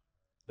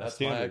 That's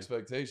my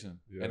expectation.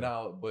 Yeah. And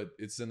now, but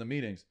it's in the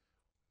meetings.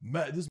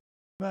 This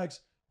Max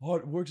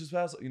hard works as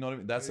fast. You know what I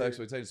mean? That's the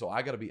expectation. So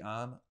I got to be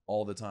on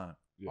all the time.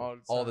 Yeah.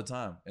 All the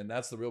time. And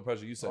that's the real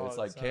pressure. You say it's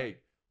like cake.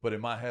 But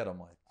in my head, I'm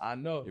like, I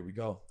know. Here we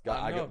go.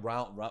 I get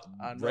round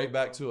right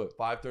back to it.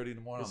 5:30 in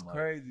the morning. It's I'm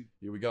crazy. Like,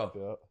 here we go.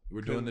 Yeah.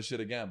 We're doing this shit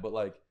again. But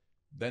like,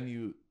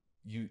 then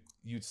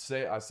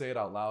I say it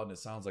out loud and it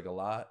sounds like a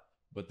lot,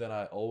 but then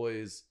I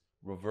always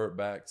revert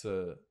back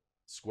to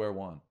square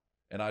one,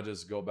 and I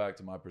just go back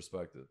to my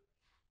perspective.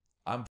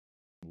 I'm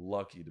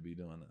lucky to be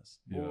doing this.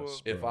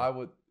 Yes, if bro. I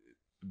would,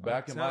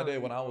 back in my day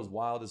when I was bro.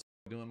 wild as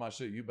doing my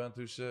shit, you've been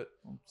through shit.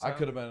 I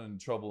could have been in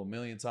trouble a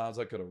million times.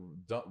 I could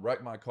have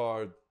wrecked my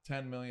car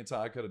 10 million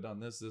times. I could have done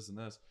this, and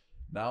this.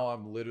 Now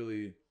I'm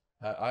literally,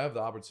 I have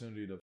the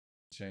opportunity to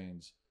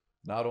change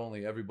not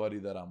only everybody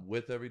that I'm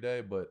with every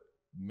day, but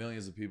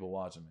millions of people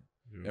watching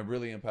me and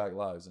really impact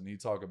lives. And you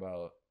talk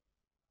about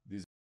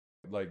these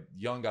like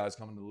young guys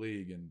coming to the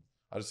league, and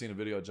I just seen a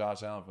video of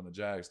Josh Allen from the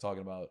Jags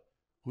talking about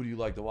who do you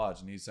like to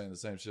watch, and he's saying the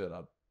same shit.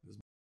 This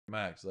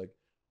Maxx, like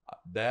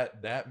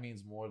that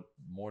means more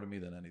to me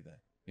than anything.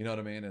 You know what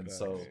I mean? And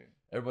so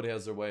everybody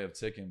has their way of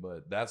ticking,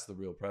 but that's the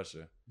real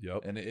pressure.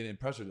 Yep. And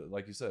pressure,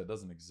 like you said, it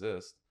doesn't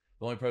exist.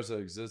 The only pressure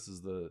that exists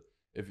is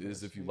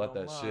if you let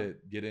that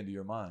shit get into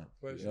your mind.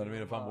 You know what I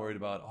mean? If I'm worried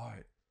about, all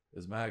right,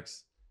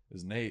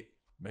 is Nate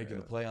making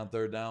a play on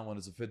third down when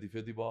it's a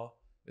 50-50 ball?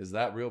 Is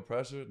that real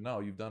pressure? No,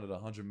 you've done it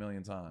 100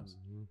 million times.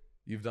 Mm-hmm.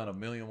 You've done a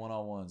million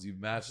one-on-ones. You've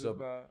matched up.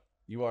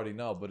 You already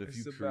know. But if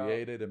you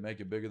create it and make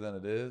it bigger than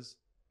it is,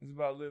 it's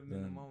about living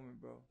in the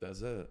moment, bro.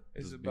 That's it.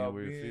 It's just about being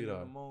where your feet in are.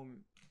 the moment.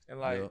 And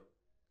like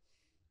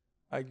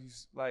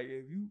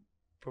if you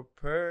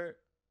prepared,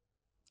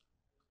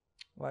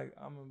 like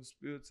I remember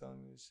Spill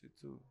telling me this shit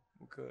too,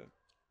 because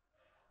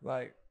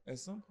like at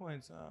some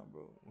point in time,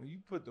 bro, when you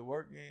put the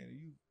work in and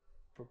you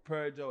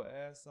prepared your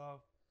ass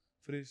off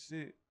for this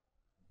shit,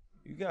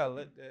 you gotta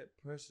let that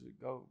pressure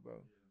go,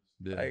 bro.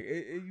 Yeah. Like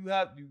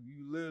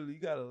you literally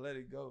gotta let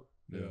it go.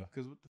 Yeah.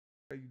 Because what the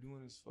f are you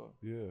doing this for?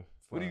 Yeah.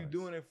 What are you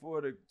doing it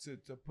for?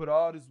 To put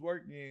all this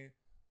work in,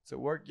 to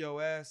work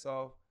your ass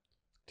off,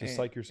 to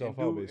psych yourself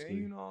out, basically.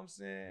 And you know what I'm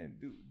saying?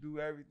 Do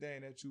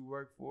everything that you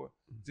work for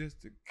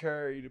just to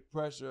carry the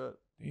pressure.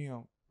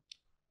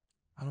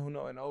 I don't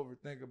know, and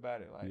overthink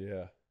about it. Like,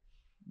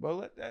 but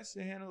let that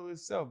shit handle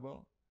itself,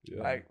 bro.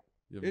 Yeah. Like,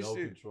 you have no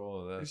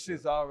control of that. This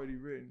shit's already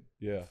written.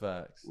 Yeah,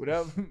 facts.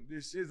 Whatever,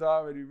 this shit's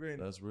already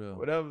written. That's real.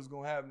 Whatever's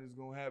gonna happen is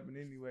gonna happen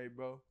anyway,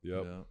 bro.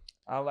 Yep. Yeah.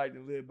 I like to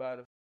live by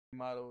the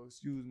motto.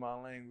 Excuse my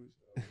language.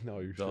 No,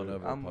 you don't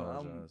ever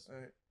apologize.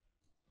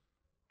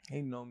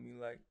 He know me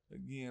like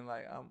again,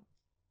 like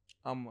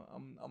I'm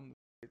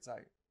the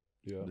type.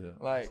 Yeah.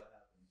 Like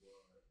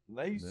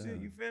you see,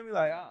 you feel me?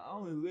 Like I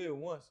only live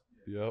once.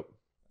 Yep.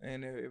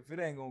 And if it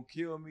ain't gonna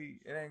kill me,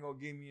 it ain't gonna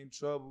get me in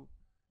trouble.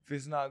 If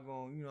it's not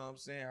gonna, you know what I'm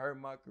saying, hurt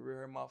my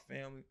career, hurt my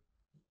family,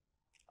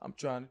 I'm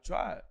trying to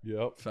try it.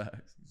 Yep.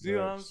 Facts. See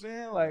what I'm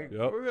saying? Like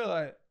for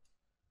real,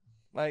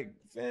 like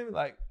family,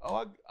 like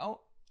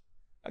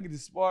I get to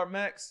spar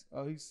Maxx.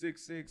 Oh, he's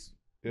 6'6".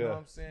 You know what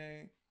I'm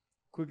saying?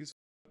 Quickest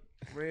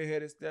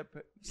redheaded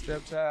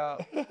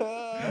stepchild. You know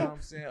what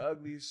I'm saying?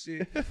 Ugly as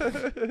shit.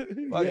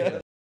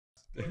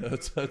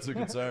 That's a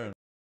concern.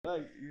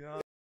 Like, you know,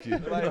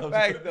 like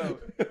fact though.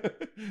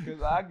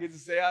 Because I get to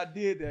say I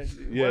did that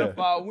shit. Yeah. What if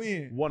I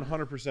win?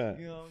 100%.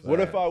 You know what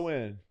if I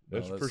win?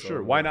 That's for sure.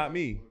 Real. Why not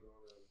me?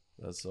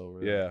 That's so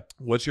real. Yeah.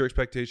 What's your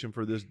expectation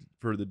for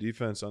the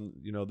defense on,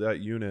 that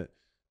unit,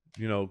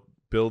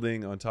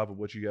 building on top of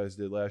what you guys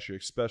did last year,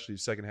 especially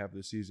second half of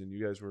the season?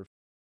 You guys were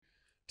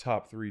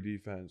top 3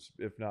 defense,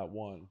 if not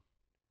one.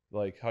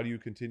 Like, how do you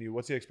continue?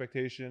 What's the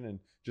expectation, and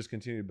just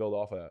continue to build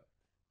off of that?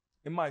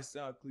 It might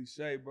sound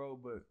cliche, bro,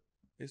 but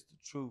it's the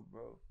truth,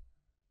 bro.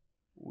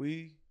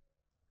 We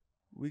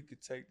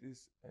could take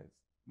this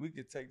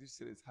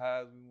shit as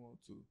high as we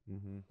want to.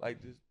 Mm-hmm. Like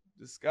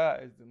the sky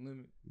is the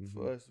limit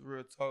for us,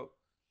 real talk.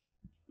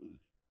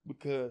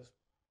 Because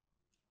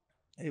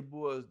it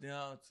boils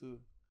down to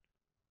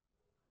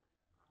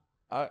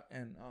I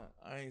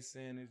ain't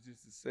saying this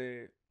just to say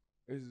it.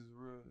 This is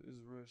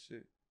real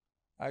shit.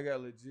 I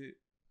got legit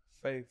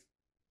faith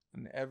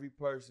in every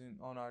person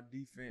on our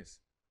defense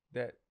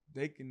that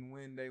they can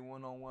win their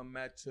one-on-one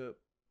matchup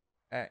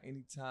at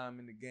any time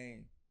in the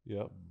game.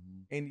 Yep.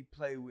 Any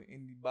play with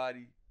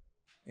anybody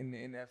in the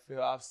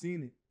NFL. I've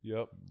seen it.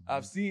 Yep.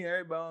 I've seen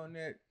everybody on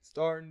that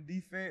starting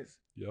defense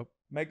Yep.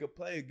 make a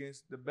play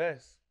against the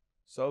best,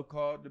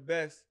 so-called the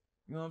best.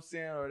 You know what I'm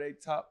saying? Or they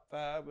top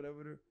 5,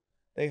 whatever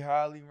they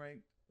highly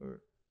ranked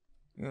or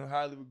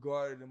highly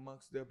regarded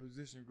amongst their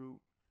position group.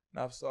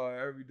 And I've saw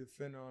every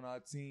defender on our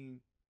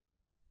team,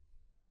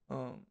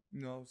 you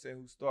know what I'm saying,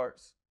 who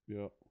starts.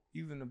 Yep.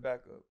 Even the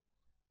backup.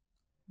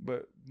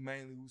 But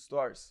mainly who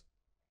starts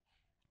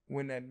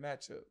win that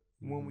matchup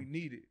when we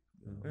need it.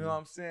 You know what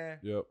I'm saying?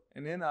 Yep.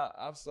 And then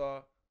I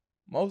saw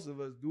most of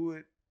us do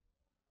it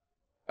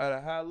at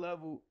a high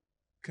level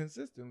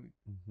consistently.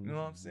 You know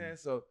what I'm saying?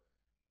 So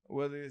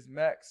whether it's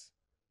Maxx,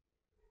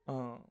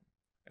 and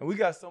we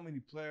got so many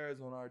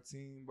players on our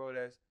team, bro,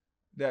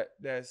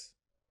 that's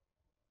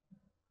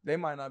they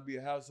might not be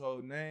a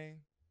household name,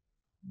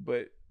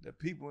 but the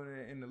people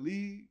in the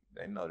league,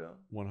 they know them.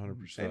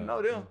 100%. They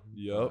know them.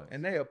 Yep.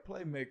 And they a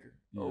playmaker,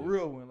 a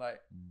real one, like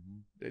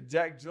the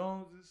Jack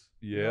Joneses.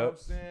 You know what I'm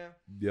saying?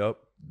 Yep.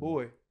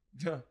 Boy.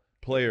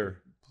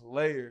 Player.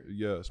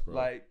 Yes, bro.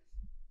 Like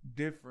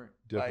different.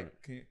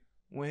 Like can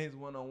win his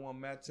one-on-one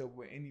matchup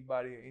with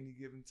anybody at any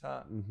given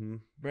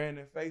time.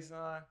 Brandon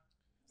Faison.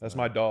 That's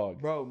my dog.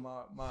 Bro,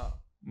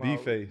 my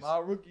face. My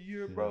rookie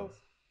year, bro.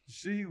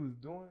 Shit he was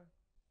doing.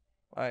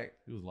 Like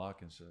he was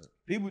locking shit.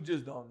 People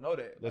just don't know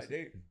that. Like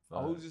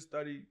I was just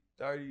 35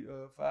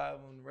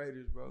 on the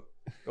Raiders, bro.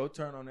 Go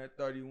turn on that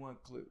 31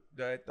 clip,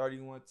 that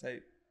 31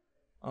 tape.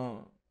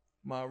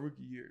 My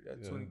rookie year,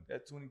 that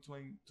 2020,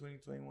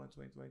 2021,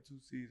 2022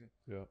 season.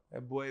 Yeah.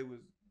 That boy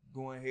was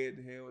going head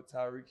to head with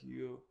Tyreek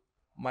Hill,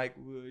 Mike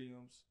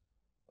Williams,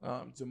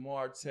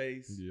 Jamar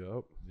Chase,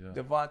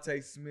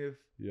 Devontae Smith.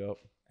 Yep.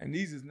 And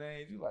these is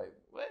names you like,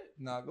 what?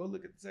 Nah, go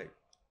look at the tape.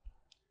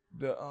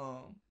 The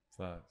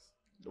Facts.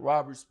 The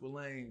Robert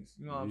Spillanes,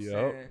 you know what I'm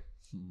saying?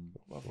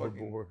 My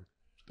fucking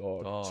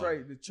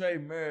dog. The Trey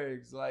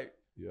Merricks, like,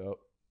 yep.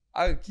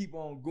 I could keep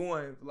on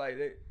going,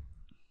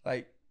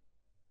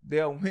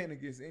 they'll win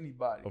against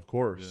anybody. Of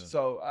course. Yeah.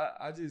 So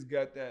I just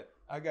got that.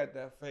 I got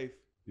that faith.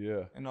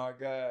 Yeah. In our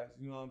guys,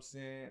 you know what I'm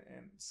saying?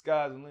 And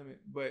sky's the limit.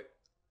 But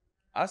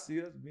I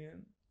see us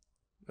being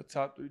a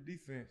top 3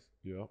 defense.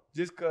 Yeah.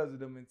 Just because of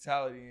the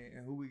mentality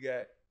and who we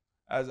got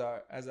as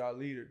our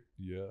leader.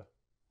 Yeah.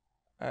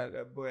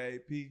 That boy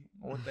AP,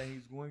 one thing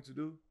he's going to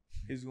do,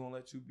 he's going to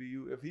let you be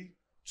you. If he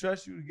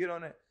trusts you to get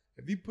on that,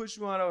 if he puts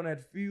you out on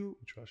that field,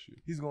 trust you.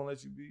 He's going to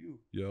let you be you.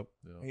 Yep.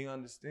 He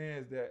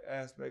understands that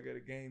aspect of the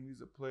game.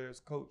 He's a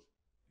player's coach.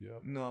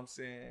 Yep. You know what I'm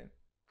saying?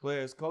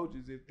 Players,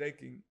 coaches, if they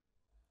can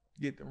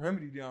get the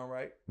remedy down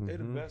right, they're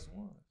the best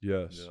ones.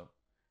 Yes. Yeah.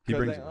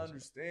 Because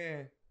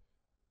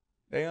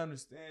they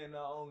understand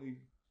not only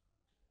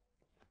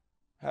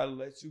how to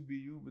let you be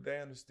you, but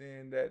they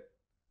understand that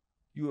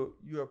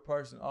you're a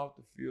person off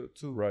the field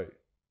too. Right.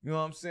 You know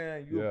what I'm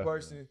saying? You're a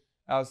person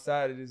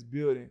outside of this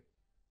building,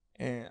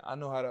 and I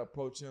know how to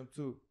approach him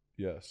too.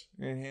 Yes.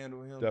 And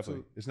handle him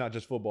Definitely. too. It's not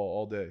just football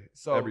all day.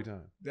 So every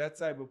time. That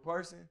type of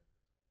person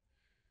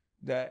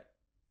that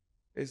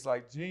it's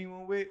like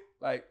genuine with,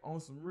 like on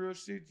some real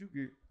shit, you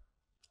could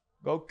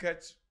go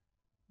catch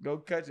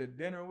a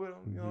dinner with him.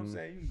 You know what I'm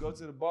saying? You can go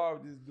to the bar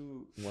with this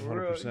dude.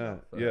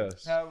 100%.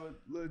 Yes. Have a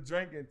little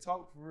drink and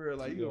talk for real.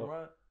 Like you can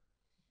run.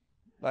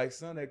 Like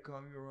Sunday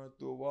come, you can run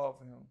through a wall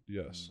for him.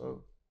 Yes.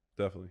 So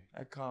definitely.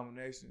 That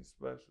combination is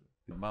special.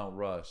 Mount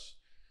Rush.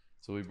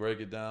 So we break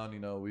it down,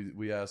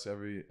 we ask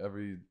every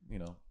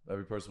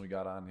person we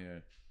got on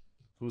here,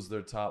 who's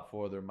their top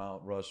 4, their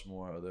Mount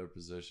Rushmore of their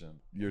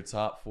position. Your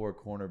top 4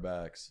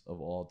 cornerbacks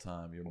of all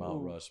time, your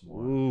Mount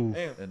Rushmore. Ooh.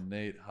 And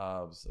Nate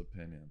Hobbs'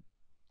 opinion.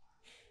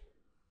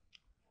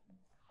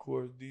 Of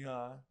course,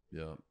 Deion.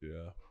 Yeah.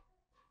 Yeah.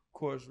 Of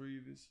course,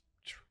 Reeves.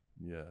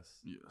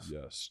 Yes.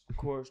 Of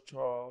course,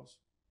 Charles.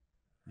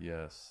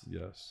 Yes.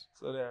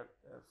 So that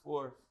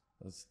 4th.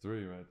 That's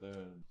 3 right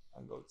there. I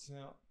can go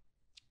Temp.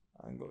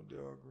 I can go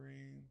Darryl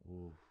Green.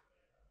 Ooh.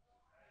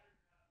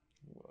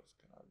 Who else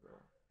can I go?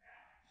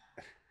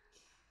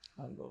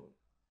 I can go.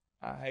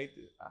 I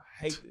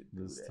hate to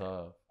do this that.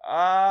 tough.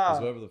 Because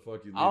whoever the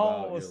fuck you leave I don't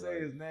out, want to say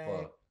his name.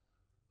 Fuck.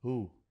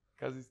 Who?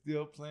 Because he's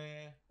still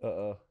playing. I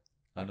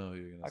know who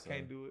you're gonna say. I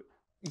can't do it.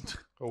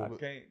 I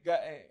can't.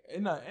 It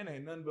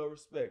ain't nothing but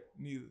respect,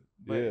 neither.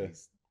 But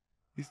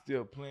he's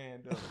still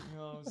playing though. You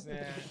know what I'm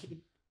saying? You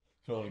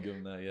don't want to give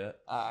him that yet.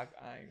 I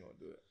ain't gonna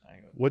do it.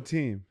 What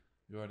team?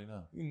 You already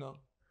know. You know.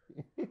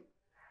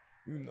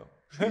 You know.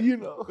 You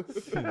know.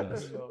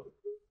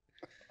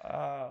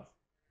 All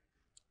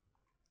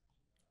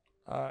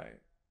right.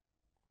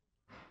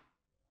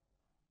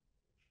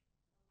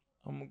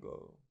 I'm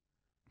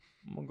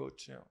gonna go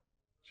champ.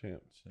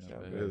 Champ.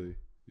 Really?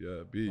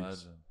 Yeah, beast.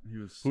 Legend. He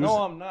was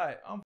No, I'm not.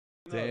 I'm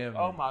damn.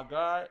 Oh my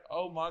god.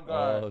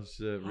 Oh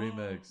shit.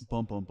 Remix.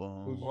 Bum bum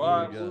bum.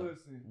 Rod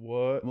Woodson.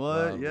 What?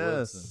 What?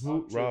 Yes.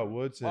 Who? Rod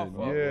Woodson. My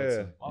fault, Yeah.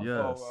 Woodson. My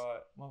Yes. fault,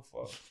 Rod. My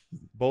fault.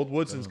 Both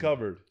Woodsons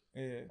covered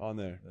Yeah. on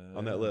there Yeah.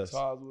 on that list.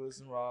 Charles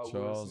Woodson, Rod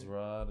Charles Woodson.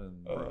 Rod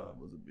and Rod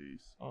was a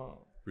beast.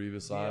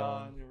 Revis Deion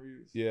Island. and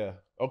Revis. Yeah.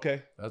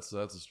 Okay. That's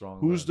a strong.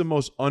 Who's list. the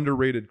most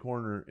underrated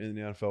corner in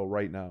the NFL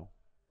right now?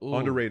 Ooh.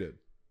 Underrated.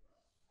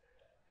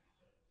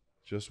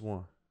 Just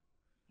one.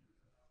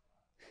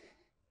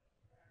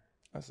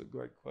 That's a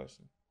great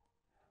question.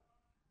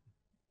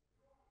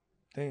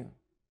 Damn.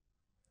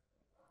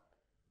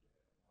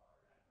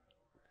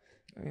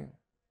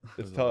 It's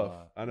There's a tough.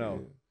 lot. I know.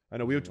 Yeah. I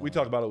know. There's a We lot.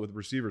 talk about it with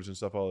receivers and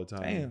stuff all the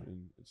time. Damn.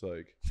 And it's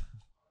like,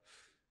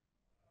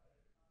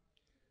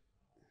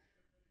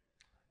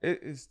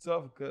 It's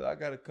tough because I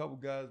got a couple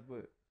guys,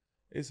 but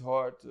it's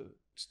hard to.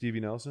 Stevie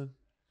Nelson.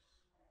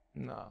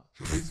 Nah,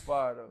 he's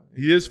fire though.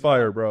 He is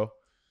fire, bro.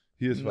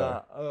 He is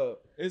fire. Nah,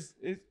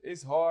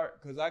 it's hard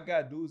because I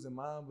got dudes in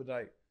mind, but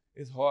like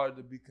it's hard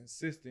to be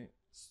consistent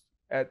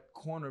at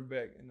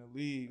cornerback in the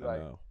league, I like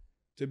know.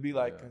 to be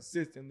like Yeah.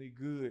 consistently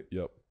good.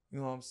 Yep. You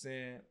know what I'm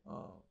saying?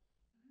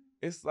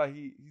 It's like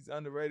he's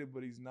underrated,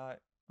 but he's not.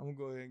 I'm gonna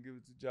go ahead and give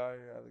it to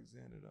Jair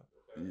Alexander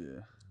though,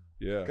 Yeah.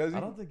 Yeah. because I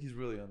don't think he's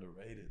really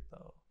underrated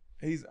though.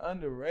 he's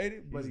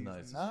underrated, but he's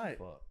nice not. as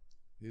fuck.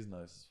 He's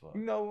nice as fuck.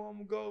 You know where I'm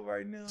gonna go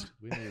right now?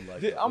 We need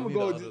like. I'm we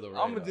gonna need go. under the I'm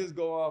gonna radar. just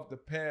go off the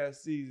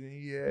past season.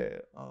 He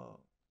had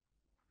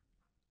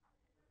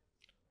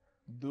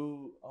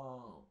dude.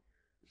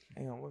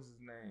 Damn, what's his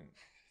name?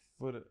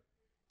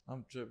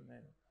 I'm tripping,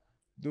 man.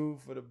 Dude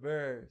for the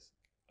Bears.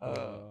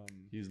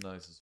 He's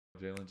nice as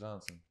fuck. Jalen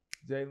Johnson.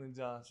 Jalen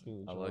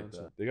Johnson. I like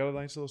that. They got a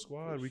nice little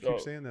squad. We So-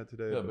 keep saying that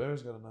today. Yeah, but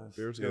Bears got a nice.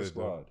 Bears Yeah, got a they do.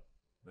 squad.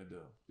 They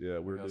do. Yeah, They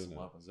we're got doing some that.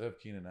 weapons. They have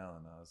Keenan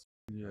Allen now. It's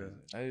Yeah. crazy.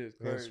 That is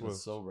That's crazy. Swift.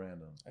 It's so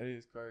random. That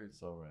is crazy.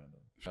 So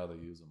random. How they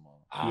use them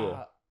on.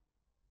 Yeah.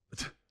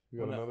 You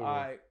got another All one.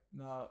 right,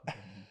 no.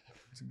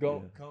 To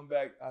go come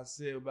back, I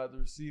said about the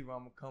receiver. I'm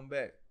gonna come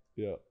back.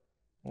 Yeah.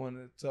 One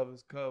of the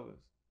toughest covers.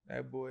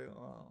 That boy.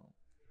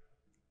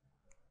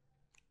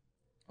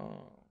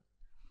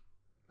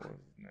 What's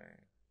his name?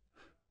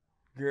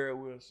 Garrett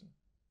Wilson.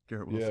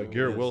 Garrett Yeah, Wilson.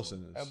 Garrett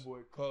Wilson is. That boy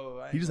cold.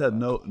 I ain't He just gonna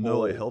had lie. no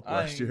like help I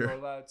last ain't even year.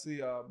 gonna lie to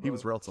y'all, bro. He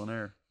was routes on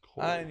air.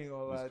 I ain't even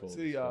gonna lie He's cold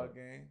to as y'all, fuck.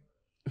 gang.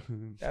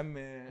 That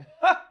man.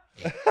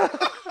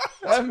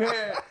 That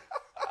man.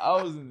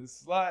 I was in the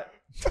slot.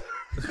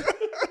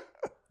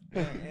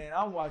 and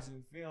I'm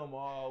watching film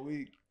all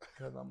week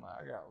because I'm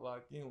like, I got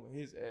locked in with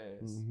his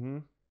ass. Mm-hmm.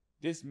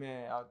 This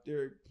man out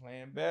there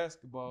playing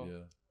basketball.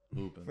 Yeah.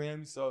 Hooping. Feel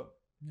me? So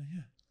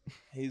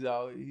he's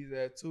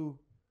at 2.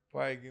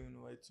 Probably giving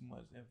away too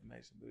much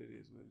information, but it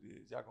is what it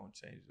is. Y'all gonna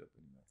change it up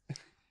anyway.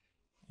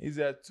 He's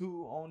at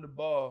 2 on the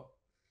ball.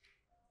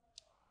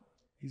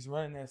 He's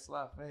running that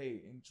slot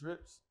fade and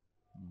trips.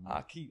 Mhm.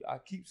 I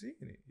keep seeing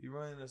it. He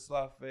running the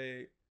slot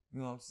fade, you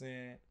know what I'm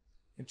saying,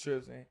 and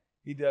trips, and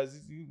he does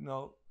this,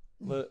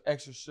 little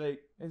extra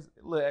shake, it's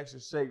a little extra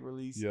shake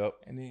release, Yep.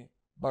 and then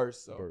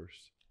burst. So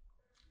Burst.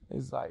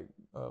 it's like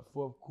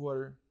fourth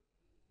quarter.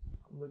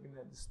 I'm looking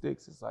at the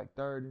sticks. It's like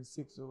 3rd and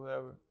 6 or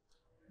whatever,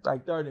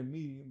 like 3rd and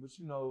medium. But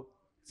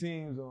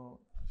teams on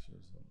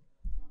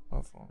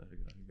my phone.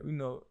 There you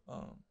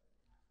go.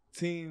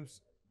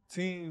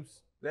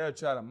 Teams they'll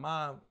try to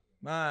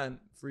mind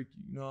freak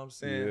you. You know what I'm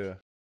saying? Yeah.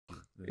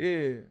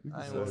 Yeah.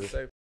 I ain't want to say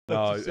say.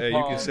 No, Just a hey, you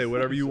can pause. say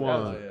whatever you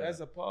want. Oh, yeah. That's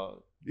a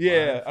pause.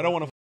 Yeah, I don't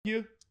want to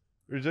you.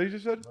 Or is that what you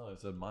just said? No,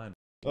 it said mine.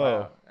 Oh,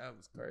 Wow, that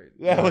was crazy.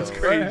 that was No.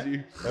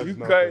 crazy. That's You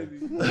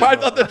nothing. crazy. I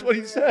thought that's what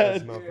he That's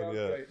said. nothing, I'm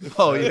yeah. crazy.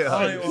 Oh I yeah.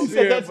 don't even He want said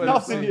to hear that's it, but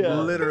nothing it's- yet.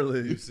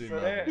 Literally. You've seen So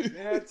mine.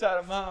 they'll try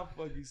to mind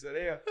fuck you. So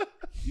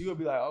you gonna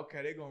be like,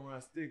 okay, they gonna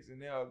run sticks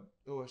and they'll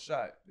throw a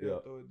shot. They'll Yeah.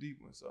 throw a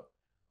deep one. So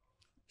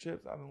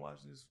Trips, I've been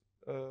watching this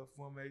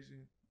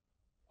formation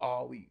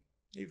all week.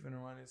 He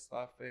finna run his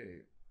slot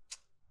fade.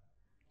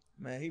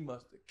 Man, he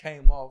must have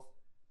came off,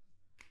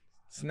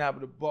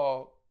 snapping the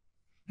ball,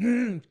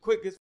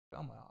 quick as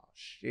I'm like, oh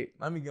shit,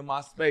 let me get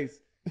my space.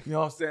 You know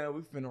what I'm saying?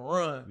 We finna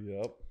run.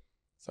 Yep.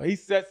 So he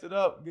sets it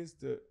up, gets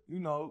to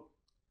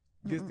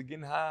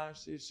getting high and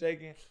shit,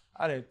 shaking.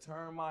 I didn't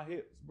turn my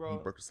hips, He bro.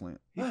 broke a slant.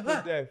 He put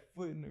that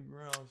foot in the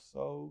ground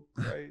so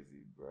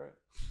crazy, bro.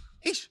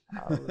 I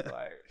was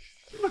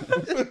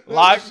like,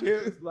 locked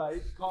hips,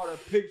 like caught a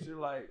picture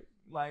like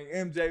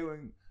MJ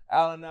when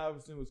Allen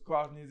Iverson was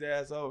crossing his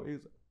ass over. He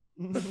was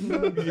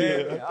like,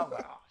 Yeah. I'm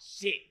like, oh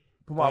shit.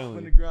 Put my foot in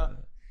Finally. the ground.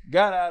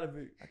 Got out of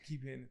it. I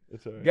keep hitting it.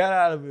 It's all right. Got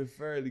out of it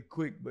fairly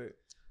quick, but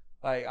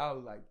like I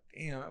was like,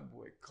 damn, that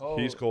boy cold.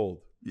 He's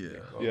cold. Yeah.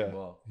 Yeah.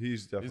 Well, He's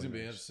he's definitely. gonna be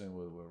nice. interesting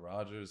with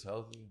Rodgers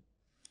healthy.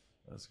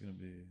 That's gonna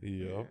be.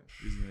 Yep.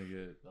 He's gonna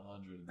get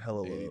 180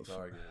 Hella love.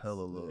 targets.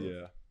 Hella love.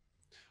 Yeah.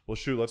 Well,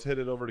 shoot. Let's hit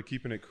it over to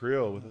keeping it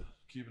Creole with it.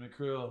 Keeping it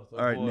real.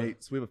 All right,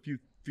 Nate. So we have a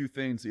few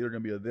things either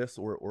going to be a this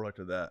or like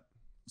a that.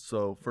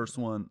 So first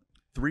one,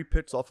 3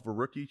 picks off of a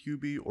rookie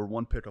QB or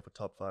 1 pick off a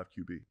top 5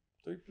 QB.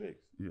 3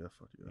 picks. Yeah,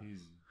 fuck yeah.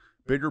 Easy.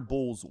 Bigger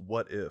Bulls.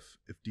 What if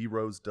D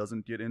Rose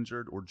doesn't get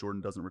injured or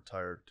Jordan doesn't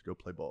retire to go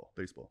play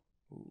baseball?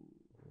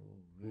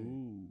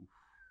 Ooh.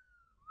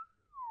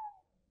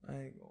 I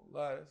ain't gonna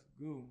lie, that's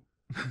a good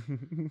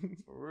one.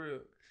 For real.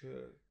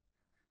 'Cause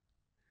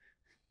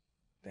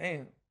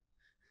damn.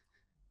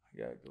 I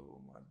gotta go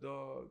with my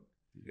dog.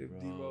 if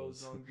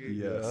D-Rose don't get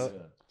Yes.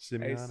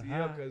 Simeon ACL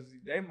High. because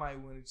they might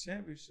win a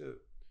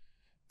championship.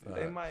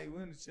 They might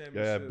win the Yeah,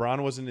 championship.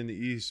 Bron wasn't in the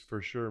East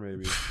for sure,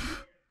 maybe.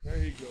 There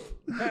you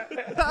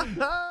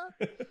go.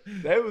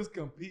 They was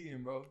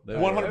competing, bro. They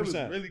 100%. They was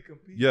really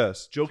competing.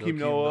 Yes, Joakim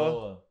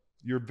Noah,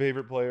 your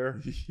favorite player.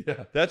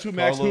 Yeah. That's who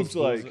Max Carlos Hoops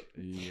like.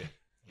 Boozer.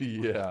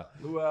 Yeah.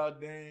 Luau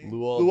Dane.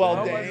 Luau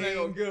Nobody Dane. ain't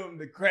gonna give him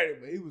the credit,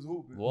 but he was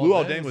hooping.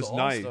 Luau Dane Dane was an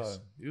nice.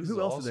 all-star. He was Who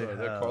an else did they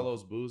all-star. That have?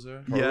 Carlos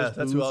Boozer. Yeah,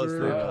 that's who I was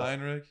Boozer. thinking.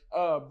 Heinrich.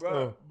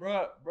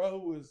 Bro, who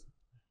was?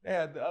 They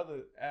had the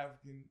other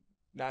African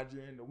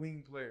Nigerian, the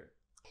wing player.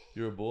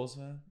 You're a Bulls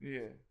fan? Yeah,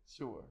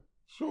 sure.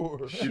 Sure.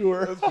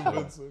 That's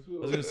convincing. I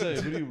was gonna say,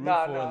 who do you root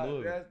Nah, for in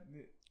Louisville? that's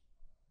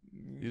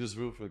You just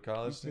root for the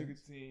college you pick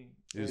teams? a team.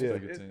 You just Yeah.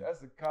 pick a team.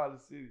 That's a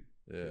college city.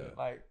 Yeah.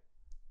 Like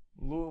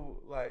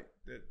Louisville, like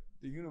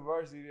the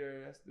university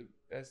there.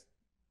 That's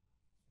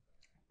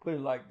put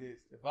it like this.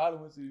 If I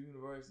went to the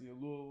University of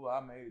Louisville,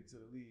 I made it to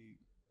the league.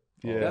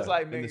 Yeah, That's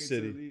like in making the it to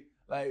city. the league.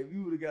 Like if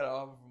you would have got an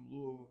offer from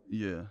Louisville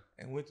Yeah.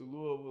 and went to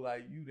Louisville,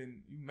 like you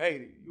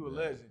made it. You a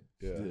legend.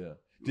 Yeah.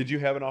 Did you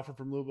have an offer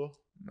from Louisville?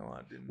 No,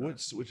 I didn't. know.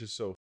 Which is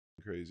so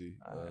crazy.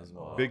 I That's had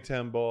no wild. Big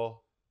Ten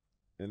ball.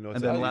 And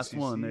then last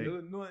one, Nate.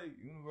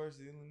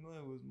 University of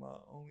Illinois was my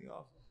only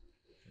offer.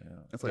 Yeah.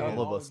 That's like That was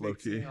all of my us, only low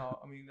Big key. Ten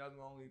I mean, that's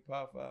my only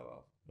Power 5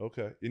 offer.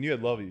 Okay. And you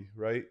had Lovey,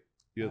 right?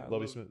 You I had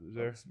Lovey love Smith Lovey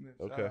there? Smith.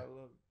 Okay. Shout out,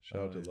 love it.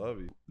 Shout out to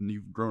Lovey. And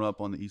you've grown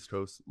up on the East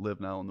Coast, live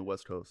now on the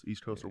West Coast.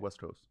 East Coast or West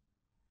Coast?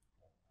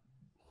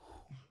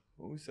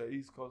 When we say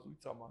East Coast, we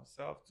talking about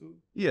South too.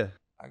 Yeah.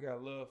 I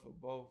got love for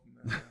both,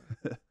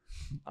 man.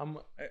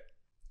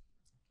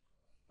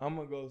 I'm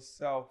gonna go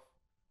South.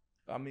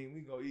 I mean,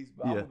 we go East,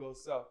 but I'm Yeah. gonna go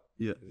South.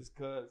 Yeah. Just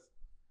cause,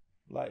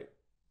 like,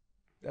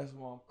 that's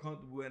where I'm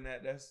comfortable in.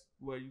 That's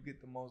where you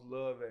get the most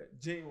love at.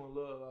 Genuine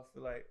love. I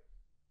feel like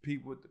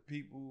people with the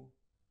people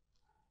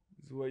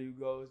is where you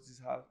go. It's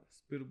just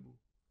hospitable.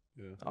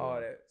 Yeah. All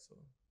that. So,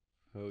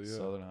 Hell yeah.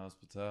 Southern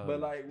hospitality. but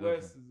like It's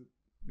West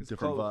is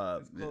Different close.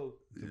 vibe. It's close.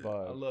 The I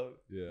vibe. love it.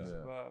 Yeah. It's a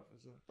Yeah. vibe for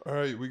sure. All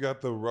right, we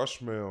got the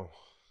rush mail.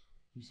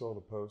 You saw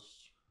the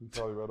post. You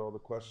probably read all the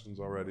questions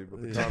already,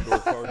 but the Condor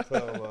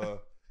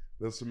Cartel,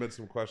 they'll submit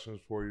some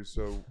questions for you.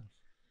 So,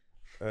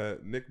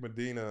 Nick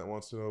Medina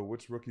wants to know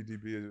which rookie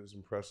DB has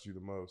impressed you the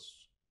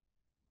most.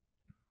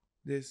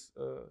 This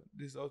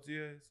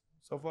OTAs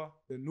so far,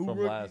 the new from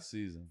rookies last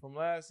season. from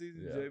last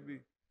season, Yeah.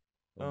 JB,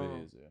 It'll be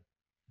Um, easier.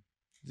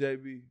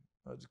 JB,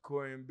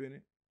 Jacorian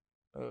Bennett,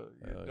 your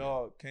Hell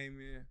dog came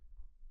in,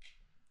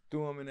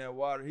 threw him in that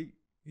water. He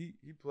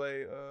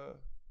played.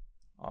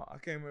 I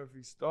can't remember if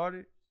he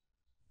started.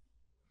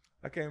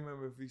 I can't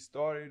remember if he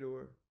started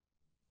or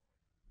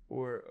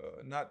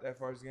not that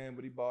first game,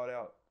 but he balled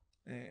out.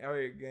 And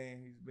every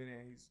game he's been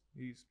in,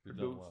 he's You've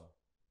done produced. well.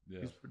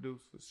 Yeah. He's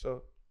produced for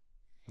sure.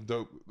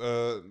 Dope.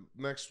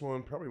 Next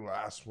one, probably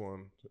last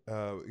one.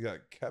 We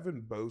got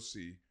Kevin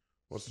Bosey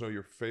wants to know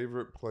your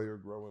favorite player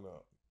growing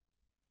up.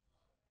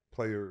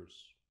 Players.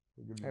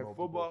 We'll give you At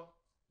multiple. football,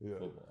 Yeah.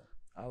 Football.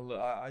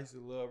 I used to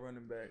love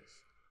running backs.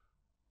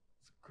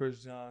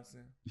 Chris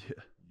Johnson, Yeah.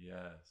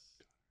 Yes.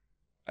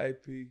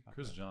 AP.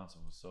 Chris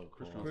Johnson was so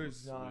cool.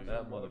 Chris Johnson,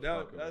 That bro. motherfucker.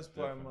 That's was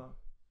probably different.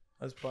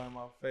 that's probably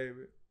my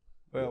favorite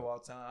player of all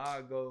time.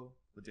 I go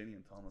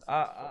LaDainian Thomas.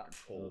 I- was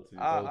fucking cold too.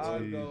 I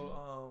Geez.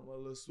 go a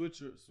little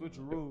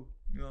switcheroo.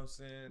 You know what I'm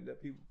saying?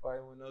 That people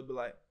probably want to know, but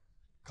like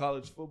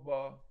college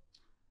football,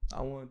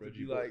 I wanted Reggie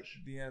to be like Bush.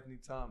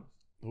 DeAnthony Thomas.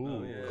 Ooh.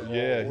 Oh, yeah.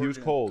 Yeah, he was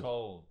Oregon. cold.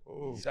 Cold.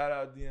 Oh, Shout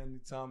out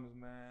DeAnthony Thomas,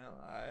 man.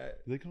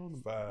 They call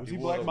him Fast. Was He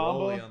he wore Black the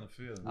rollie Mamba? on the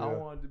field. I Yeah.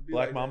 wanted to be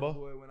Black like Mamba? that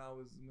boy when I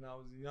was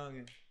a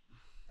youngin'.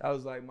 That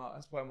was like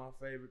that's probably my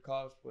favorite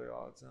college player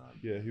all the time.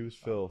 Yeah, he was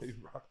filth. he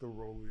rocked the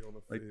rollie on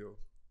the Like- field.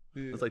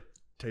 Yeah. It's like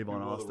Tavon He wore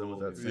the Austin with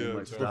that rollie. same Yeah,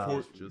 like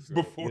before- style. Just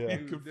Before Yeah.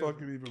 he could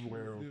fucking even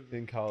wear them.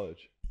 In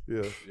college.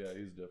 Yeah, Yeah,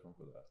 he's different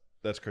for that.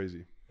 That's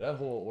crazy. That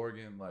whole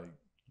Oregon, like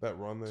that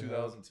run they had.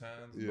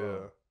 2010s, Yeah,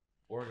 bro.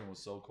 Oregon was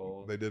so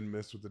cold. they didn't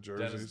miss with the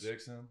Dennis jerseys.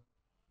 Dixon.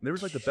 they were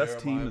like the best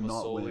team Jeremiah to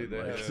not Masoli, win. they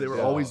Like, had they were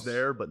Dallas. always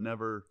there, but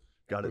never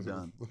got it Look at-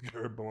 done. Look at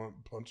Garrett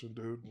Blunt punching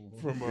dude Mhm.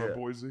 from Yeah.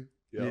 Boise.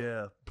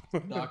 Yeah,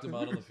 Knocked him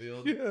out on the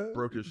field. Yeah,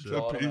 broke his shit.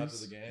 Jawed him piece. after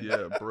the game.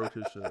 Yeah, broke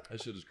his shit.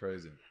 That shit is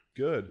crazy.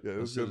 Good. yeah, it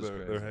was That good. shit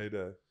is Their crazy.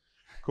 heyday.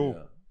 Cool.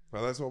 Yeah.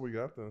 Well, that's all we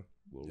got then.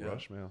 Little Yeah.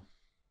 rush mail.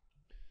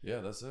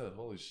 Yeah, that's it.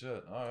 Holy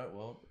shit. All right,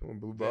 well, That one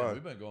blew damn, by.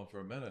 we've been going for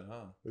a minute,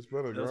 huh? It's been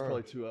a That was grind.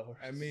 probably 2 hours.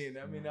 I mean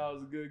that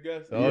was a good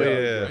guess. Oh,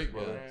 yeah. Great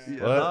guys. Man. Yeah.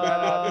 Shout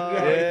out to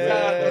Yeah. Nate.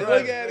 Shout out to Look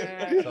Rush, at it.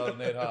 man. Shout out to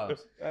Nate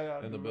Hobbs. Shout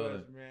out in to the building.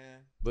 Rush, man.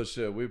 But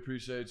shit, we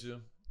appreciate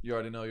you. You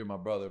already know you're my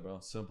brother, bro.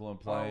 Simple and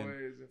plain.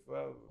 Always and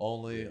forever.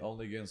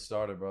 Only getting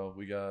started, bro.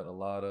 We got a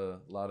lot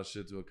of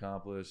shit to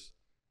accomplish.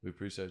 We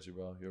appreciate you,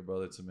 bro. You're a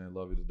brother to me.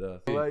 Love you to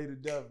death. I love you to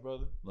death,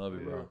 brother. Love you,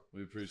 bro. Yeah.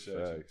 We appreciate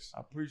you. Facts. I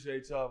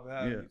appreciate y'all for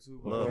having Yeah. me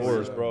too. Love. Of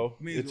course, Yeah. bro.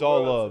 Means It's the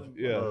all world love.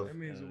 to me. Yeah. It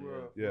means the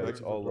world. Yeah, Thanks it's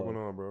for all coming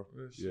love. on, bro.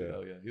 Real shit. Yeah.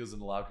 Hell yeah. He was in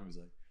the locker room. He's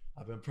like,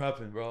 I've been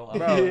prepping, bro.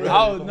 Bro,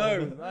 I was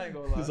nervous. I ain't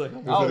gonna lie. He's like,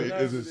 I was Is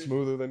nervous. it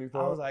smoother than you I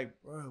thought? was like,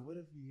 bro, what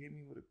if you hit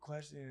me with a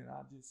question and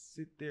I just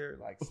sit there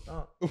like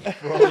stumped?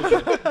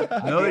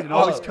 No, they can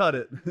always cut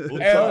it.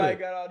 Everybody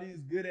got all these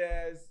good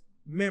ass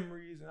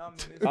memories, and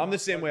I'm the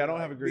same way. I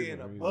don't have a great being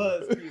a memory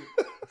buzz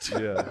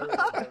kid.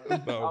 Yeah. No,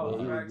 bro,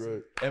 you were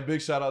great. And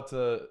big shout out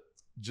to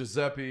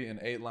Giuseppe and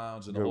 8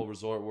 Lounge and the Yo. whole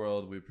resort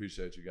world. We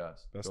appreciate you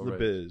guys. That's Go the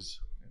Raiders.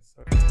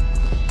 biz.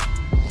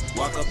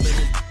 Walk up in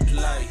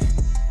the light.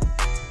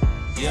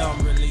 Yeah,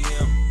 I'm really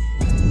him.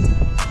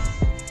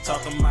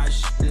 Talking my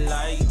shit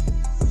like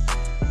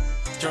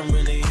I'm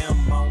really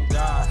him on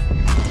God.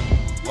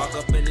 Walk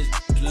up in this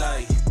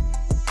light.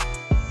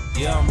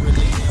 Yeah, I'm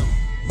really him.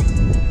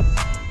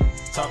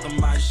 Talking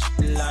my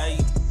shit like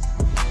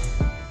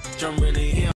I'm really him.